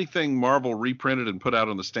only thing Marvel reprinted and put out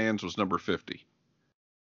on the stands was number 50.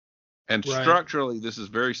 And structurally, this is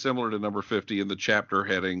very similar to number 50 in the chapter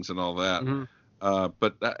headings and all that.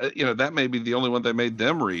 But that may be the only one they made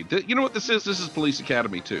them read. You know what this is? This is Police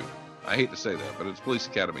Academy 2. I hate to say that, but it's Police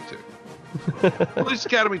Academy 2. Police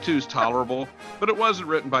Academy 2 is tolerable, but it wasn't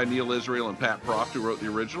written by Neil Israel and Pat Proft, who wrote the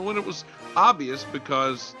original, and it was obvious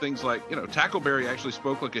because things like, Tackleberry actually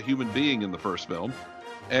spoke like a human being in the first film,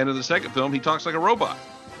 and in the second film he talks like a robot.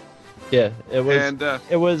 Yeah, it was. And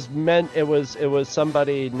it was meant. It was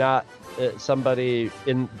somebody not somebody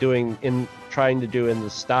trying to do in the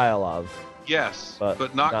style of. Yes,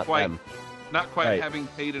 but not quite. Them. Not quite having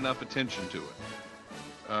paid enough attention to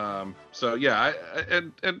it. So yeah,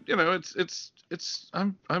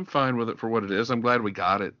 I'm fine with it for what it is. I'm glad we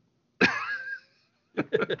got it.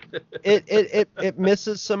 It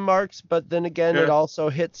misses some marks, but then again, it also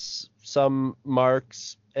hits some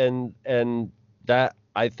marks, and that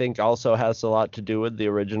I think also has a lot to do with the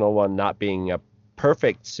original one not being a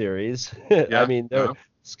perfect series. I mean,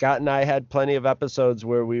 Scott and I had plenty of episodes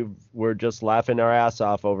where we were just laughing our ass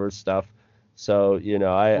off over stuff. So,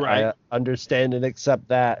 I understand and accept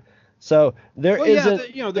that. So there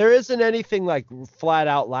isn't anything like flat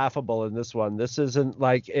out laughable in this one. This isn't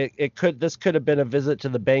like this could have been a visit to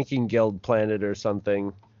the Banking Guild planet or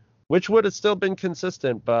something, which would have still been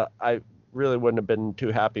consistent, but I really wouldn't have been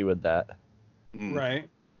too happy with that. Right.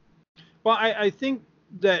 Well, I think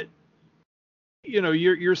that,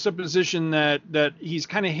 your supposition that he's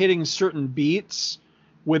kind of hitting certain beats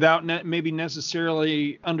without maybe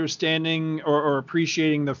necessarily understanding or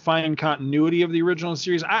appreciating the fine continuity of the original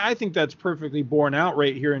series. I think that's perfectly borne out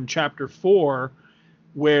right here in Chapter 4,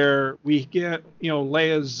 where we get,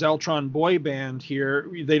 Leia's Zeltron boy band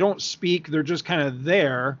here. They don't speak. They're just kind of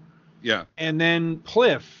there. Yeah. And then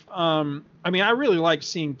Pliff. I really like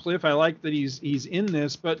seeing Pliff. I like that he's in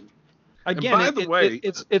this, but again, by the way,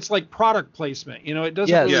 it's like product placement. It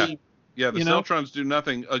doesn't really... Yeah, the Celtrons do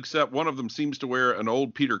nothing except one of them seems to wear an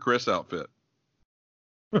old Peter Criss outfit.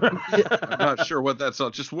 I'm not sure what that's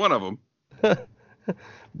on. Just one of them.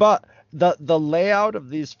 But the layout of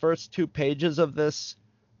these first 2 pages of this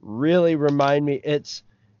really remind me. It's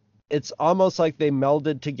almost like they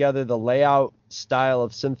melded together the layout style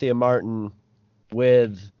of Cynthia Martin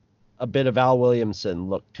with a bit of Al Williamson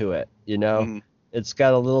look to it. It's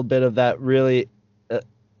got a little bit of that really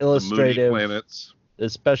illustrative. The moody planets.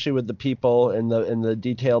 Especially with the people and the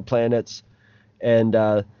detailed planets, and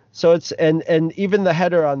so it's and even the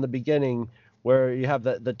header on the beginning where you have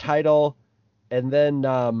the title, and then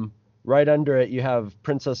right under it you have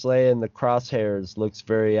Princess Leia and the crosshairs looks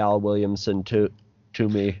very Al Williamson to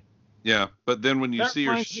me. Yeah, but then when you see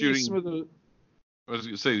her shooting,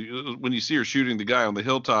 when you see her shooting the guy on the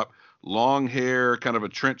hilltop, long hair, kind of a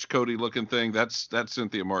trench coaty looking thing, that's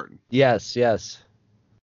Cynthia Martin. Yes.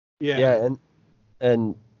 Yeah,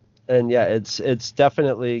 and yeah, it's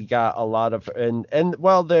definitely got a lot of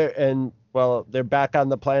they're back on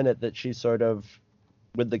the planet that she sort of,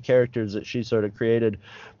 with the characters that she sort of created,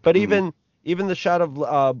 but even the shot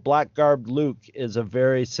of black garbed Luke is a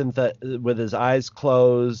very with his eyes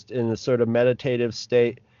closed in a sort of meditative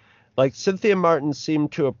state. Like Cynthia Martin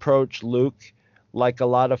seemed to approach Luke like a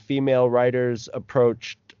lot of female writers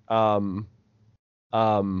approached Spock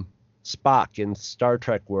in Star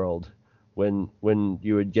Trek world. When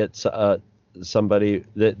you would get somebody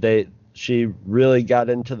that she really got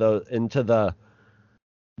into the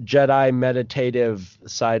Jedi meditative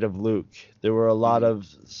side of Luke. There were a lot of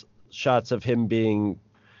shots of him being,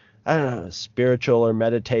 I don't know, spiritual or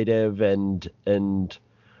meditative and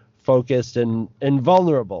focused and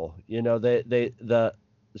vulnerable.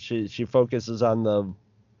 She focuses on the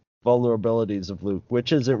vulnerabilities of Luke,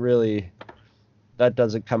 which isn't really, that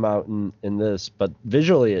doesn't come out in this, but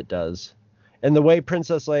visually it does. And the way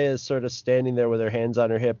Princess Leia is sort of standing there with her hands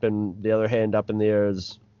on her hip and the other hand up in the air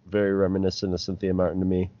is very reminiscent of Cynthia Martin to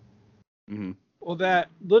me. Mm-hmm. Well, that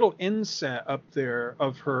little inset up there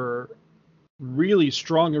of her really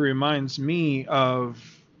strongly reminds me of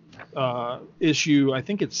issue, I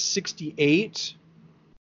think it's 68,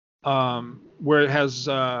 where it has,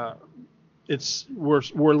 we're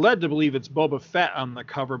led to believe it's Boba Fett on the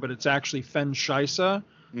cover, but it's actually Fen Shisa.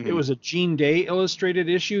 Mm-hmm. It was a Gene Day illustrated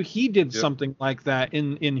issue. He did something like that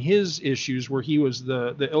in his issues where he was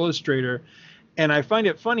the illustrator. And I find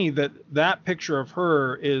it funny that that picture of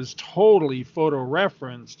her is totally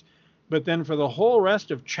photo-referenced, but then for the whole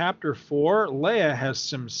rest of Chapter 4, Leia has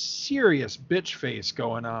some serious bitch face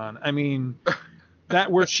going on. I mean,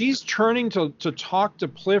 that where she's turning to talk to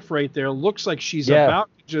Pliff right there looks like she's about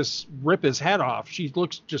to just rip his head off. She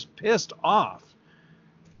looks just pissed off.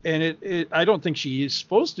 And I don't think she is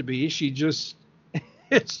supposed to be. She just,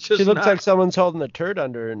 it's just she looks like someone's holding a turd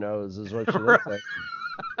under her nose is what she looks like.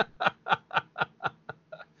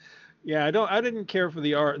 Yeah, I didn't care for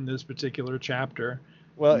the art in this particular chapter.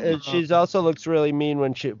 Well, she also looks really mean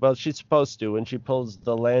when she's supposed to, when she pulls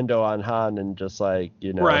the Lando on Han and just like,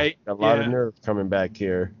 you know, right, a lot of nerve coming back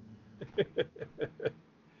here.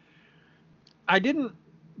 I didn't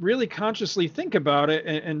really consciously think about it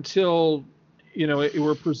until, you know,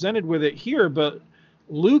 we're presented with it here, but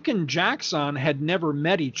Luke and Jaxxon had never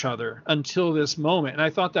met each other until this moment. And I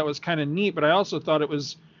thought that was kind of neat, but I also thought it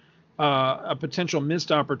was a potential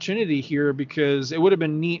missed opportunity here, because it would have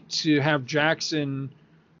been neat to have Jaxxon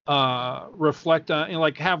reflect on, you know,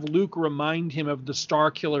 like have Luke remind him of the Star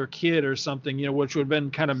Killer kid or something, you know, which would have been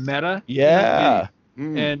kind of meta. Yeah.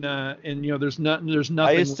 And you know, there's nothing.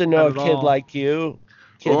 I used to know a kid like you,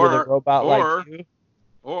 with a robot like you.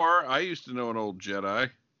 Or I used to know an old Jedi.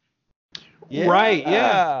 Yeah. Right.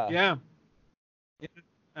 Yeah.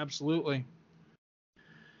 Absolutely.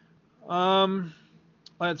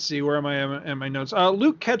 Let's see, where am I in my notes?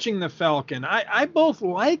 Luke catching the Falcon. I both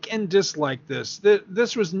like and dislike this.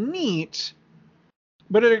 This was neat,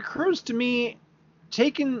 but it occurs to me,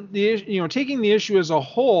 taking the issue as a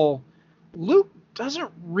whole, Luke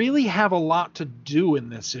doesn't really have a lot to do in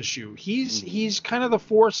this issue. He's kind of the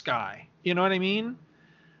Force guy. You know what I mean?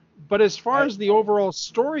 But as far as the overall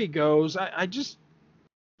story goes, I just,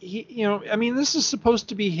 this is supposed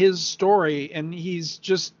to be his story, and he's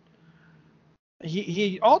just,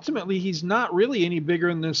 he ultimately, he's not really any bigger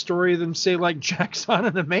in this story than, say, like Jaxxon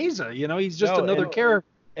and Amaza. You know, he's just another character.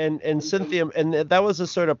 And Cynthia, and that was a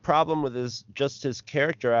sort of problem with his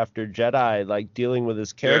character after Jedi, like dealing with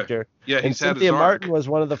his character. Yeah, and Cynthia Martin was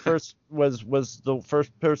one of the first, was the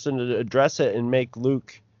first person to address it and make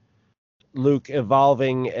Luke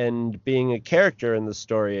evolving and being a character in the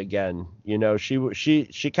story again. You know,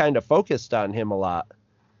 she kind of focused on him a lot.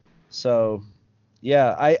 So,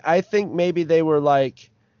 yeah, I think maybe they were like,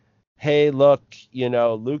 hey, look, you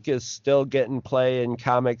know, Luke is still getting play in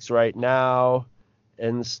comics right now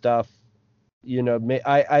and stuff. You know,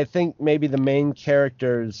 I think maybe the main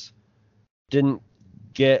characters didn't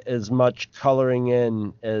get as much coloring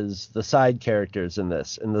in as the side characters in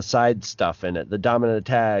this, and the side stuff in it. The Dominant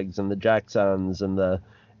Tags and the Jaxxons and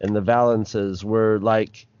the Valances were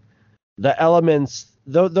like the elements.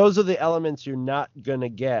 Those are the elements you're not gonna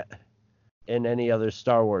get in any other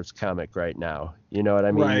Star Wars comic right now. You know what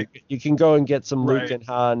I mean? Right. You can go and get some Luke and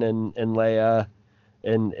Han and Leia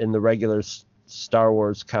in the regular Star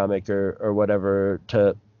Wars comic or whatever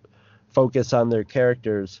to focus on their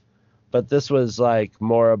characters. But this was like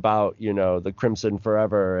more about, you know, the Crimson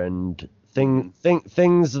Forever and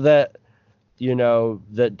things that, you know,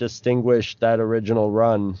 that distinguished that original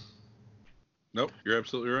run. Nope, you're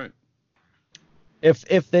absolutely right.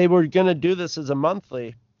 If they were going to do this as a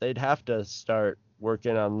monthly, they'd have to start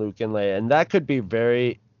working on Luke and Leia. And that could be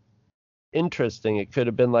very interesting. It could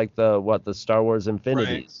have been like the Star Wars Infinities.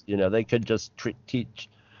 Right. You know, they could just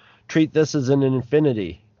treat this as an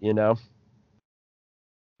infinity, you know?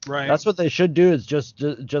 Right. That's what they should do, is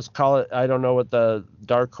just call it, I don't know what the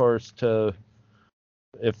Dark Horse to,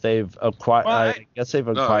 if they've acquired, well, I guess they've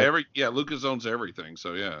acquired. Lucas owns everything,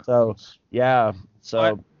 so yeah. So, yeah.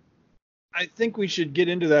 So I think we should get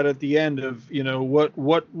into that at the end of, you know,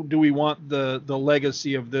 what do we want the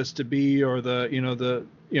legacy of this to be, or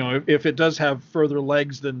if it does have further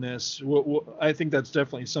legs than this. I think that's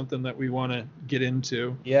definitely something that we want to get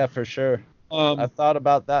into. Yeah, for sure. I've thought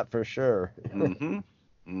about that for sure. Mm-hmm.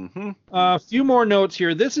 Mm-hmm. A few more notes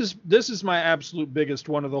here. This is my absolute biggest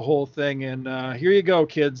one of the whole thing, and here you go,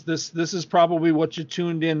 kids. This is probably what you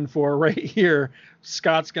tuned in for right here.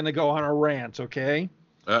 Scott's gonna go on a rant, okay?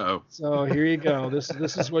 Uh-oh. So here you go. This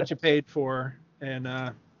is what you paid for, and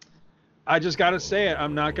I just gotta say it.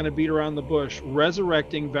 I'm not gonna beat around the bush.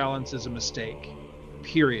 Resurrecting Valance is a mistake.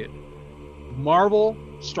 Period. Marvel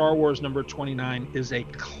Star Wars number 29 is a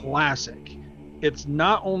classic. It's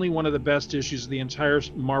not only one of the best issues of the entire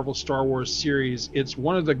Marvel Star Wars series, it's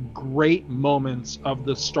one of the great moments of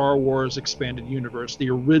the Star Wars expanded universe, the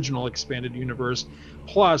original expanded universe.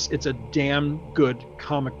 Plus, it's a damn good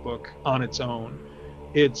comic book on its own.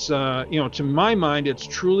 It's, to my mind, it's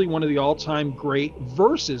truly one of the all-time great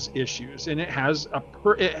Versus issues, and it has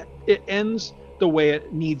it ends the way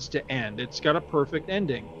it needs to end. It's got a perfect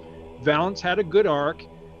ending. Valance had a good arc,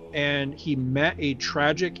 and he met a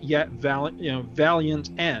tragic yet valiant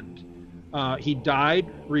end. He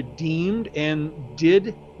died redeemed and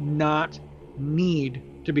did not need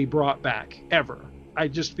to be brought back ever. I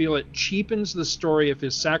just feel it cheapens the story if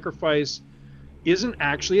his sacrifice isn't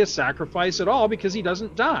actually a sacrifice at all because he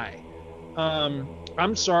doesn't die.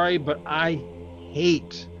 I'm sorry, but I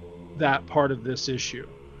hate that part of this issue.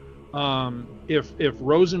 If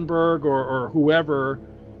Rosenberg or whoever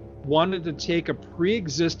wanted to take a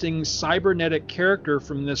pre-existing cybernetic character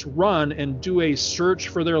from this run and do a search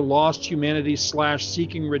for their lost humanity /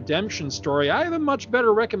 seeking redemption story, I have a much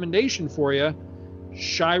better recommendation for you.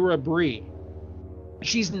 Shira Bree.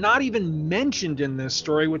 She's not even mentioned in this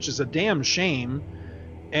story, which is a damn shame.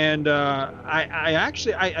 And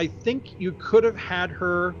I think you could have had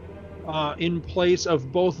her in place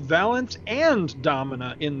of both Valance and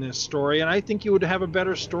Domina in this story, and I think you would have a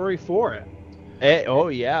better story for it.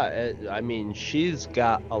 I mean, she's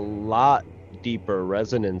got a lot deeper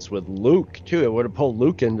resonance with Luke too. It would have pulled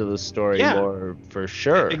Luke into the story more for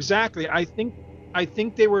sure. Exactly. I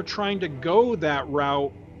think they were trying to go that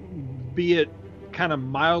route, be it kind of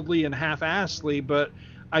mildly and half-assedly, but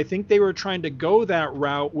I think they were trying to go that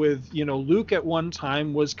route with, Luke at one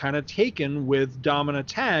time was kind of taken with Domina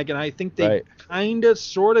Tag, and I think they kind of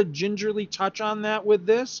sort of gingerly touch on that with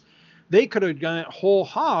this. They could have done it whole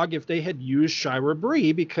hog if they had used Shira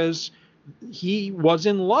Bree because he was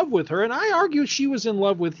in love with her, and I argue she was in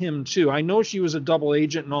love with him too. I know she was a double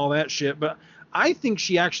agent and all that shit, but I think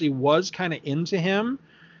she actually was kind of into him,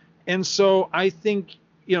 and so I think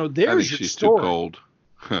there's your story. She's too cold.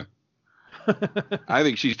 I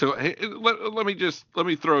think she's too. Hey, let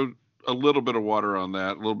me throw a little bit of water on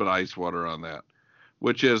that, a little bit of ice water on that,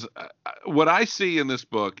 which is what I see in this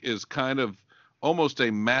book is kind of almost a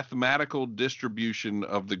mathematical distribution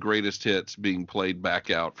of the greatest hits being played back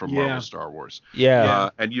out from Marvel Star Wars.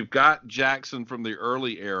 And you've got Jackson from the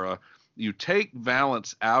early era. You take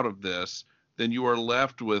Valance out of this, then you are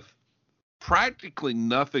left with practically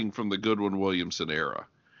nothing from the Goodwin Williamson era.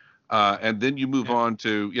 And then you move on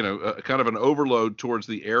to, kind of an overload towards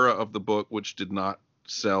the era of the book, which did not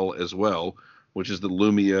sell as well, which is the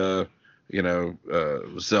Lumia,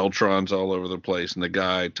 Zeltrons all over the place, and the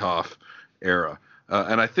Guy Toph era.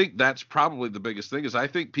 And I think that's probably the biggest thing is I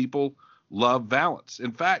think people love Valance.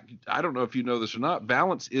 In fact, I don't know if you know this or not,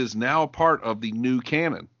 Valance is now a part of the new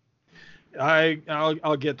canon.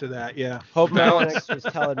 I'll get to that. Yeah. Hope Valance was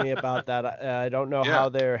telling me about that. I don't know how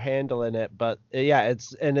they're handling it, but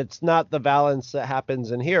it's not the Valance that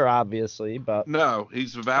happens in here, obviously. But no,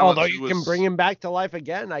 he's Valance. Although you can bring him back to life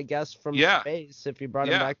again, I guess, from space if you brought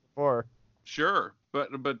him back before. Sure, but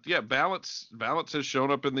Valance has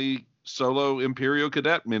shown up in the Solo Imperial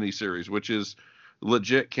Cadet miniseries, which is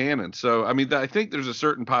legit canon. So I mean, I think there's a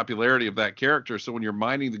certain popularity of that character. So when you're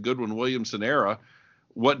mining the Goodwin Williamson era,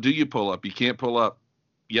 what do you pull up? You can't pull up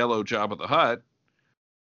Yellow Jabba the Hutt.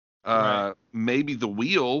 Maybe the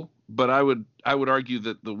Wheel, but I would argue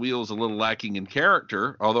that the Wheel is a little lacking in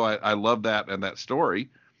character, although I love that and that story.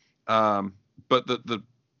 But the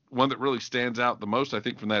one that really stands out the most, I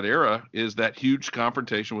think, from that era is that huge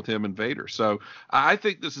confrontation with him and Vader. So I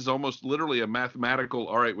think this is almost literally a mathematical,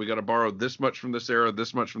 all right, we got to borrow this much from this era,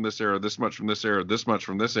 this much from this era, this much from this era, this much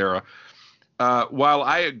from this era. While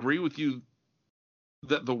I agree with you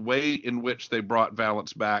that the way in which they brought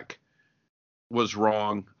Valance back was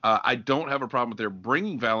wrong, I don't have a problem with their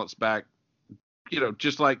bringing Valance back,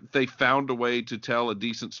 just like they found a way to tell a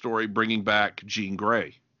decent story bringing back Jean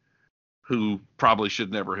Grey, who probably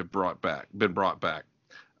should never have been brought back.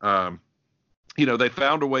 They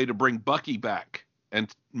found a way to bring Bucky back and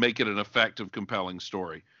make it an effective, compelling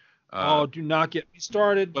story. Do not get me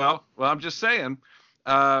started. Well, I'm just saying,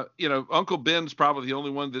 Uncle Ben's probably the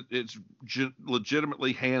only one that it's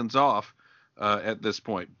legitimately hands off at this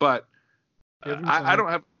point. But I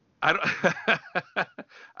don't.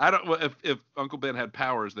 If Uncle Ben had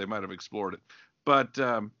powers, they might have explored it. But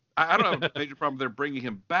I don't have a major problem. They're bringing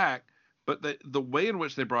him back. But the way in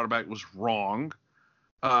which they brought him back was wrong.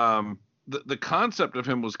 The concept of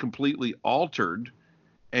him was completely altered.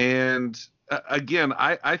 And again,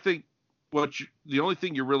 I think the only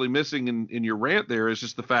thing you're really missing in your rant there is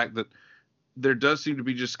just the fact that there does seem to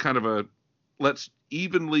be just kind of let's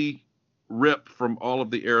evenly rip from all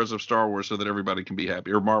of the eras of Star Wars so that everybody can be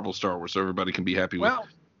happy, or Marvel Star Wars so everybody can be happy with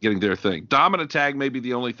getting their thing. Domina Tag may be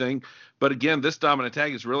the only thing. But again, this Domina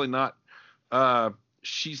Tag is really not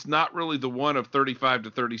she's not really the one of 35 to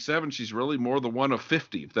 37. She's really more the one of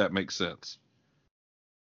 50, if that makes sense.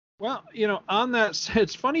 Well, on that,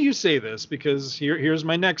 it's funny you say this, because here's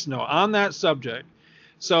my next note on that subject.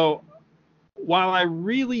 So while I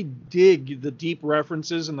really dig the deep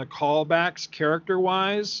references and the callbacks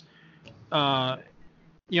character-wise, the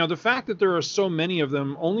fact that there are so many of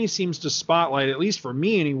them only seems to spotlight, at least for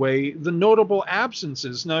me anyway, the notable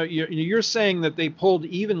absences. Now, you're saying that they pulled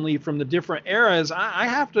evenly from the different eras. I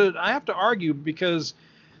have to argue, because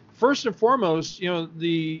first and foremost,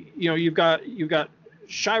 you've got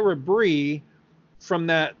Shira Bree from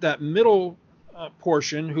that middle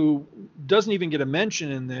portion, who doesn't even get a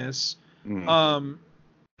mention in this.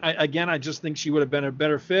 I just think she would have been a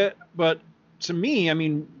better fit. But to me, I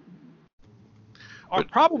mean,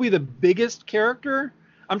 probably the biggest character.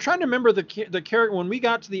 I'm trying to remember the character when we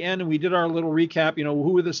got to the end and we did our little recap.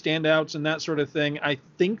 Who were the standouts and that sort of thing. I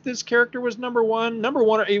think this character was number one.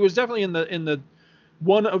 He was definitely in the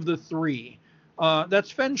one of the three.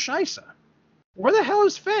 That's Fen Scheisse. Where the hell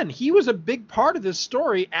is Fen? He was a big part of this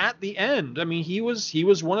story at the end. I mean, he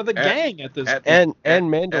was one of the gang at this point. And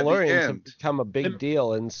Mandalorians have become a big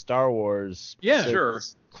deal in Star Wars. Yeah, sure.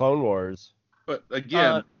 Clone Wars. But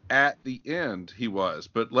again, at the end he was.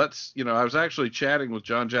 But I was actually chatting with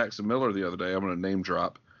John Jackson Miller the other day. I'm going to name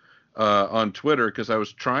drop on Twitter, because I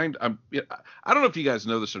was trying. I don't know if you guys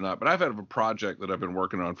know this or not, but I've had a project that I've been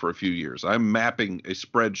working on for a few years. I'm mapping a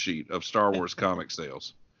spreadsheet of Star Wars comic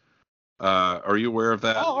sales. Are you aware of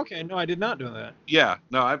that? Oh, okay. No, I did not know that. Yeah.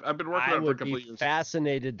 No, I've been working on it for a couple of years. I would be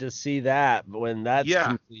fascinated to see that when that's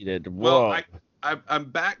completed. Whoa. Well, I'm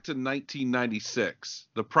back to 1996.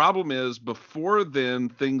 The problem is, before then,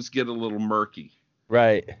 things get a little murky.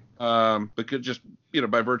 Right. Because just,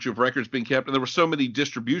 by virtue of records being kept, and there were so many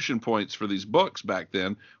distribution points for these books back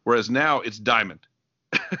then, whereas now it's Diamond.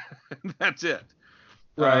 That's it.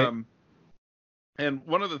 Right. And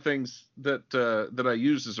one of the things that I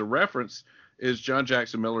use as a reference is John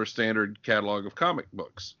Jackson Miller's standard catalog of comic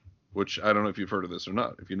books, which I don't know if you've heard of this or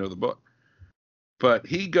not, if you know the book. But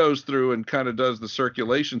he goes through and kind of does the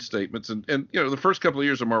circulation statements. And the first couple of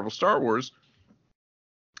years of Marvel Star Wars,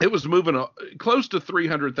 it was moving close to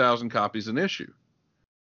 300,000 copies an issue.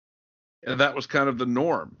 And that was kind of the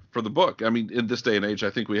norm for the book. I mean, in this day and age,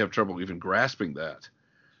 I think we have trouble even grasping that.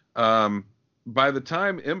 By the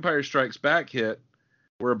time Empire Strikes Back hit,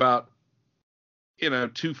 we're about,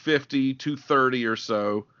 250, 230 or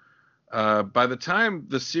so. By the time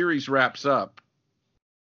the series wraps up,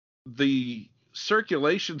 the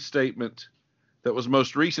circulation statement that was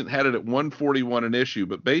most recent had it at 141 an issue,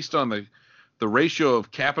 but based on the ratio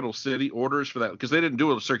of capital city orders for that, because they didn't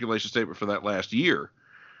do a circulation statement for that last year,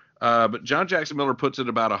 but John Jackson Miller puts it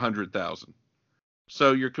about 100,000.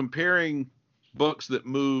 So you're comparing books that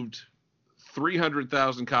moved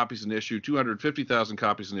 300,000 copies an issue, 250,000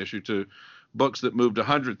 copies an issue, to books that moved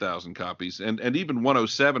 100,000 copies, and even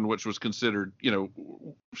 107, which was considered,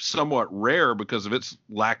 somewhat rare because of its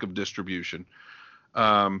lack of distribution.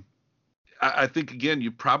 I think, again,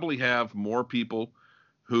 you probably have more people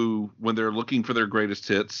who, when they're looking for their greatest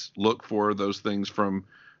hits, look for those things from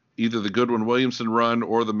either the Goodwin Williamson run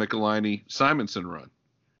or the Michelini Simonson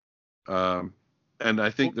run. And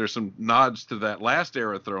I think there's some nods to that last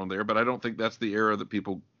era thrown there, but I don't think that's the era that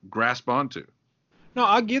people grasp onto. No,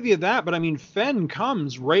 I'll give you that, but I mean, Fen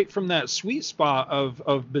comes right from that sweet spot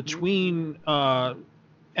of between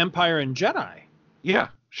Empire and Jedi. Yeah,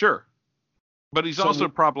 sure. But he's also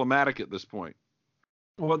problematic at this point.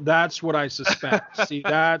 Well, that's what I suspect. See,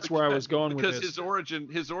 that's where I was going with this. Because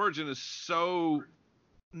his origin is so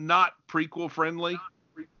not prequel friendly.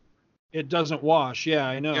 It doesn't wash. Yeah,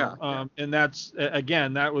 I know. Yeah. And that's,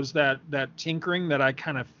 again, that was that tinkering that I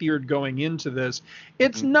kind of feared going into this.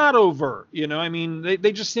 It's not overt, I mean,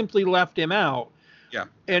 they just simply left him out. Yeah.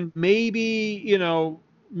 And maybe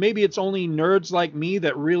it's only nerds like me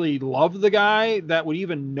that really love the guy that would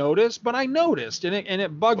even notice, but I noticed, and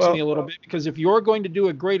it bugs me a little bit, because if you're going to do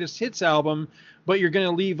a greatest hits album, but you're going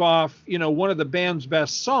to leave off, one of the band's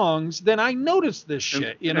best songs, then I noticed this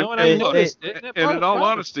shit, and I noticed it. And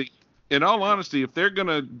in all honesty, if they're going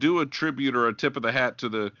to do a tribute or a tip of the hat to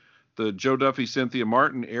the Joe Duffy, Cynthia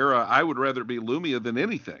Martin era, I would rather it be Lumia than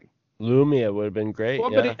anything. Lumia would have been great.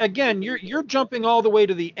 Well, but again, you're jumping all the way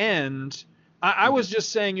to the end. I was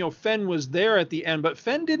just saying, Fen was there at the end, but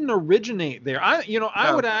Fen didn't originate there.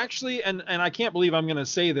 I would actually, and I can't believe I'm going to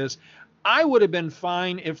say this, I would have been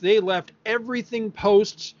fine if they left everything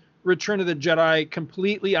post Return of the Jedi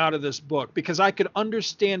completely out of this book, because I could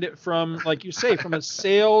understand it from, like you say, from a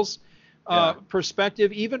sales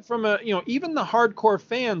perspective, even from even the hardcore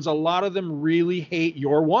fans, a lot of them really hate,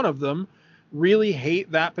 you're one of them, really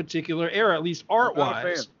hate that particular era, at least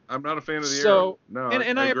art-wise. I'm not a fan of the So, arrow. No,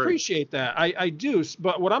 and I appreciate that. I do.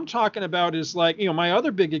 But what I'm talking about is like, my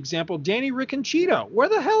other big example, Danny, Rick, and Cheeto. Where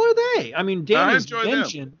the hell are they? I mean, Danny's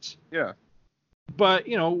mentioned. Yeah. But,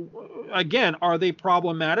 again, are they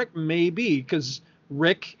problematic? Maybe, because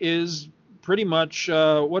Rick is pretty much,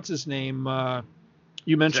 what's his name?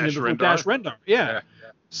 You mentioned it before, Dash Rendar. Yeah.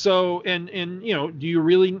 So, and do you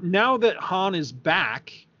really, now that Han is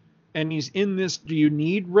back and he's in this, do you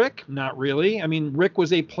need Rick? Not really. I mean, Rick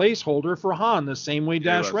was a placeholder for Han the same way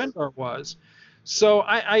Dash Rendar was. So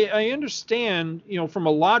I understand, from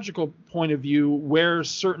a logical point of view, where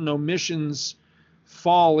certain omissions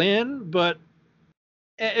fall in, but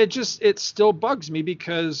it still bugs me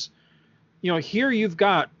because, here you've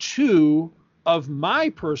got two of my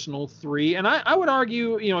personal three, and I would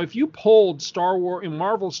argue, if you polled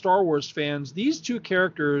Marvel Star Wars fans, these two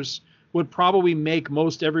characters would probably make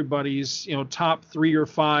most everybody's, top 3 or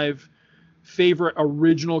 5 favorite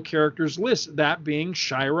original characters list, that being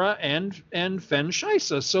Shira and Fen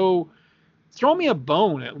Shisa. So throw me a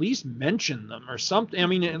bone, at least mention them or something. I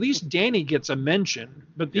mean, at least Danny gets a mention,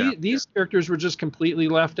 but these characters were just completely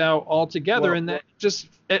left out altogether, and that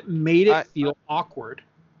it made it feel awkward.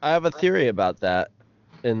 I have a theory about that,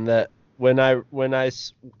 in that when I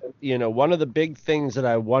one of the big things that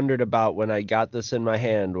I wondered about when I got this in my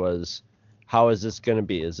hand was, how is this going to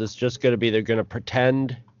be? Is this just going to be, they're going to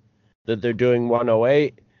pretend that they're doing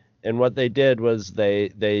 108? And what they did was they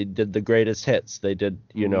did the greatest hits. They did,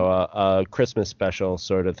 a Christmas special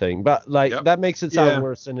sort of thing. But that makes it sound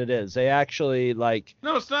worse than it is. They actually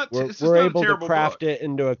no, it's not. We're able to craft it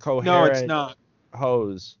into a coherent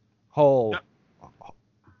whole.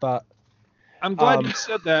 But I'm glad you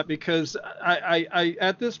said that, because I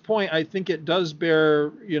at this point I think it does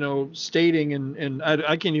bear stating, and I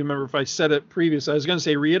can't even remember if I said it previous. I was going to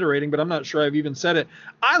say reiterating, but I'm not sure I've even said it.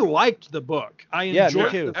 I liked the book. I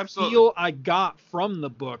enjoyed the feel I got from the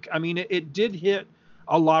book. I mean, it did hit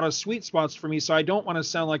a lot of sweet spots for me, so I don't want to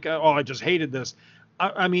sound like I just hated this.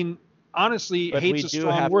 I mean, honestly, hate's a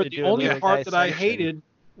strong word. The only part that I hated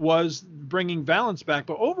was bringing Valance back,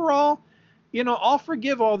 but overall, I'll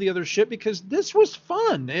forgive all the other shit because this was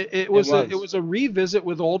fun. It was a revisit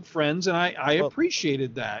with old friends, and I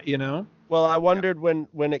appreciated that, Well, I wondered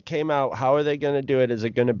when it came out, how are they going to do it? Is it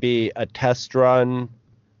going to be a test run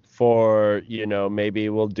for, maybe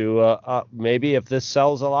we'll do maybe if this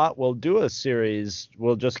sells a lot, we'll do a series.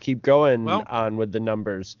 We'll just keep going on with the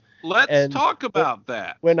numbers. Let's talk about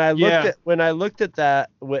that. When I looked at that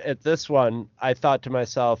at this one, I thought to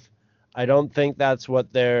myself, I don't think that's what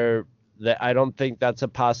I don't think that's a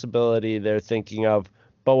possibility they're thinking of.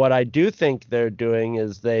 But what I do think they're doing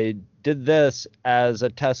is they did this as a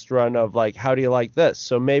test run of like, how do you like this?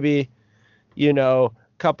 So maybe, a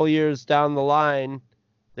couple years down the line,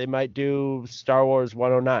 they might do Star Wars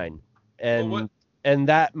 109. And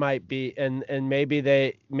that might be, and maybe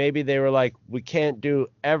they were like, we can't do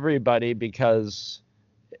everybody because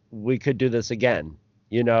we could do this again,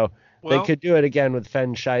 They could do it again with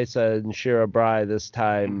Fen Shisa and Shira Brai this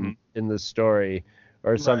time in the story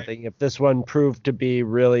or something, if this one proved to be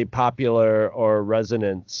really popular or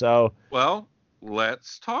resonant. So,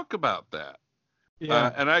 let's talk about that.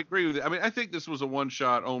 Yeah. And I agree with you. I mean, I think this was a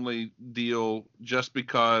one-shot only deal just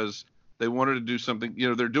because they wanted to do something.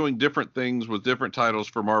 They're doing different things with different titles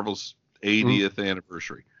for Marvel's 80th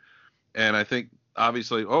anniversary. And I think,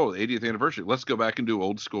 obviously, 80th anniversary, let's go back and do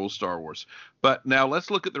old school Star Wars. But now let's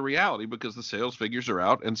look at the reality, because the sales figures are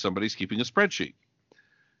out and somebody's keeping a spreadsheet.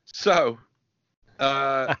 So,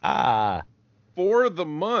 for the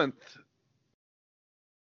month,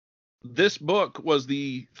 this book was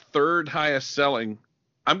the 3rd highest selling.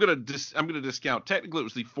 I'm going to discount. Technically, it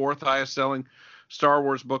was the 4th highest selling Star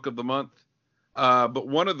Wars book of the month. But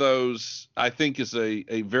one of those, I think, is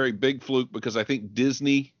a very big fluke, because I think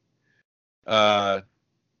Disney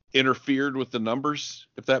interfered with the numbers,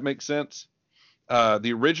 if that makes sense.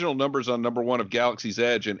 The original numbers on number 1 of Galaxy's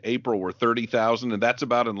Edge in April were 30,000, and that's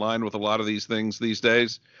about in line with a lot of these things these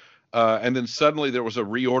days. And then suddenly there was a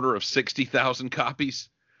reorder of 60,000 copies.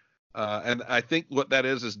 And I think what that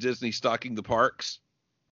is Disney stocking the parks.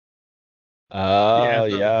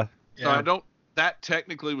 Yeah. So that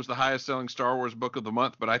technically was the highest selling Star Wars book of the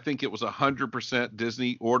month, but I think it was 100%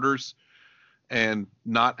 Disney orders and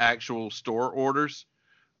not actual store orders.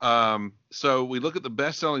 So we look at the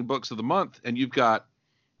best-selling books of the month, and you've got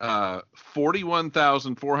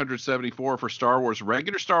 41,474 for Star Wars,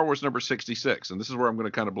 regular Star Wars number 66, and this is where I'm going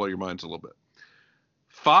to kind of blow your minds a little bit.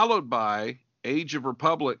 Followed by Age of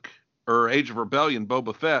Rebellion,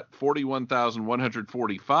 Boba Fett,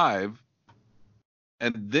 41,145,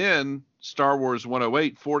 and then Star Wars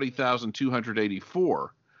 108,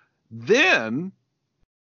 40,284. Then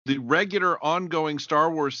the regular ongoing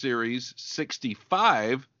Star Wars series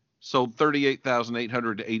 65 sold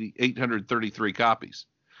 38,833 copies.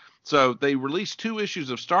 So they released 2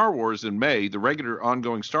 issues of Star Wars in May, the regular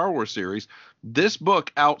ongoing Star Wars series. This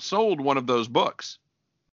book outsold one of those books.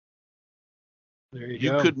 There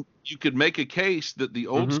you go. You could make a case that the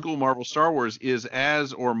old school Marvel Star Wars is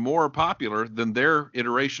as or more popular than their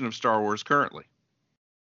iteration of Star Wars currently.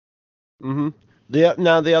 Mm-hmm.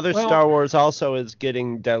 The other Star Wars also is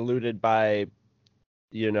getting diluted by,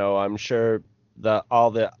 I'm sure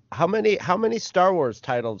how many Star Wars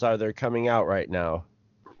titles are there coming out right now?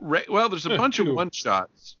 Well, there's a bunch of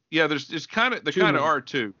one-shots. Yeah, there kind of are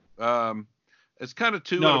too. It's kind of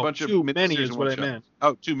 2 and a bunch of too many is what I meant.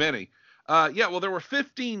 Oh, too many. Yeah, well, there were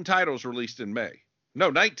 15 titles released in May. No,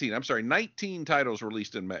 19. I'm sorry, 19 titles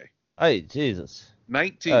released in May. Hey, Jesus.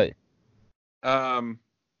 19. Hey.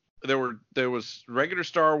 There was regular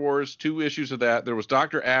Star Wars, 2 issues of that. There was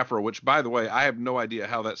Dr. Aphra, which, by the way, I have no idea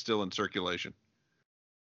how that's still in circulation.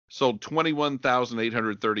 Sold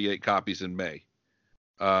 21,838 copies in May.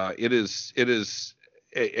 It's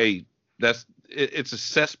a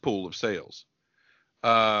cesspool of sales.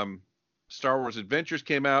 Star Wars Adventures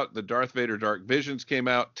came out. The Darth Vader Dark Visions came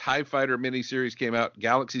out. TIE Fighter miniseries came out.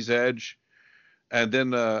 Galaxy's Edge. And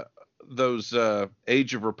then those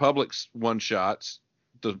Age of Republics one-shots,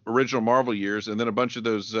 the original Marvel years, and then a bunch of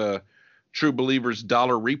those True Believers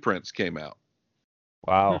dollar reprints came out.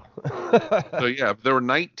 Wow. So, yeah, there were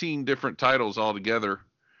 19 different titles altogether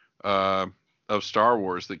of Star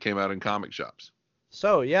Wars that came out in comic shops.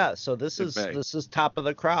 So, this is top of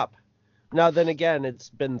the crop. Now, then again, it's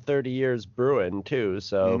been 30 years brewing too,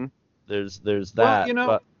 so there's that.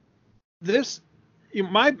 Well,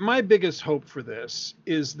 my biggest hope for this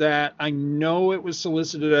is that I know it was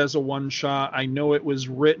solicited as a one-shot. I know it was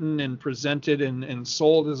written and presented and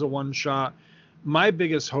sold as a one-shot. My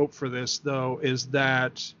biggest hope for this, though, is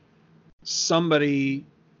that somebody,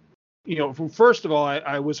 first of all,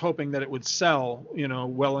 I was hoping that it would sell,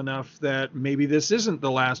 well enough that maybe this isn't the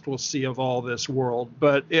last we'll see of all this world.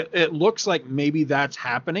 But it looks like maybe that's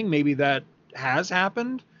happening. Maybe that has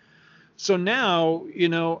happened. So now,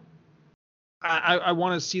 I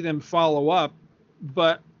want to see them follow up.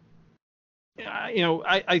 But,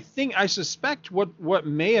 I suspect what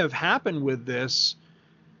may have happened with this,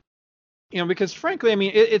 because frankly, I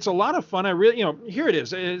mean, it's a lot of fun. I really, here it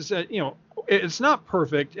is. It's not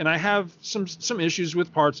perfect, and I have some issues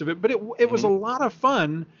with parts of it, but it was a lot of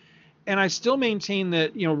fun, and I still maintain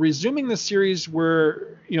that resuming the series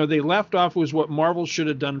where they left off was what Marvel should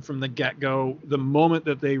have done from the get-go, the moment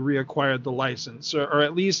that they reacquired the license, or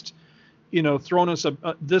at least thrown us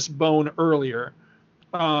this bone earlier.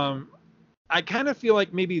 I kind of feel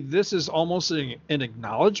like maybe this is almost an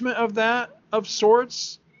acknowledgement of that of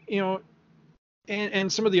sorts,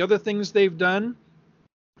 and some of the other things they've done,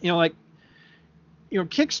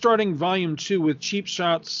 kickstarting Volume 2 with cheap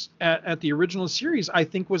shots at the original series, I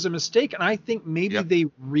think was a mistake. And I think maybe they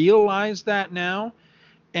realize that now.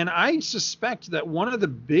 And I suspect that one of the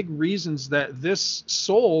big reasons that this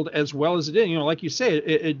sold as well as it did, like you say,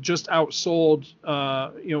 it just outsold,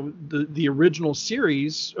 the original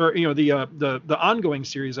series, or, the ongoing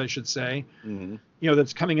series, I should say,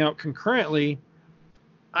 that's coming out concurrently.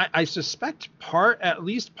 I suspect at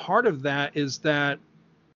least part of that is that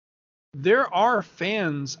there are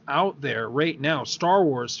fans out there right now, Star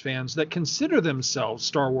Wars fans, that consider themselves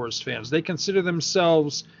Star Wars fans. They consider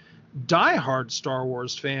themselves diehard Star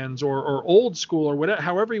Wars fans or old school or whatever,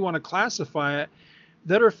 however you want to classify it,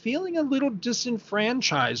 that are feeling a little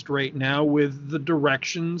disenfranchised right now with the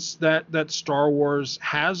directions that Star Wars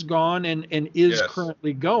has gone and is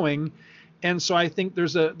currently going. And so I think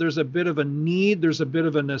there's a bit of a need, there's a bit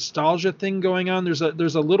of a nostalgia thing going on. There's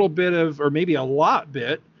a little bit of, or maybe a lot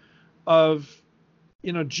bit of,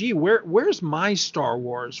 where's my Star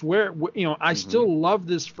Wars? I still love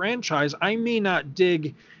this franchise. I may not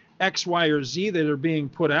dig X, Y, or Z that are being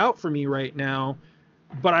put out for me right now,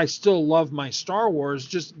 but I still love my Star Wars.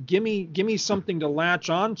 Just give me something to latch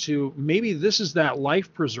onto. Maybe this is that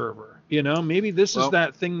life preserver, maybe this is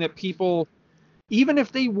that thing that people, even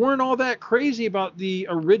if they weren't all that crazy about the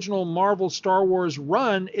original Marvel Star Wars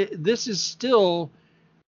run, this is still,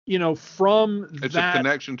 from it's a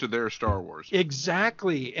connection to their Star Wars.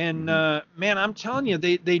 Exactly. And man, I'm telling you,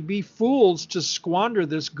 they'd be fools to squander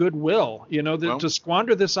this goodwill, to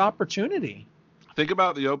squander this opportunity. Think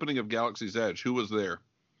about the opening of Galaxy's Edge. Who was there?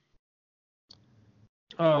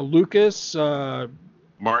 Lucas,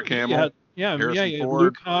 Mark Hamill, Harrison Ford,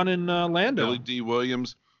 Luke, Han, and Lando. Billy D.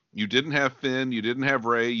 Williams. You didn't have Finn. You didn't have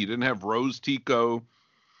Rey. You didn't have Rose Tico.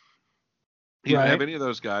 You didn't have any of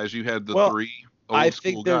those guys. You had the three old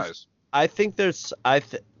school guys. I think there's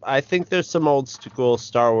some old school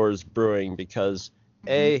Star Wars brewing because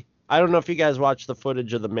I don't know if you guys watched the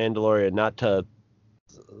footage of The Mandalorian, not to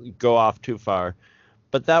go off too far,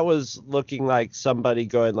 but that was looking like somebody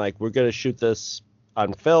going like, we're going to shoot this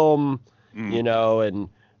on film, and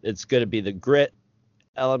it's going to be the grit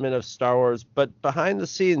element of Star Wars. But behind the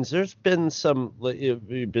scenes, there's been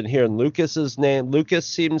you've been hearing Lucas's name. Lucas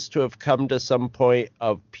seems to have come to some point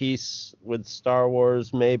of peace with Star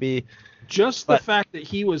Wars, maybe. Just the fact that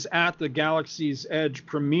he was at the Galaxy's Edge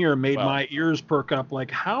premiere made my ears perk up.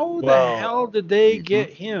 Like, how the hell did they get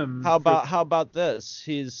him? How about this?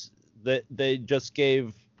 They just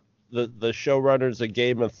gave the showrunners of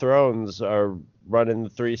Game of Thrones are running the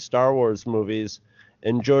 3 Star Wars movies,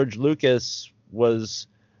 and George Lucas was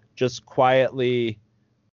just quietly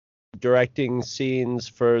directing scenes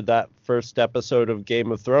for that first episode of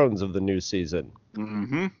Game of Thrones of the new season.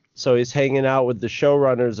 Mm-hmm. So he's hanging out with the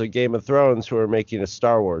showrunners of Game of Thrones who are making a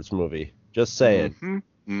Star Wars movie. Just saying.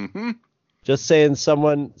 Mm-hmm. Mm-hmm. Just saying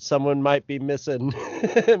someone might be missing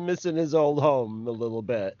his old home a little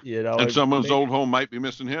bit, And someone's old home might be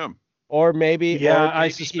missing him. Or maybe I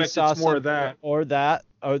suspect it's more of that. Or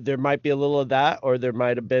there might be a little of that, or there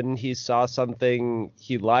might have been he saw something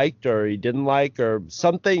he liked or he didn't like, or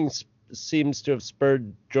something seems to have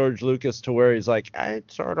spurred George Lucas to where he's like,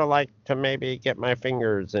 I'd sort of like to maybe get my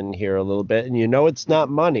fingers in here a little bit. And it's not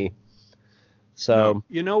money. So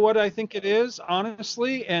you know what I think it is,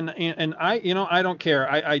 honestly, and I don't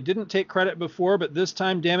care. I didn't take credit before, but this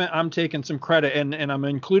time, damn it, I'm taking some credit, and I'm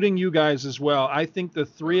including you guys as well. I think the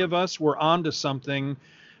 3 of us were onto something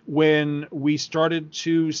when we started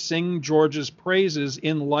to sing George's praises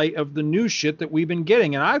in light of the new shit that we've been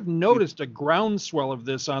getting. And I've noticed a groundswell of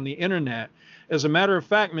this on the internet. As a matter of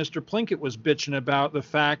fact, Mr. Plinkett was bitching about the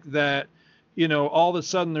fact that, all of a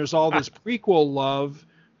sudden there's all this prequel love,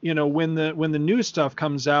 when the new stuff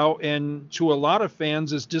comes out, and to a lot of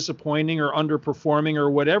fans is disappointing or underperforming or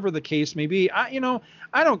whatever the case may be. I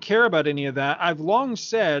don't care about any of that. I've long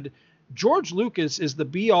said George Lucas is the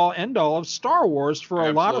be-all, end-all of Star Wars for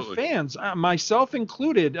a lot of fans, myself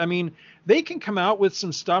included. I mean, they can come out with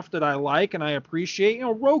some stuff that I like and I appreciate.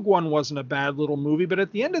 Rogue One wasn't a bad little movie, but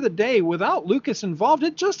at the end of the day, without Lucas involved,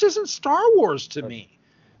 it just isn't Star Wars to me.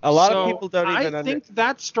 A lot of people don't even I think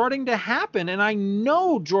that's starting to happen, and I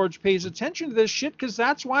know George pays attention to this shit because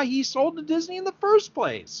that's why he sold to Disney in the first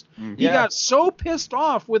place. Mm-hmm. He got so pissed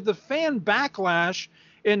off with the fan backlash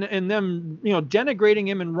and them, denigrating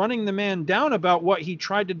him and running the man down about what he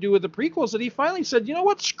tried to do with the prequels that he finally said, you know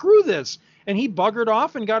what, screw this. And he buggered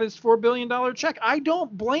off and got his $4 billion check. I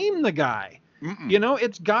don't blame the guy. Mm-mm.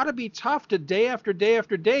 It's got to be tough to day after day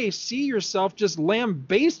after day see yourself just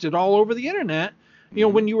lambasted all over the internet,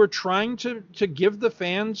 when you were trying to give the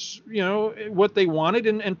fans, what they wanted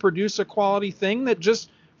and produce a quality thing that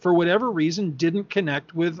just, for whatever reason, didn't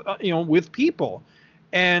connect with, with people.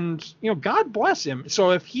 And, God bless him.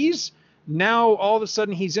 So if he's now all of a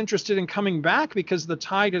sudden he's interested in coming back because the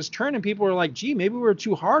tide has turned and people are like, gee, maybe we were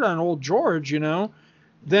too hard on old George,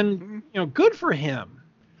 then, good for him.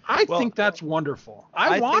 I think that's wonderful.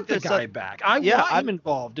 I want the guy back. I want him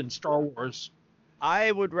involved in Star Wars.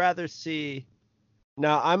 I would rather see.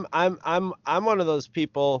 Now I'm one of those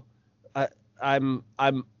people. I'm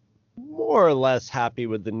more or less happy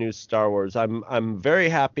with the new Star Wars. I'm very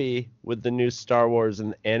happy with the new Star Wars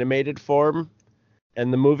in animated form,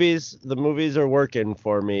 and the movies are working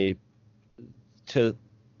for me. To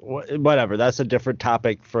whatever, that's a different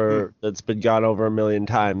topic that's been gone over a million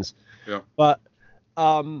times. Yeah. But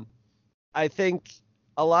I think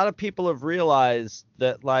a lot of people have realized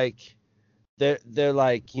that they're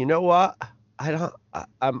like, you know what?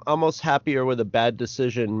 I'm almost happier with a bad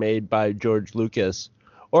decision made by George Lucas,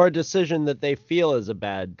 or a decision that they feel is a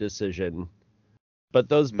bad decision. But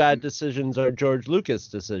those bad decisions are George Lucas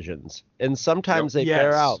decisions. And sometimes they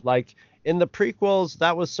bear out. Like in the prequels,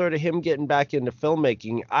 that was sort of him getting back into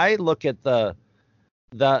filmmaking. I look at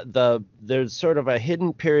there's sort of a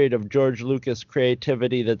hidden period of George Lucas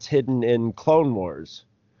creativity that's hidden in Clone Wars,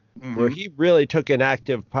 where he really took an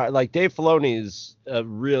active part. Like Dave Filoni's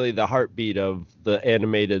really the heartbeat of the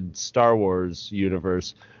animated Star Wars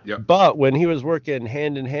universe. Yep. But when he was working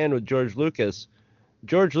hand in hand with George Lucas,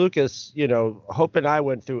 Hope and I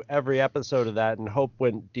went through every episode of that, and Hope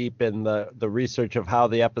went deep in the research of how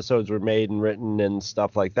the episodes were made and written and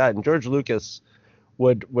stuff like that. And George Lucas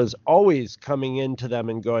was always coming into them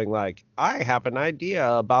and going like, I have an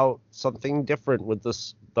idea about something different with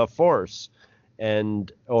the Force,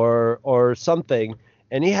 and or something.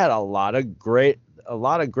 And he had a lot of great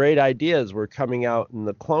ideas were coming out in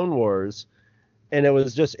the Clone Wars. And it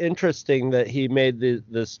was just interesting that he made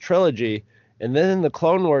this trilogy. And then in the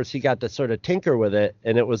Clone Wars, he got to sort of tinker with it.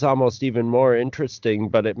 And it was almost even more interesting,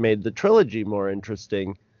 but it made the trilogy more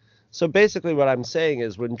interesting. So basically what I'm saying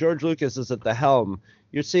is when George Lucas is at the helm,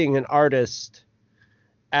 you're seeing an artist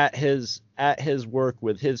at his work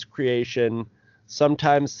with his creation.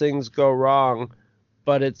 Sometimes things go wrong,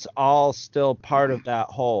 but it's all still part of that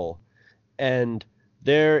whole. And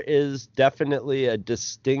there is definitely a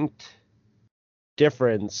distinct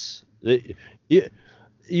difference.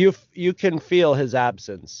 You can feel his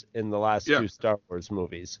absence in the last two Star Wars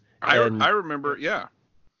movies. I remember, yeah.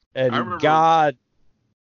 And I remember, God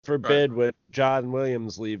forbid when John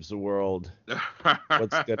Williams leaves the world,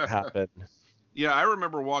 what's going to happen? Yeah, I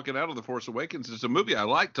remember walking out of The Force Awakens. It's a movie I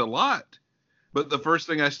liked a lot. But the first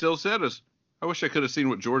thing I still said is, I wish I could have seen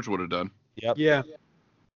what George would have done. Yep. Yeah.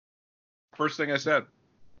 First thing I said.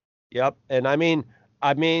 Yep. And I mean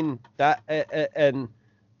that, and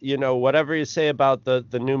you know, whatever you say about the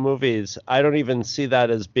new movies, I don't even see that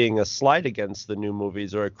as being a slight against the new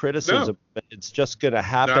movies or a criticism. No. It's just going to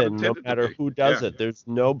happen no matter who does it. There's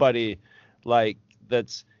nobody like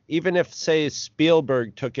that's, even if, say,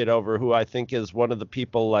 Spielberg took it over, who I think is one of the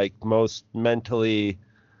people like most mentally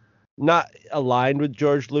not aligned with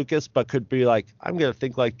George Lucas, but could be like, I'm going to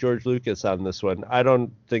think like George Lucas on this one. I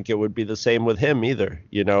don't think it would be the same with him either.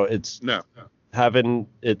 You know, it's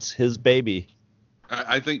it's his baby.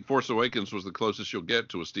 I think Force Awakens was the closest you'll get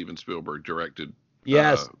to a Steven Spielberg directed.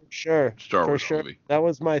 Yes, sure. Star Wars sure. movie. That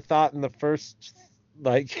was my thought in the first,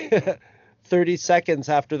 30 seconds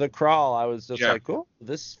after the crawl. I was just like, "Cool,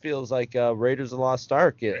 this feels like Raiders of the Lost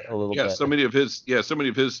Ark a little bit." So many of his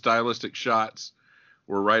stylistic shots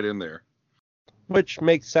were right in there. Which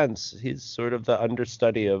makes sense. He's sort of the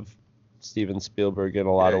understudy of Steven Spielberg in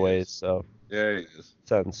a lot of ways. So yeah, he is.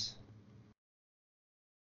 Sense.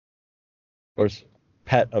 Or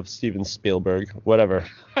pet of Steven Spielberg, whatever.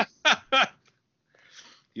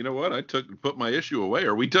 You know what? I put my issue away.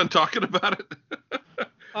 Are we done talking about it?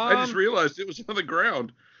 I just realized it was on the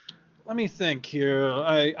ground. Let me think here.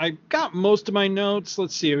 I got most of my notes.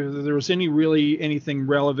 Let's see if there was anything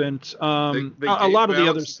relevant. They a lot of the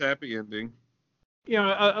other happy ending.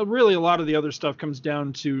 Really a lot of the other stuff comes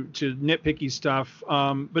down to nitpicky stuff.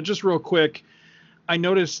 But just real quick, I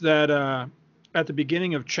noticed that at the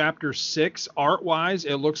beginning of Chapter 6, art-wise,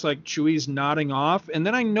 it looks like Chewie's nodding off. And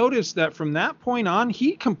then I noticed that from that point on,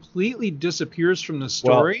 he completely disappears from the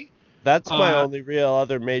story. Well, that's my only real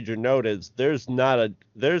other major note is there's some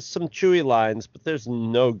Chewie lines, but there's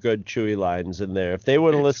no good Chewie lines in there. If they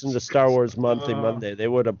would have listened to Star Wars Monthly Monday, they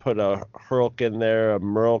would have put a Hurlk in there, a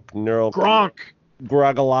Merlk, Nurlk, Gronk,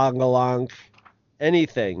 Grogalongalonk,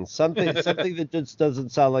 anything. Something that just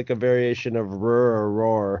doesn't sound like a variation of Rur or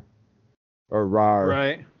Roar. Or Rar.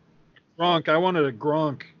 Right. Gronk. I wanted a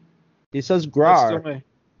Gronk. He says Grar.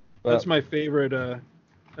 That's my favorite.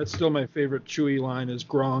 That's still my favorite Chewie line is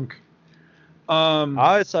Gronk. I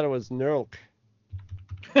always thought it was Nurlk.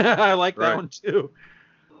 I like that one too.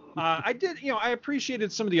 I did. I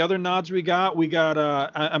appreciated some of the other nods we got.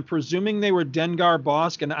 I'm presuming they were Dengar,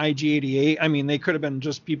 Bosk, and IG-88. I mean, they could have been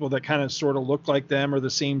just people that kind of sort of look like them or the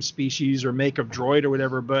same species or make of droid or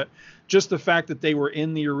whatever. But just the fact that they were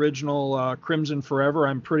in the original Crimson Forever,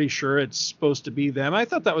 I'm pretty sure it's supposed to be them. I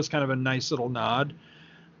thought that was kind of a nice little nod.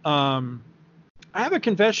 I have a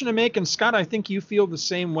confession to make, and Scott, I think you feel the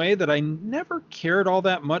same way, that I never cared all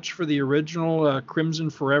that much for the original Crimson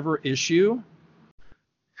Forever issue.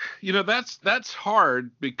 That's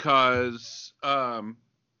hard because,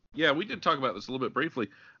 we did talk about this a little bit briefly.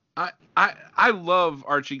 I love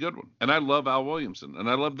Archie Goodwin, and I love Al Williamson, and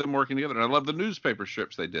I love them working together, and I love the newspaper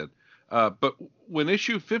strips they did. But when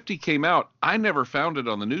issue 50 came out, I never found it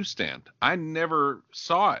on the newsstand. I never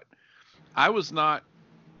saw it.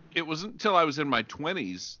 It wasn't until I was in my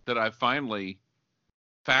 20s that I finally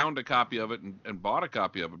found a copy of it and bought a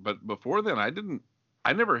copy of it. But before then,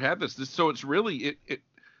 I never had this. So it's really,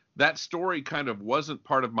 that story kind of wasn't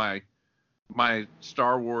part of my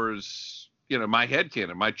Star Wars, my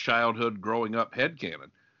headcanon, my childhood growing up headcanon.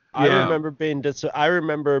 I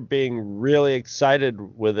remember being really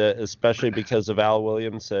excited with it, especially because of Al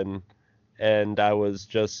Williamson. And I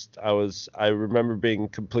remember being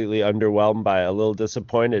completely underwhelmed by it, a little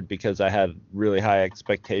disappointed because I had really high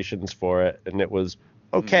expectations for it, and it was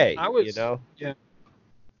okay. I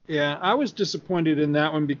was disappointed in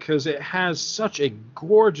that one because it has such a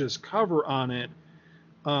gorgeous cover on it.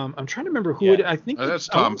 I'm trying to remember who it. I think that's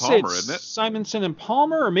Tom Palmer, isn't it? Simonson and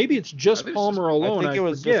Palmer, or maybe it's just Palmer alone. I think it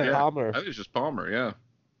was just Palmer. I think it's just Palmer, yeah.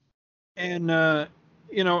 And don't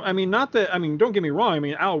get me wrong. I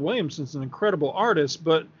mean, Al Williamson's an incredible artist,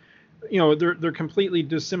 but they're completely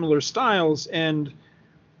dissimilar styles, and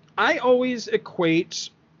I always equate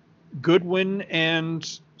Goodwin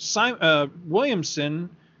and Williamson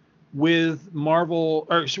with Marvel,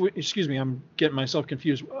 or excuse me, I'm getting myself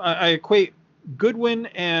confused. I equate Goodwin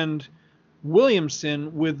and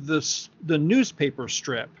Williamson with the newspaper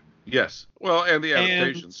strip. Yes. Well, and the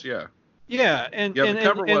adaptations, yeah, the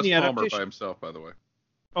cover was Palmer by himself, by the way.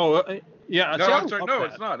 Oh, yeah. No, I'm sorry. No,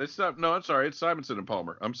 it's not. It's not. No, I'm sorry. It's Simonson and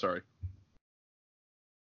Palmer. I'm sorry.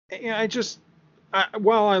 Yeah,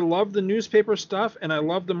 while I love the newspaper stuff and I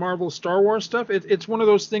love the Marvel Star Wars stuff, it's one of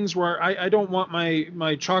those things where I don't want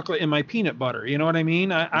my chocolate and my peanut butter. You know what I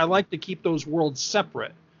mean? I like to keep those worlds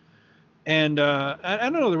separate. And I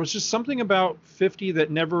don't know, there was just something about 50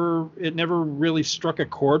 that never really struck a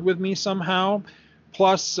chord with me somehow.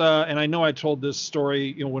 Plus, and I know I told this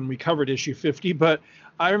story, when we covered issue 50, but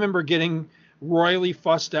I remember getting royally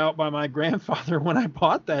fussed out by my grandfather when I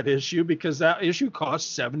bought that issue, because that issue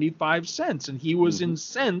cost 75 cents, and he was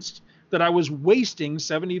incensed that I was wasting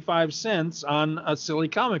 75 cents on a silly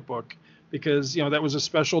comic book, because that was a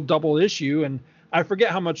special double issue, and I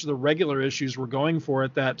forget how much the regular issues were going for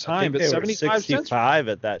at that time, but 75 cents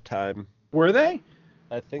at that time. Were they?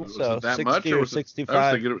 I think so. Was it that 60 much, or was 65? I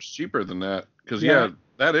was thinking it was cheaper than that, because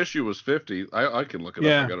that issue was 50. I can look it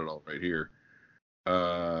up. I got it all right here.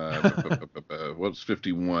 What's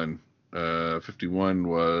 51? 51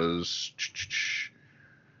 was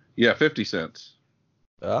 50 cents.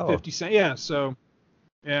 Oh, 50 cents. Yeah. So,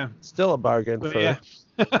 yeah, still a bargain for. Yeah.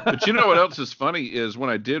 But you know what else is funny is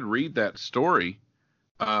when I did read that story,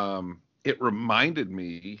 it reminded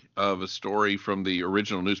me of a story from the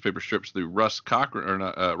original newspaper strips, the Russ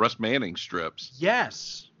Manning strips.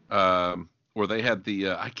 Yes. Where they had the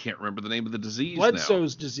I can't remember the name of the disease.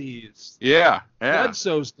 Bledsoe's disease. Yeah.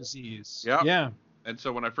 Bledsoe's disease. Yeah. And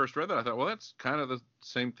so when I first read that, I thought, well, that's kind of the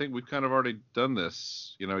same thing. We've kind of already done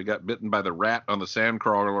this. He got bitten by the rat on the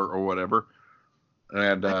Sandcrawler or whatever.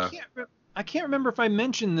 And I can't remember if I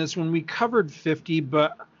mentioned this when we covered 50,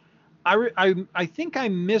 but I think I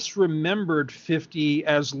misremembered 50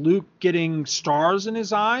 as Luke getting stars in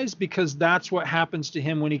his eyes, because that's what happens to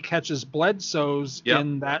him when he catches Bledsoe's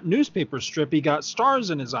in that newspaper strip. He got stars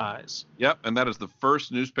in his eyes. Yep, and that is the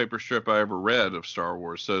first newspaper strip I ever read of Star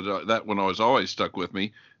Wars. So that one was always stuck with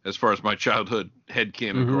me as far as my childhood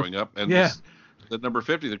headcanon growing up. And the number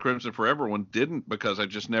 50, the Crimson Forever one, didn't, because I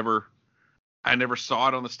never saw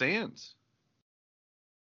it on the stands.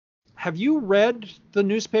 Have you read the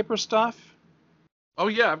newspaper stuff? Oh,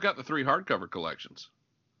 yeah. I've got the 3 hardcover collections.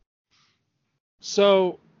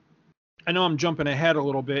 So I know I'm jumping ahead a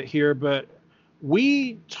little bit here, but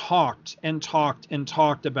we talked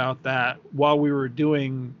about that while we were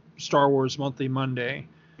doing Star Wars Monthly Monday,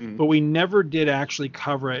 but we never did actually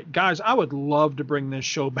cover it. Guys, I would love to bring this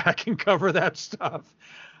show back and cover that stuff.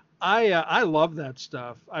 I love that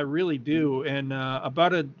stuff. I really do. And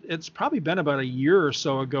it's probably been about a year or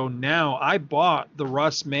so ago now, I bought the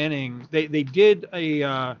Russ Manning. They did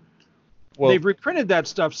they've reprinted that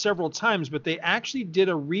stuff several times, but they actually did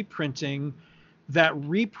a reprinting that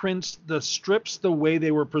reprints the strips the way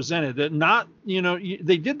they were presented. That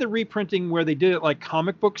they did the reprinting where they did it like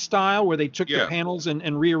comic book style, where they took the panels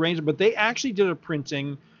and rearranged them, but they actually did a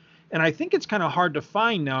printing. And I think it's kind of hard to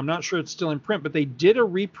find now. I'm not sure it's still in print, but they did a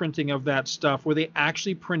reprinting of that stuff where they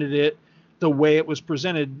actually printed it the way it was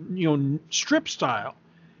presented, strip style.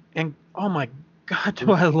 And oh my God,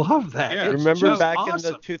 do I love that. Yeah, remember back in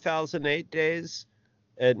the 2008 days?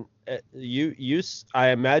 And I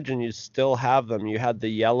imagine you still have them. You had the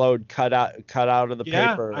yellowed cut out of the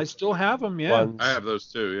paper. Yeah, I still have them. Yeah, ones. I have those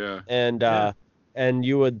too. Yeah. And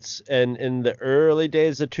you would, and in the early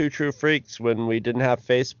days of Two True Freaks, when we didn't have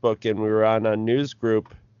Facebook and we were on a news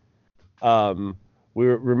group,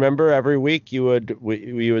 remember every week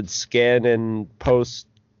we would scan and post.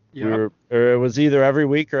 Or it was either every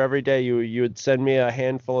week or every day. You would send me a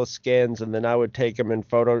handful of scans, and then I would take them and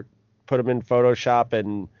put them in Photoshop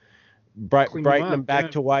and brighten them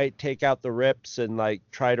back to white, take out the rips, and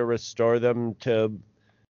try to restore them to.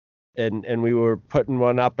 And we were putting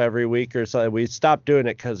one up every week or so. We stopped doing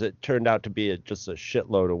it because it turned out to be just a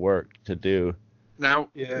shitload of work to do. Now,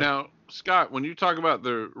 Scott, when you talk about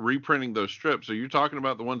the reprinting those strips, are you talking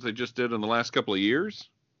about the ones they just did in the last couple of years?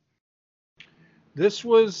 This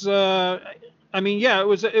was, it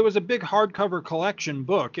was a big hardcover collection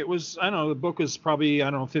book. It was, I don't know, the book was probably,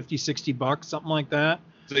 $50, $60, something like that.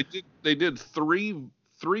 They did three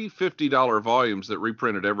 $50 volumes that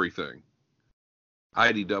reprinted everything.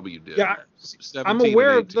 IDW did. Yeah, I'm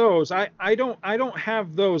aware of those. I don't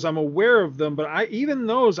have those. I'm aware of them, but even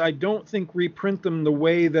those I don't think reprint them the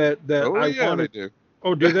way that I wanted. They do.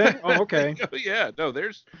 Oh, do they? Oh, okay. Yeah, no,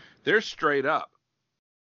 they're straight up.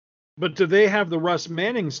 But do they have the Russ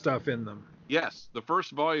Manning stuff in them? Yes, the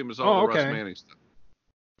first volume is all the Russ Manning stuff.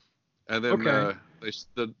 And then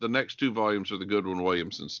the next 2 volumes are the Goodwin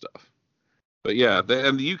Williamson stuff. But yeah,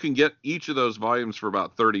 and you can get each of those volumes for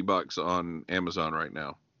about $30 on Amazon right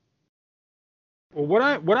now. Well,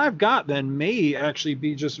 what I've got then may actually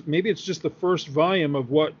be maybe it's just the first volume of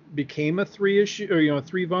what became a 3-issue or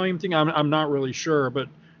 3-volume thing. I'm not really sure, but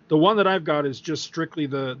the one that I've got is just strictly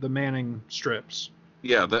the Manning strips.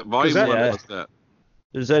 Yeah, that volume 1 was that.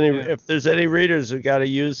 If there's any readers who got a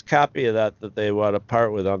used copy of that they want to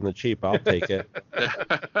part with on the cheap, I'll take it.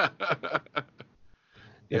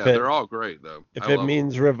 They're all great though. If it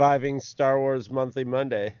means reviving Star Wars Monthly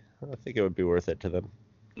Monday, I think it would be worth it to them.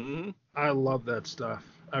 Mm-hmm. I love that stuff.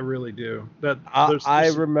 I really do. I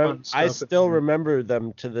still remember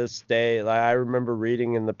them to this day. Like, I remember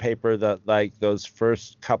reading in the paper that like those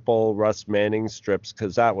first couple Russ Manning strips,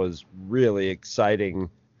 because that was really exciting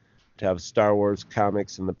to have Star Wars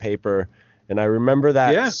comics in the paper. And I remember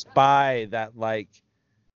that spy, that like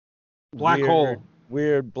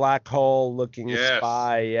weird black hole looking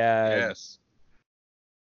spy. Yeah. Yes.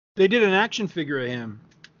 They did an action figure of him.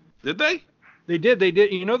 Did they? They did.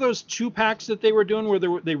 You know those 2-packs that they were doing where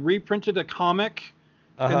they reprinted a comic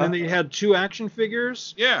and then they had 2 action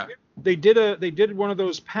figures? Yeah. They did one of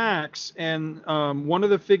those packs, and one of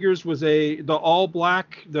the figures was the all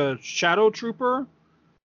black, the Shadow Trooper,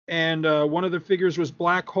 and one of the figures was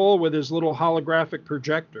Black Hole with his little holographic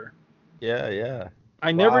projector. Yeah.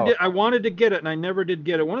 I never did. I wanted to get it, and I never did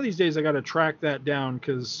get it. One of these days I got to track that down,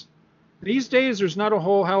 because these days there's not a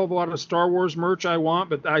whole hell of a lot of Star Wars merch I want,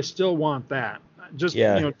 but I still want that. Just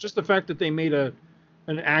the fact that they made an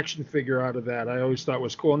action figure out of that, I always thought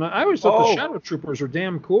was cool. And I always thought the Shadow Troopers were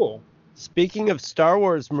damn cool. Speaking of Star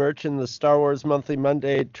Wars merch in the Star Wars Monthly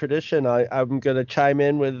Monday tradition, I'm going to chime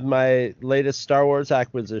in with my latest Star Wars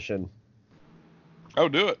acquisition. Oh,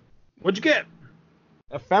 do it. What'd you get?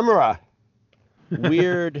 Ephemera.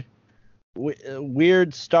 Weird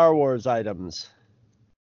Star Wars items.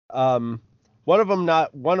 One of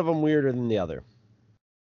them weirder than the other.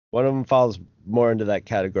 One of them falls more into that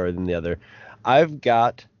category than the other. I've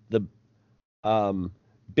got the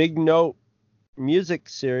Big Note music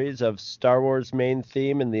series of Star Wars main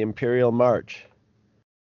theme and the Imperial March,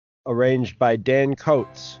 arranged by Dan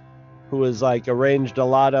Coates, who has like arranged a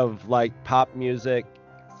lot of like pop music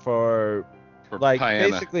for like Piana.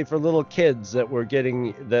 Basically for little kids that were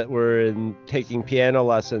taking piano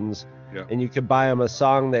lessons, and you could buy them a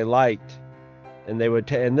song they liked, and they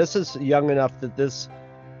would and this is young enough that this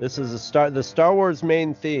is the Star Wars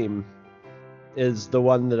main theme is the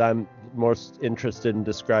one that I'm most interested in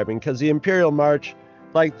describing, because the Imperial March,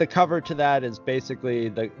 like the cover to that is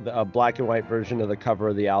basically a black and white version of the cover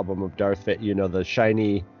of the album of Darth Vader, the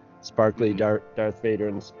shiny, sparkly Darth Vader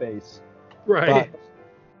in space. Right.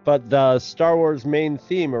 But the Star Wars main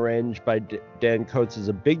theme, arranged by Dan Coates, is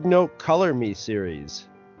a Big Note Color Me series,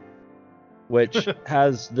 which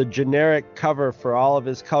has the generic cover for all of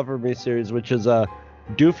his Color Me series, which is a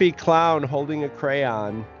doofy clown holding a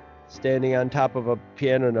crayon, standing on top of a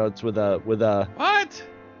piano notes with a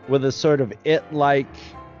sort of it-like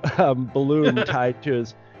balloon tied to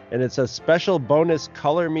his, and it's a special bonus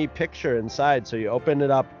Color Me picture inside. So you open it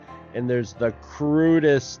up, and there's the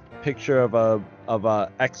crudest picture of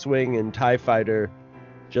a X-wing and TIE fighter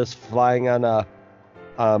just flying on a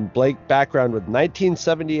blank background with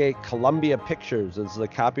 1978 Columbia Pictures as the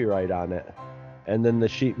copyright on it, and then the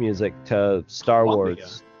sheet music to Star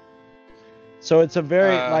Wars. So it's a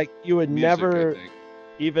very you would music, never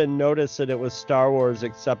even notice that it was Star Wars,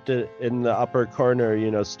 except in the upper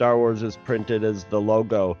corner, Star Wars is printed as the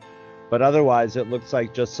logo, but otherwise it looks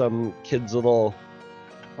like just some kid's little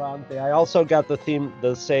clown thing. I also got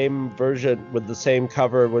the same version with the same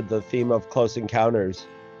cover with the theme of Close Encounters.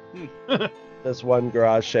 This one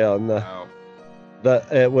garage sale, and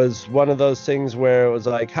it was one of those things where it was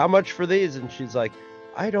like, how much for these? And she's like,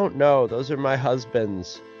 I don't know, those are my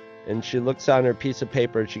husband's. And she looks on her piece of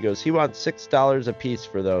paper and she goes, he wants $6 a piece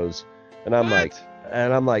for those. And I'm like,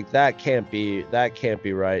 that can't be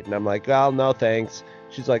right. And I'm like, well, no thanks.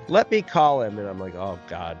 She's like, let me call him. And I'm like, oh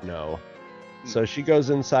God, no. So she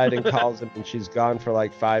goes inside and calls him, and she's gone for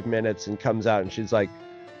like 5 minutes and comes out and she's like,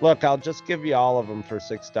 look, I'll just give you all of them for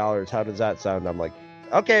 $6. How does that sound? I'm like,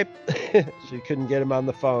 okay. She couldn't get him on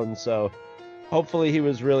the phone. So hopefully he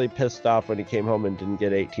was really pissed off when he came home and didn't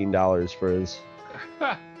get $18 for his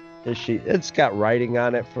sheet. It's got writing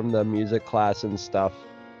on it from the music class and stuff.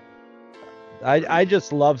 I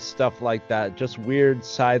just love stuff like that. Just weird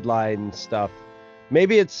sideline stuff.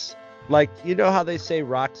 Maybe it's like, you know how they say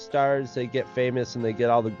rock stars, they get famous and they get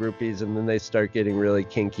all the groupies and then they start getting really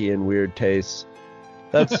kinky and weird tastes.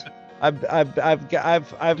 That's I've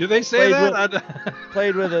Do they say that?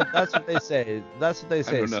 Played with it. That's what they say. That's what they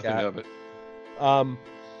say, I know nothing Scott. of it.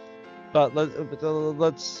 But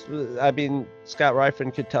let's. I mean, Scott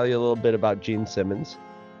Ryfin could tell you a little bit about Gene Simmons.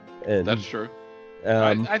 And, That's true.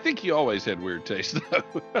 I think he always had weird taste, though.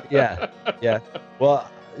 Yeah.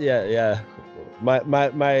 Well, yeah.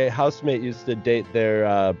 My housemate used to date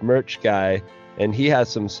their merch guy, and he has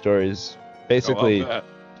some stories. Basically, the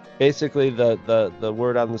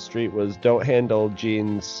word on the street was don't handle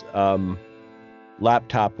Gene's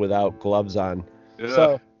laptop without gloves on. Yeah.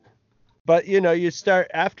 So, but you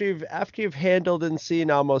start after you've handled and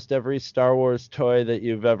seen almost every Star Wars toy that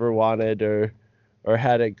you've ever wanted, or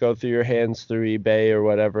had it go through your hands through eBay or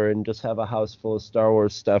whatever, and just have a house full of Star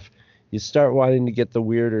Wars stuff. You start wanting to get the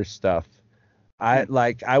weirder stuff.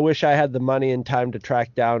 I wish I had the money and time to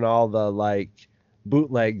track down all the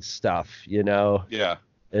bootleg stuff, Yeah.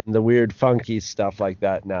 and the weird funky stuff like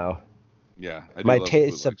that now. Yeah. My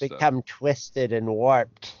tastes have become twisted and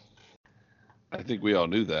warped. I think we all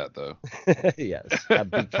knew that, though. Yes, have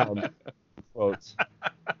become quotes.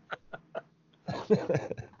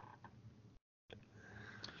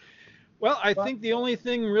 Well, I think the only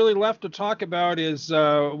thing really left to talk about is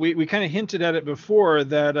we kind of hinted at it before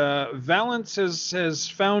that Valance has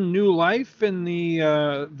found new life in the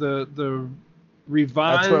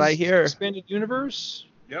revised That's what I hear. expanded universe.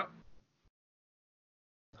 Yep.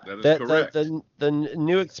 That is correct. The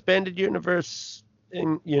new expanded universe,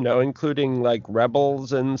 including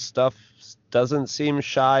Rebels and stuff, doesn't seem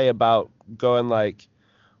shy about going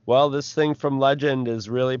well, this thing from Legend is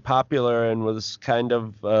really popular and was kind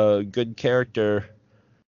of a good character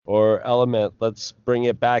or element. Let's bring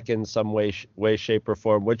it back in some way, shape, or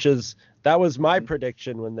form, that was my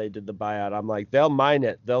prediction when they did the buyout. I'm like, they'll mine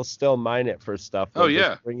it. They'll still mine it for stuff. Oh,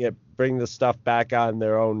 yeah. Bring the stuff back on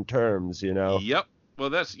their own terms, Yep. Well,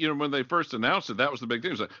 that's, when they first announced it, that was the big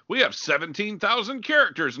thing. It was we have 17,000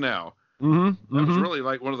 characters now. Mm-hmm. That was really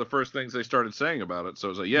one of the first things they started saying about it.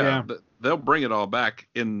 So it was they'll bring it all back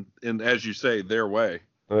in, as you say, their way.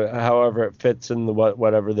 However it fits in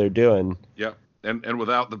whatever they're doing. Yeah. And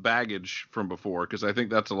without the baggage from before, because I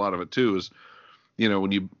think that's a lot of it too, is,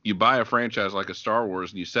 when you buy a franchise like a Star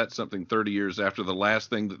Wars and you set something 30 years after the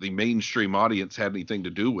last thing that the mainstream audience had anything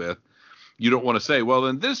to do with, you don't want to say, well,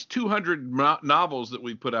 then this 200 novels that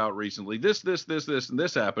we put out recently, this, and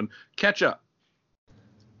this happened, catch up.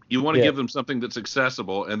 You want to give them something that's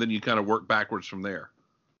accessible, and then you kind of work backwards from there.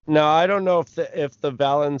 No, I don't know if the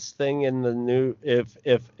Valance thing in the new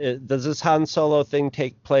does this Han Solo thing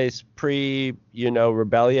take place pre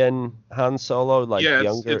Rebellion Han Solo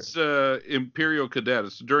younger? It's Imperial Cadet.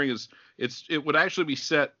 It's during it would actually be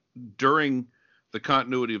set during the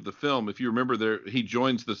continuity of the film. If you remember, he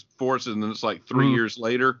joins the Force, and then it's 3 years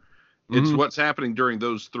later. It's what's happening during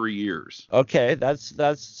those 3 years. Okay, that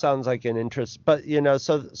sounds like an interest, but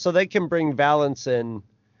so they can bring Valance in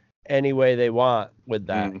any way they want with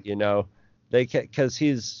that, they can, because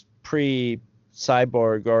he's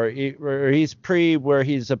pre-cyborg or he's pre where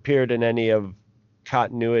he's appeared in any of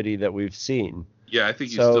continuity that we've seen. Yeah, I think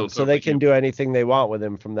he's so still. So they can do anything they want with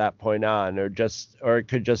him from that point on, or it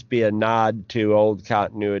could just be a nod to old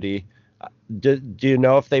continuity. Do you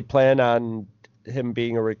know if they plan on him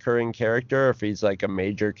being a recurring character, or if he's a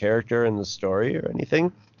major character in the story or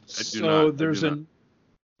anything?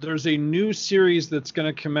 There's a new series that's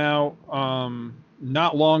going to come out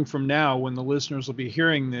not long from now when the listeners will be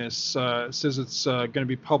hearing this. It says it's going to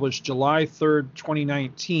be published July 3rd,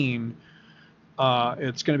 2019.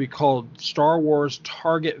 It's going to be called Star Wars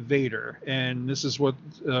Target Vader, and this is what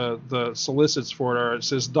the solicits for it are. It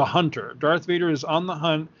says, The Hunter. Darth Vader is on the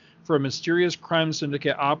hunt for a mysterious crime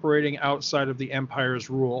syndicate operating outside of the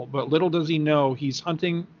Empire's rule. But little does he know he's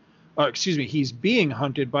being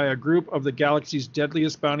hunted by a group of the galaxy's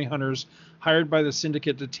deadliest bounty hunters hired by the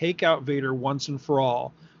syndicate to take out Vader once and for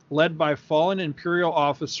all. Led by fallen Imperial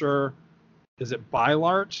officer, is it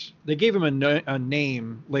Bylart? They gave him a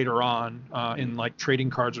name later on in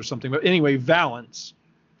trading cards or something. But anyway, Valance.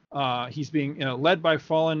 He's being led by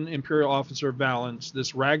fallen Imperial officer Valance.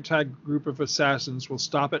 This ragtag group of assassins will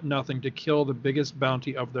stop at nothing to kill the biggest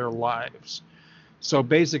bounty of their lives. So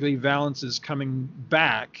basically, Valance is coming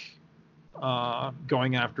back,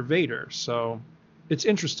 going after Vader. So it's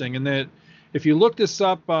interesting. And that if you look this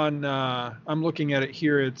up on, I'm looking at it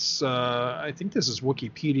here. It's I think this is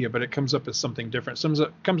Wikipedia, but it comes up as something different.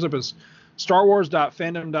 It comes up as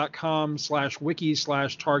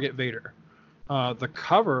StarWars.fandom.com/wiki/Target Vader. The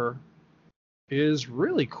cover is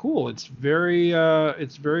really cool. It's very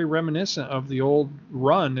reminiscent of the old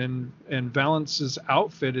run, and Valance's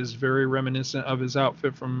outfit is very reminiscent of his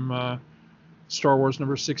outfit from Star Wars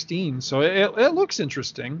number 16. So it looks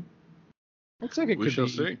interesting. Looks like it could be. We shall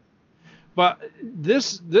see. But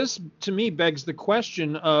this to me begs the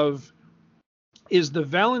question of, is the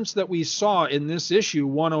Valance that we saw in this issue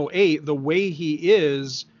 108 the way he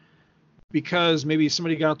is because maybe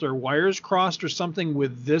somebody got their wires crossed or something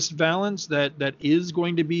with this Valance that is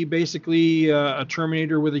going to be basically a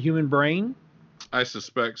Terminator with a human brain? I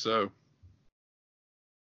suspect so.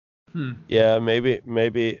 Yeah, maybe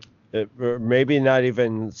not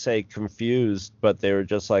even say confused, but they were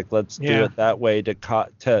just like, let's do it that way to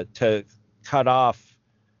cut off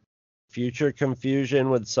future confusion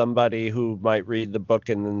with somebody who might read the book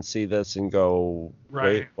and then see this and go,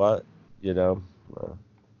 wait, what? You know?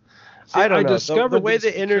 I don't know. The way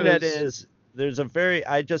the internet is,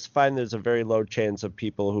 I just find there's a very low chance of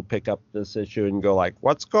people who pick up this issue and go like,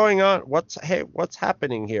 what's going on? What's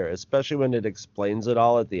happening here? Especially when it explains it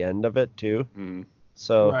all at the end of it too. Mm-hmm.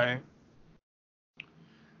 So. Right.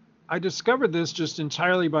 I discovered this just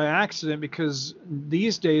entirely by accident because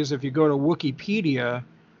these days, if you go to Wikipedia,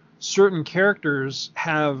 certain characters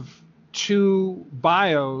have two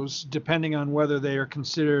bios depending on whether they are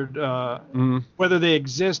considered, whether they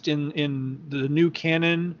exist in the new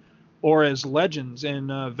canon or as legends.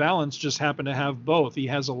 And Valance just happened to have both. He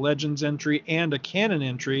has a legends entry and a canon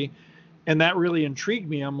entry. And that really intrigued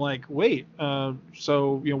me. I'm like, wait,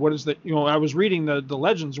 so, what is that? I was reading the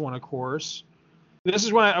legends one, of course. This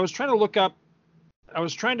is when I was trying to look up, I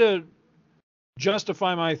was trying to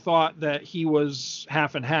justify my thought that he was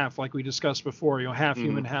half and half, like we discussed before, half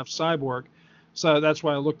human, half cyborg. So that's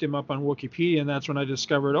why I looked him up on Wikipedia, and that's when I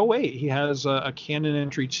discovered, oh, wait, he has a canon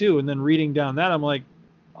entry too. And then reading down that, I'm like,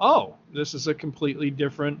 oh, this is a completely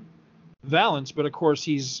different Valance. But of course,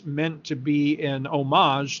 he's meant to be an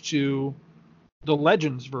homage to the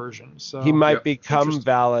Legends version. So he might become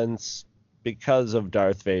Valance because of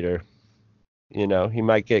Darth Vader. He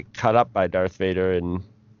might get cut up by Darth Vader and.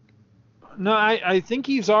 No, I think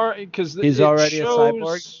he's already, because he's already a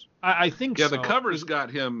cyborg. I think so. Yeah, the cover's got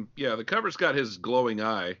him. Yeah, the cover's got his glowing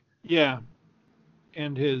eye. Yeah,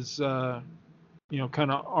 and his kind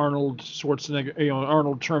of Arnold Schwarzenegger,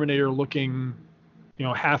 Arnold Terminator looking,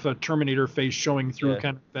 half a Terminator face showing through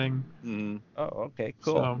kind of thing. Mm-hmm. Oh, okay,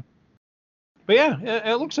 cool. So, but yeah,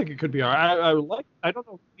 it looks like it could be all right. I don't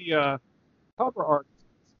know the cover art,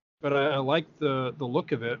 but I like the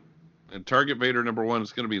look of it. And Target Vader #1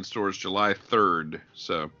 is going to be in stores July 3rd.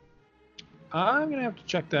 So I'm going to have to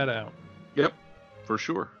check that out. Yep, for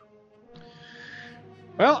sure.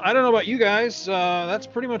 Well, I don't know about you guys. That's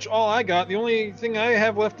pretty much all I got. The only thing I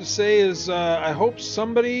have left to say is I hope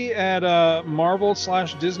somebody at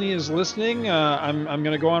Marvel/Disney is listening. I'm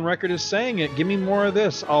going to go on record as saying it. Give me more of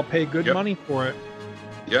this. I'll pay good money for it.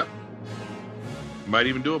 Yep. Might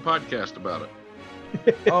even do a podcast about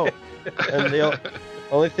it. Oh, and the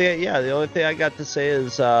only thing I got to say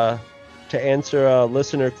is to answer a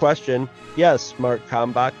listener question. Yes, Mark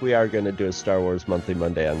Kalmbach, we are going to do a Star Wars Monthly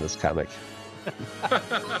Monday on this comic.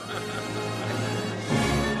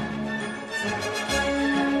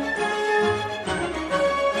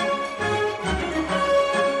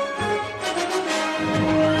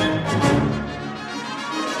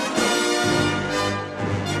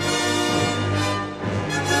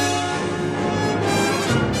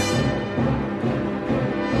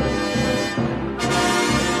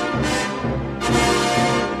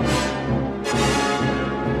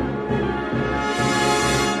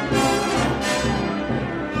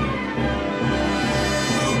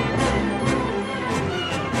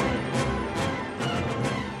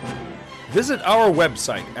 Visit our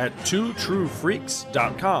website at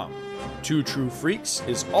twotruefreaks.com. Two True Freaks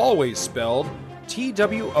is always spelled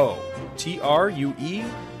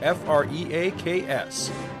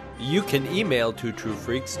TWOTRUEFREAKS. You can email Two True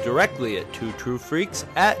Freaks directly at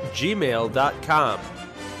twotruefreaks@gmail.com.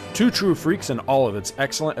 Two True Freaks and all of its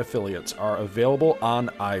excellent affiliates are available on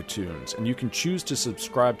iTunes, and you can choose to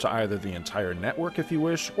subscribe to either the entire network if you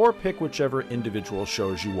wish, or pick whichever individual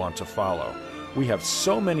shows you want to follow. We have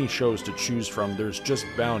so many shows to choose from, there's just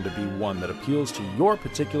bound to be one that appeals to your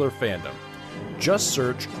particular fandom. Just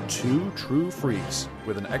search Two True Freaks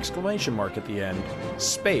with an exclamation mark at the end,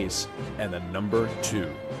 space, and the number 2.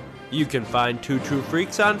 You can find Two True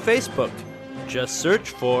Freaks on Facebook. Just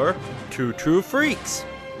search for Two True Freaks.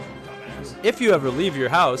 If you ever leave your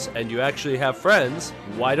house and you actually have friends,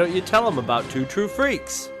 why don't you tell them about Two True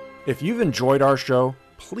Freaks? If you've enjoyed our show,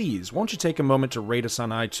 please, won't you take a moment to rate us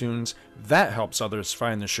on iTunes? That helps others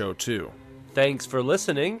find the show too. Thanks for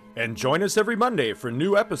listening. And join us every Monday for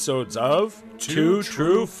new episodes of Two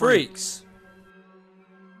True Freaks.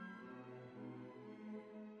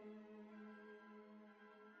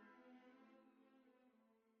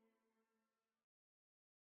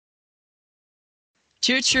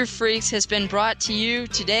 Two True Freaks has been brought to you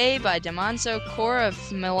today by Damanzo Core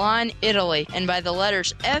of Milan, Italy, and by the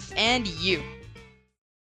letters F and U.